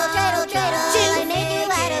they're dreidel, dreidel, dreidel, I made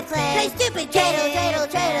you out of clay. Play stupid dreidel, dreidel,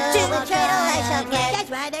 dreidel, with dreidel I shall play. That's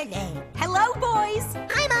why they're lame. Hello, boys.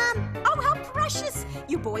 Hi, Mom. Oh, how precious.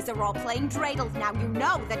 You boys are all playing dreidel. Now you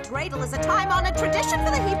know that dreidel is a time-honored tradition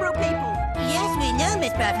for the Hebrew people. Yes, we know,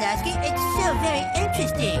 Miss Pavlovsky. It's so very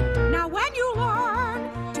interesting. Now when you learn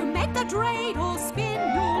to make the dreidel spin,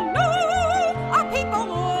 you'll know our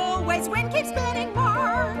people always win. Keep spinning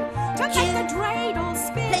more to make the dreidel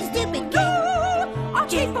spin. Play stupid game. Our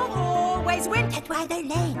people always win. That's why they're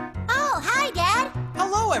lame. Oh, hi, Dad.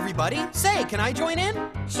 Hello, everybody. Say, can I join in?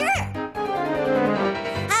 Sure.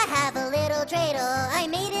 I have a little dreidel. I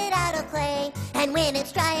made it out of clay. And when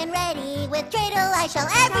it's dry and ready, with Dreidel I shall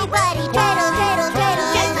everybody dreidel, dreidel, dreidel.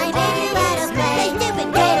 I made you out of clay. Hey, stupid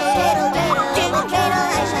dreidel, dreidel, dreidel. With Dreidel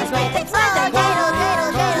I shall slay. Oh, dreidel, dreidel,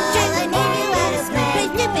 dreidel. I made you out of clay. Hey,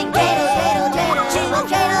 stupid dreidel, dreidel, dreidel. With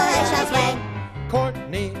Dreidel I shall slay.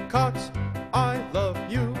 Courtney Cox, I love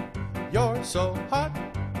you. You're so hot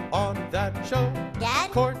on that show. Dad?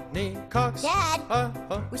 Courtney Cox. Dad?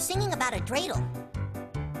 We're singing about a dreidel.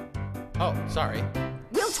 Oh, sorry.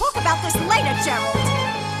 We'll talk about this later, Gerald.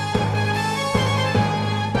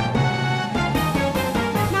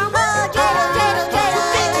 Now, oh, dreidel, dreidel,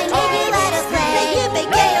 dreidel. I made you out of clay. You big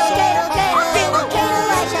dreidel, dreidel, dreidel. With Dreidel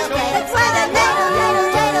I shall play. With dreidel,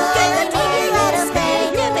 dreidel, dreidel. I made you out of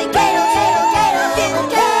clay. You big dreidel, dreidel, dreidel. With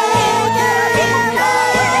Dreidel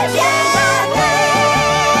I shall play.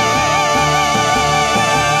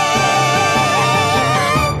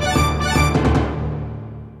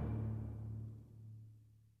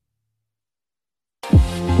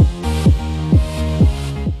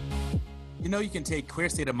 You know you can take Queer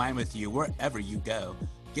State of Mind with you wherever you go.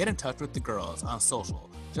 Get in touch with the girls on social.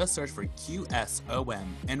 Just search for QSOM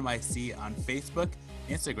NYC on Facebook,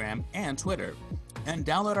 Instagram, and Twitter. And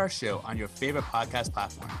download our show on your favorite podcast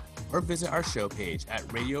platform or visit our show page at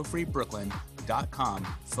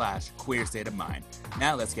radiofreebrooklyn.com/Queer State of Mind.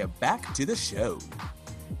 Now let's get back to the show.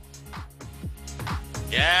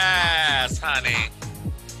 Yes, honey.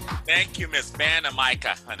 Thank you, Miss Vanna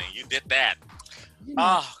Micah, honey. You did that.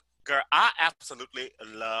 Oh, girl, I absolutely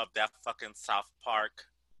love that fucking South Park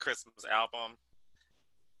Christmas album.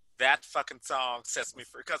 That fucking song sets me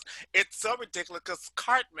free because it's so ridiculous because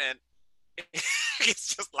Cartman,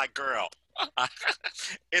 it's just like, girl.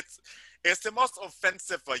 It's the most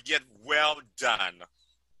offensive but yet well done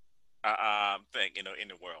thing, in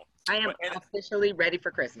the world. I am officially ready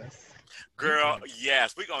for Christmas. Girl,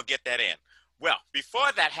 yes, we're going to get that in. Well,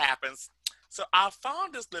 before that happens, so I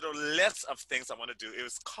found this little list of things I want to do. It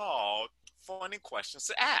was called Funny Questions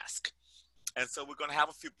to Ask. And so we're going to have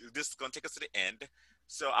a few, this is going to take us to the end.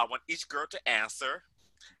 So I want each girl to answer,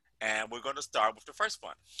 and we're going to start with the first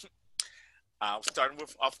one. Starting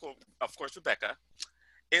with, of course, Rebecca.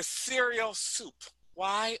 Is cereal soup?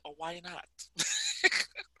 Why or why not?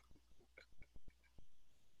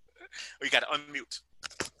 You got to unmute.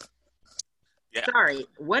 Yeah. Sorry,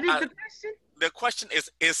 what is the question? The question is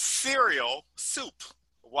cereal soup?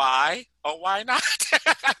 Why or why not?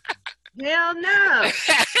 Hell no.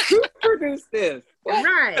 Who produced this?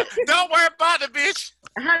 Right. Don't worry about it, bitch.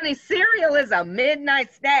 Honey, cereal is a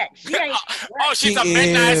midnight snack. She ain't. She's a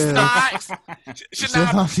midnight snack. She's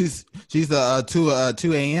a 2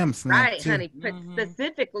 a.m. snack. Right, too. honey.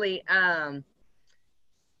 Specifically, I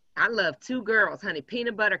love two girls, honey.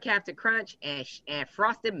 Peanut butter Captain Crunch and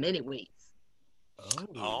frosted mini wheats.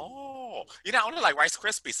 Oh. You know, I only like Rice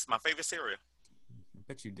Krispies. My favorite cereal. I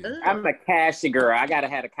bet you do. I'm a Kashi girl. I gotta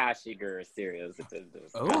have a Kashi girl cereal.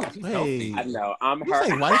 Oh, hey. I know. I'm You her.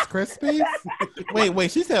 say Rice Krispies?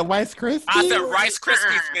 wait. She said Rice Krispies? I said Rice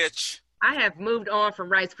Krispies, bitch. I have moved on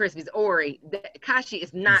from Rice Krispies. Ori, Kashi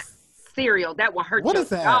is not cereal. That will hurt What your is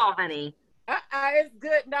that? jaw, honey. It's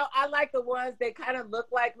good. No, I like the ones that kind of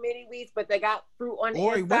look like mini wheats, but they got fruit on the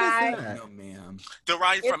Ori, inside. what is that? No, ma'am. The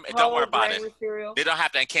right It's from don't worry whole about grain it. cereal. They don't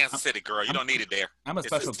have that in Kansas City, girl. You don't need it there. I'm a It's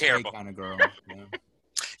special K terrible. kind of girl. Yeah.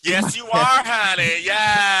 Yes, you are, honey.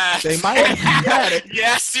 Yes. They might have had it.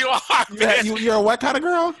 Yes, you are, bitch. You're a what kind of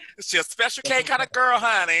girl? She's a special K kind of girl,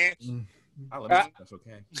 honey. I love it. That's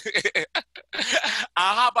okay.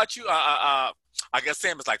 How about you? I guess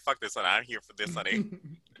Sam is like, fuck this, honey. I'm here for this, honey.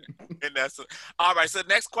 And that's all right. So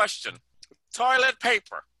next question: toilet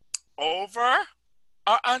paper, over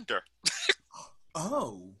or under?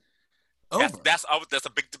 Oh, that's a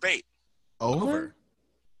big debate. Over.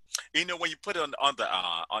 You know, when you put it on the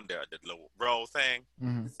little roll thing.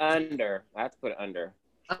 Mm-hmm. Under. I have to put it under.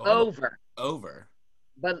 Over.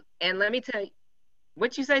 But and let me tell you,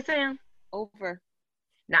 what you say, Sam? Over.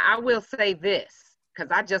 Now I will say this, because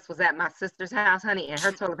I just was at my sister's house, honey, and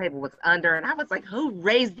her toilet paper was under, and I was like, who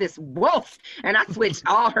raised this wolf? And I switched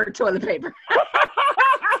all her toilet paper.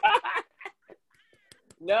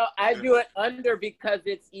 No, I do it under because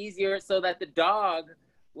it's easier so that the dog,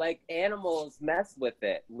 like animals, mess with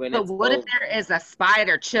it when But it's what if over. there is a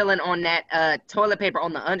spider chilling on that toilet paper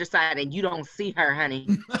on the underside and you don't see her, honey?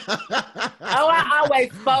 Oh, I always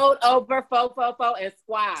fold over, fold, and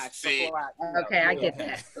squash. See? Okay, I get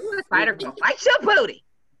that. Ooh, a spider gonna bite your booty.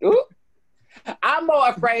 Ooh. I'm more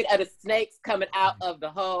afraid of the snakes coming out of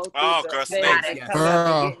the hole. Oh, girl, snakes.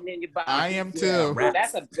 Girl, I am too.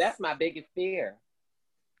 That's my biggest fear.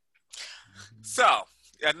 So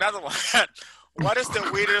another one. What is the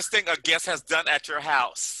weirdest thing a guest has done at your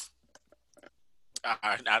house?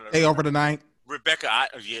 I don't Stay over the night. Rebecca,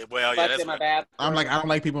 yeah, Fucked in my bathroom. I'm like, I don't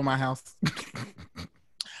like people in my house.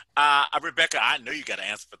 Rebecca, I know you got an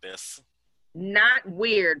answer for this. Not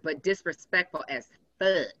weird, but disrespectful as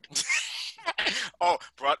fuck. Oh,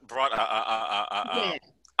 brought. Yeah.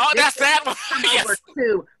 Oh, that's that one. Come Yes. over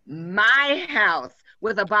to my house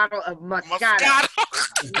with a bottle of Moscato.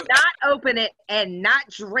 Not open it and not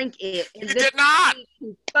drink it. And You did not.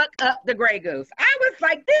 To fuck up the Grey Goose. I was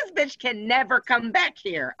like, this bitch can never come back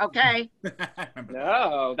here. Okay.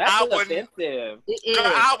 No, that's I wouldn't- offensive. It is. Girl,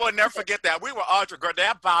 I will never forget that. We were all drunk. Girl,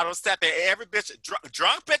 that bottle sat there. Every bitch,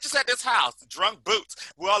 drunk bitches at this house, drunk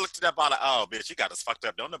boots. We all looked at that bottle. Oh, bitch, you got us fucked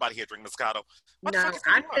up. Don't nobody here drink Moscato. What the No, fuck is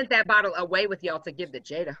I going on? sent that bottle away with y'all to give to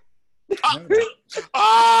Jada.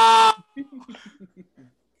 Oh,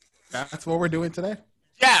 That's what we're doing today.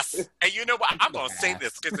 yes. And you know what? I'm gonna say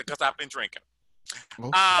this because I've been drinking.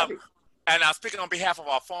 And I'm speaking on behalf of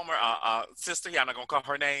our former sister here. I'm not gonna call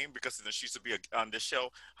her name because she used to be on this show.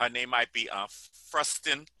 Her name might be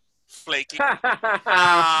Frustin Flaky.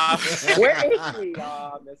 Where is she?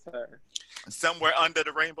 Oh, miss her. Somewhere under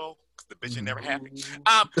the rainbow. 'Cause the bitch ain't never happy.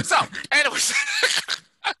 So, anyways.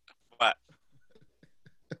 What?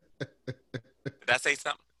 Did I say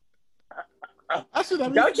something?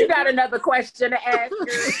 Don't you got another question to ask her?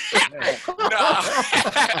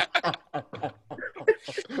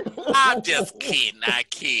 I'm just kidding. I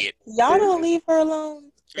kid. Y'all don't leave her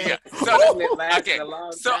alone. Yeah. Okay.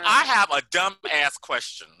 So I have a dumb ass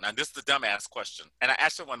question. Now this is the dumb ass question, and I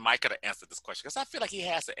actually want Micah to answer this question because I feel like he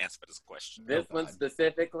has to answer this question. This one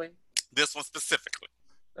specifically? This one specifically.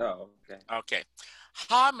 Oh, okay. Okay.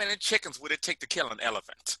 How many chickens would it take to kill an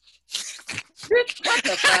elephant? What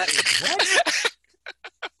the fuck?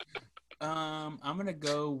 I'm gonna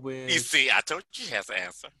go with. You see, I told you she has to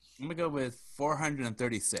answer. I'm gonna go with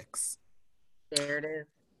 436. There it is.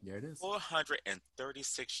 There it is.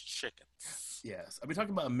 436 chickens. Yes. Are we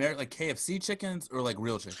talking about like KFC chickens or like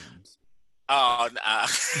real chickens? Oh,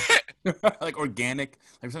 like organic,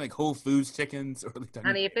 like something like Whole Foods chickens, or like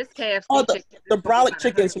Honey, if it's KFC Oh, the chicken, brolic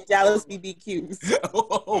chickens from Dallas BBQs.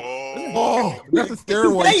 Oh, that's a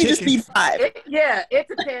steroid Then you just chicken. need 5. It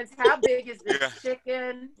depends. How big is this Yeah.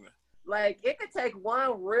 chicken? Like, it could take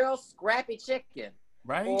one real scrappy chicken.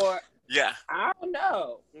 Right? Or, yeah. I don't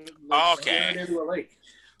know. Okay.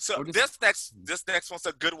 So this next one's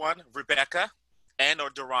a good one, Rebecca and or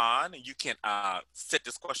Duran. You can sit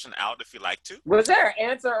this question out if you like to. Was there an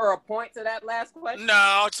answer or a point to that last question? No,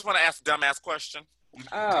 I just want to ask a dumbass question.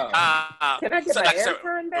 Oh. Can I get my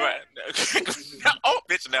answer in there? Oh,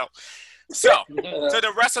 bitch, no. So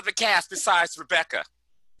the rest of the cast besides Rebecca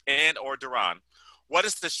and or Duran, what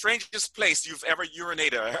is the strangest place you've ever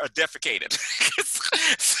urinated or defecated?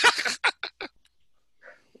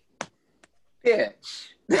 Bitch.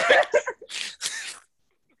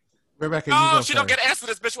 Rebecca, you Oh, go she don't first. get to answer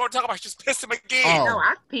this. Bitch, won't talk about. She's pissing again. Oh. No,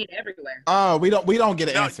 I've peed everywhere. Oh, we don't get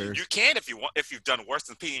an No, answer. you can if you want. If you've done worse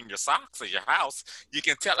than peeing in your socks or your house, you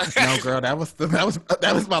can tell. No, girl, that was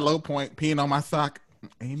my low point. Peeing on my sock.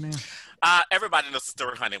 Amen. Everybody knows the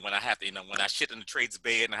story, honey. When I have to, when I shit in the trades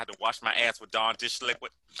bed and I had to wash my ass with Dawn dish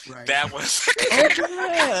liquid. Right. That was.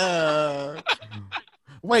 Yeah.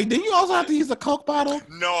 Wait, didn't you also have to use a Coke bottle?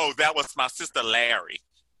 No, that was my sister Larry.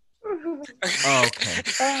 Oh, okay.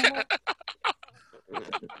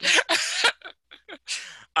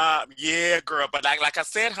 Yeah, girl. But like I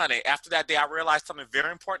said, honey, after that day, I realized something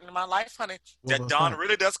very important in my life, honey. What That was Dawn that?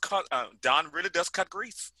 really does cut. Dawn really does cut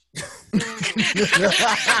grease.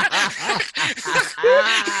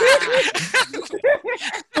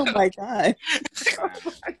 Oh my god.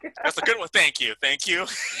 That's a good one. Thank you.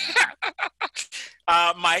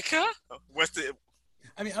 Micah, what's the?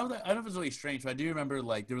 I mean, I don't know if it's really strange, but I do remember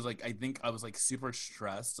like there was like I think I was like super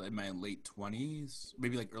stressed in my late 20s,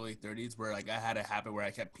 maybe like early 30s, where like I had a habit where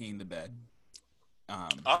I kept peeing the bed. Oh I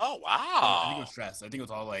think it wow. was stress. I think it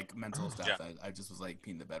was all like mental stuff. Yeah. That I just was like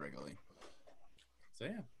peeing the bed regularly. So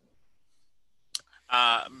yeah.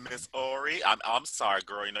 Miss Ori, I'm sorry,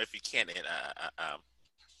 girl. If you can't,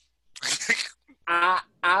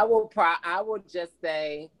 I will just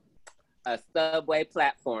say a subway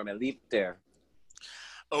platform and leave it there.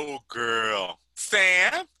 Oh, girl.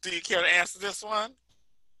 Sam, do you care to answer this one?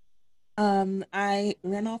 I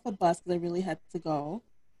ran off a bus because I really had to go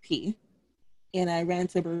pee, and I ran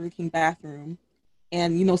to Burger King bathroom.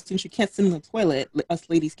 And since you can't sit in the toilet, us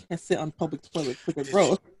ladies can't sit on public toilets because they're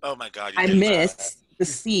gross. Oh my God! I missed the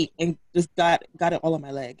seat and just got it all on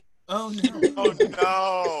my leg. Oh no! Oh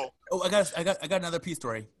no! Oh, I got another pee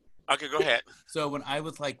story. Okay, go ahead. So when I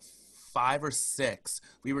was like 5 or 6,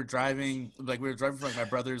 we were driving from like my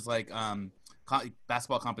brother's like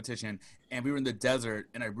basketball competition, and we were in the desert,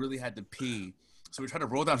 and I really had to pee. So we tried to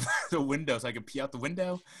roll down the window so I could pee out the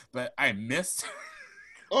window, but I missed.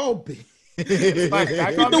 Oh, Did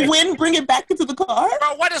the wind bring it back into the car?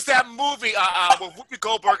 Bro, what is that movie with Whoopi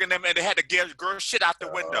Goldberg and them, and they had to get girl shit out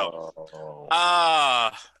the window?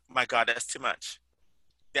 My God, that's too much.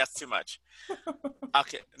 That's too much.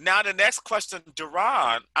 Okay, now the next question,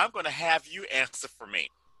 Duran, I'm going to have you answer for me.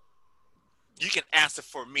 You can answer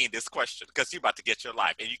for me this question because you're about to get your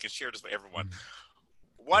life, and you can share this with everyone.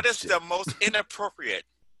 What is the most inappropriate,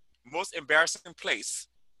 most embarrassing place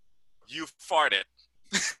you farted?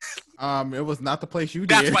 It was not the place you did.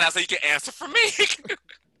 That's what I said. You can answer for me.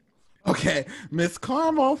 Okay, Miss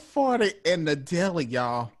Carmel farted in the deli,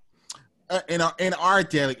 y'all. In our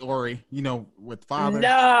deli, Ori, you know, with father. No.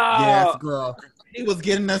 Yes, girl. He was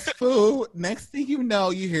getting us food. Next thing you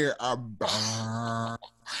know, you hear a burn.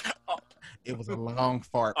 It was a long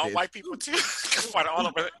fart. All bitch. white people too. Fart all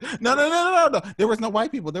over it. No. There was no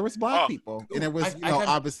white people. There was black people, and it was I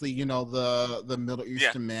obviously the Middle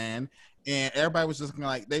Eastern man, and everybody was just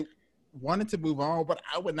like they wanted to move on, but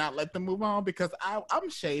I would not let them move on because I'm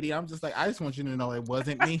shady. I'm just like, I just want you to know it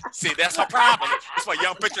wasn't me. See, that's her problem. That's why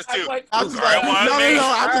young bitches too. I'm just like, no.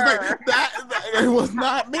 I'm just like that. It was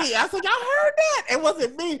not me. I was like, y'all heard that? It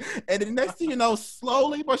wasn't me. And the next thing you know,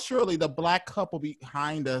 slowly but surely, the black couple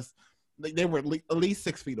behind us, they were at least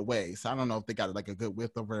 6 feet away. So I don't know if they got like a good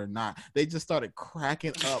width over it or not. They just started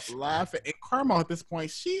cracking up, laughing. And Carmel at this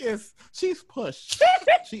point, she's pushed.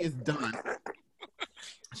 She is done.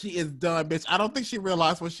 She is done, bitch. I don't think she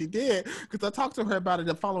realized what she did because I talked to her about it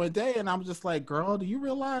the following day, and I'm just like, "Girl, do you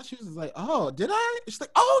realize?" She was like, "Oh, did I?" She's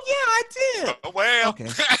like, "Oh yeah, I did." Well, okay.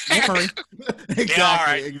 Don't worry. Exactly. Yeah, all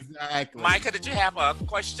right. Exactly. Micah, did you have a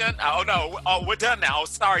question? Oh no. Oh, we're done now.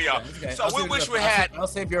 Sorry, y'all. Okay. So we wish we had. I'll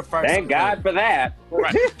save your first. Thank God for that.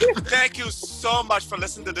 Right. Thank you so much for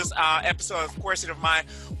listening to this episode of Queer State of Mind.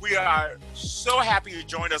 We are so happy you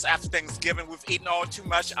joined us after Thanksgiving. We've eaten all too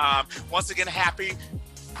much. Once again, happy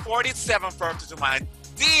 47th birthday to my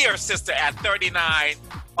dear sister at 39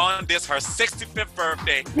 on this, her 65th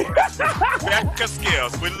birthday. Becca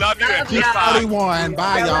Skills. We love you. She's 41.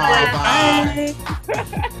 Bye, y'all.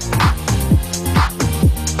 Bye.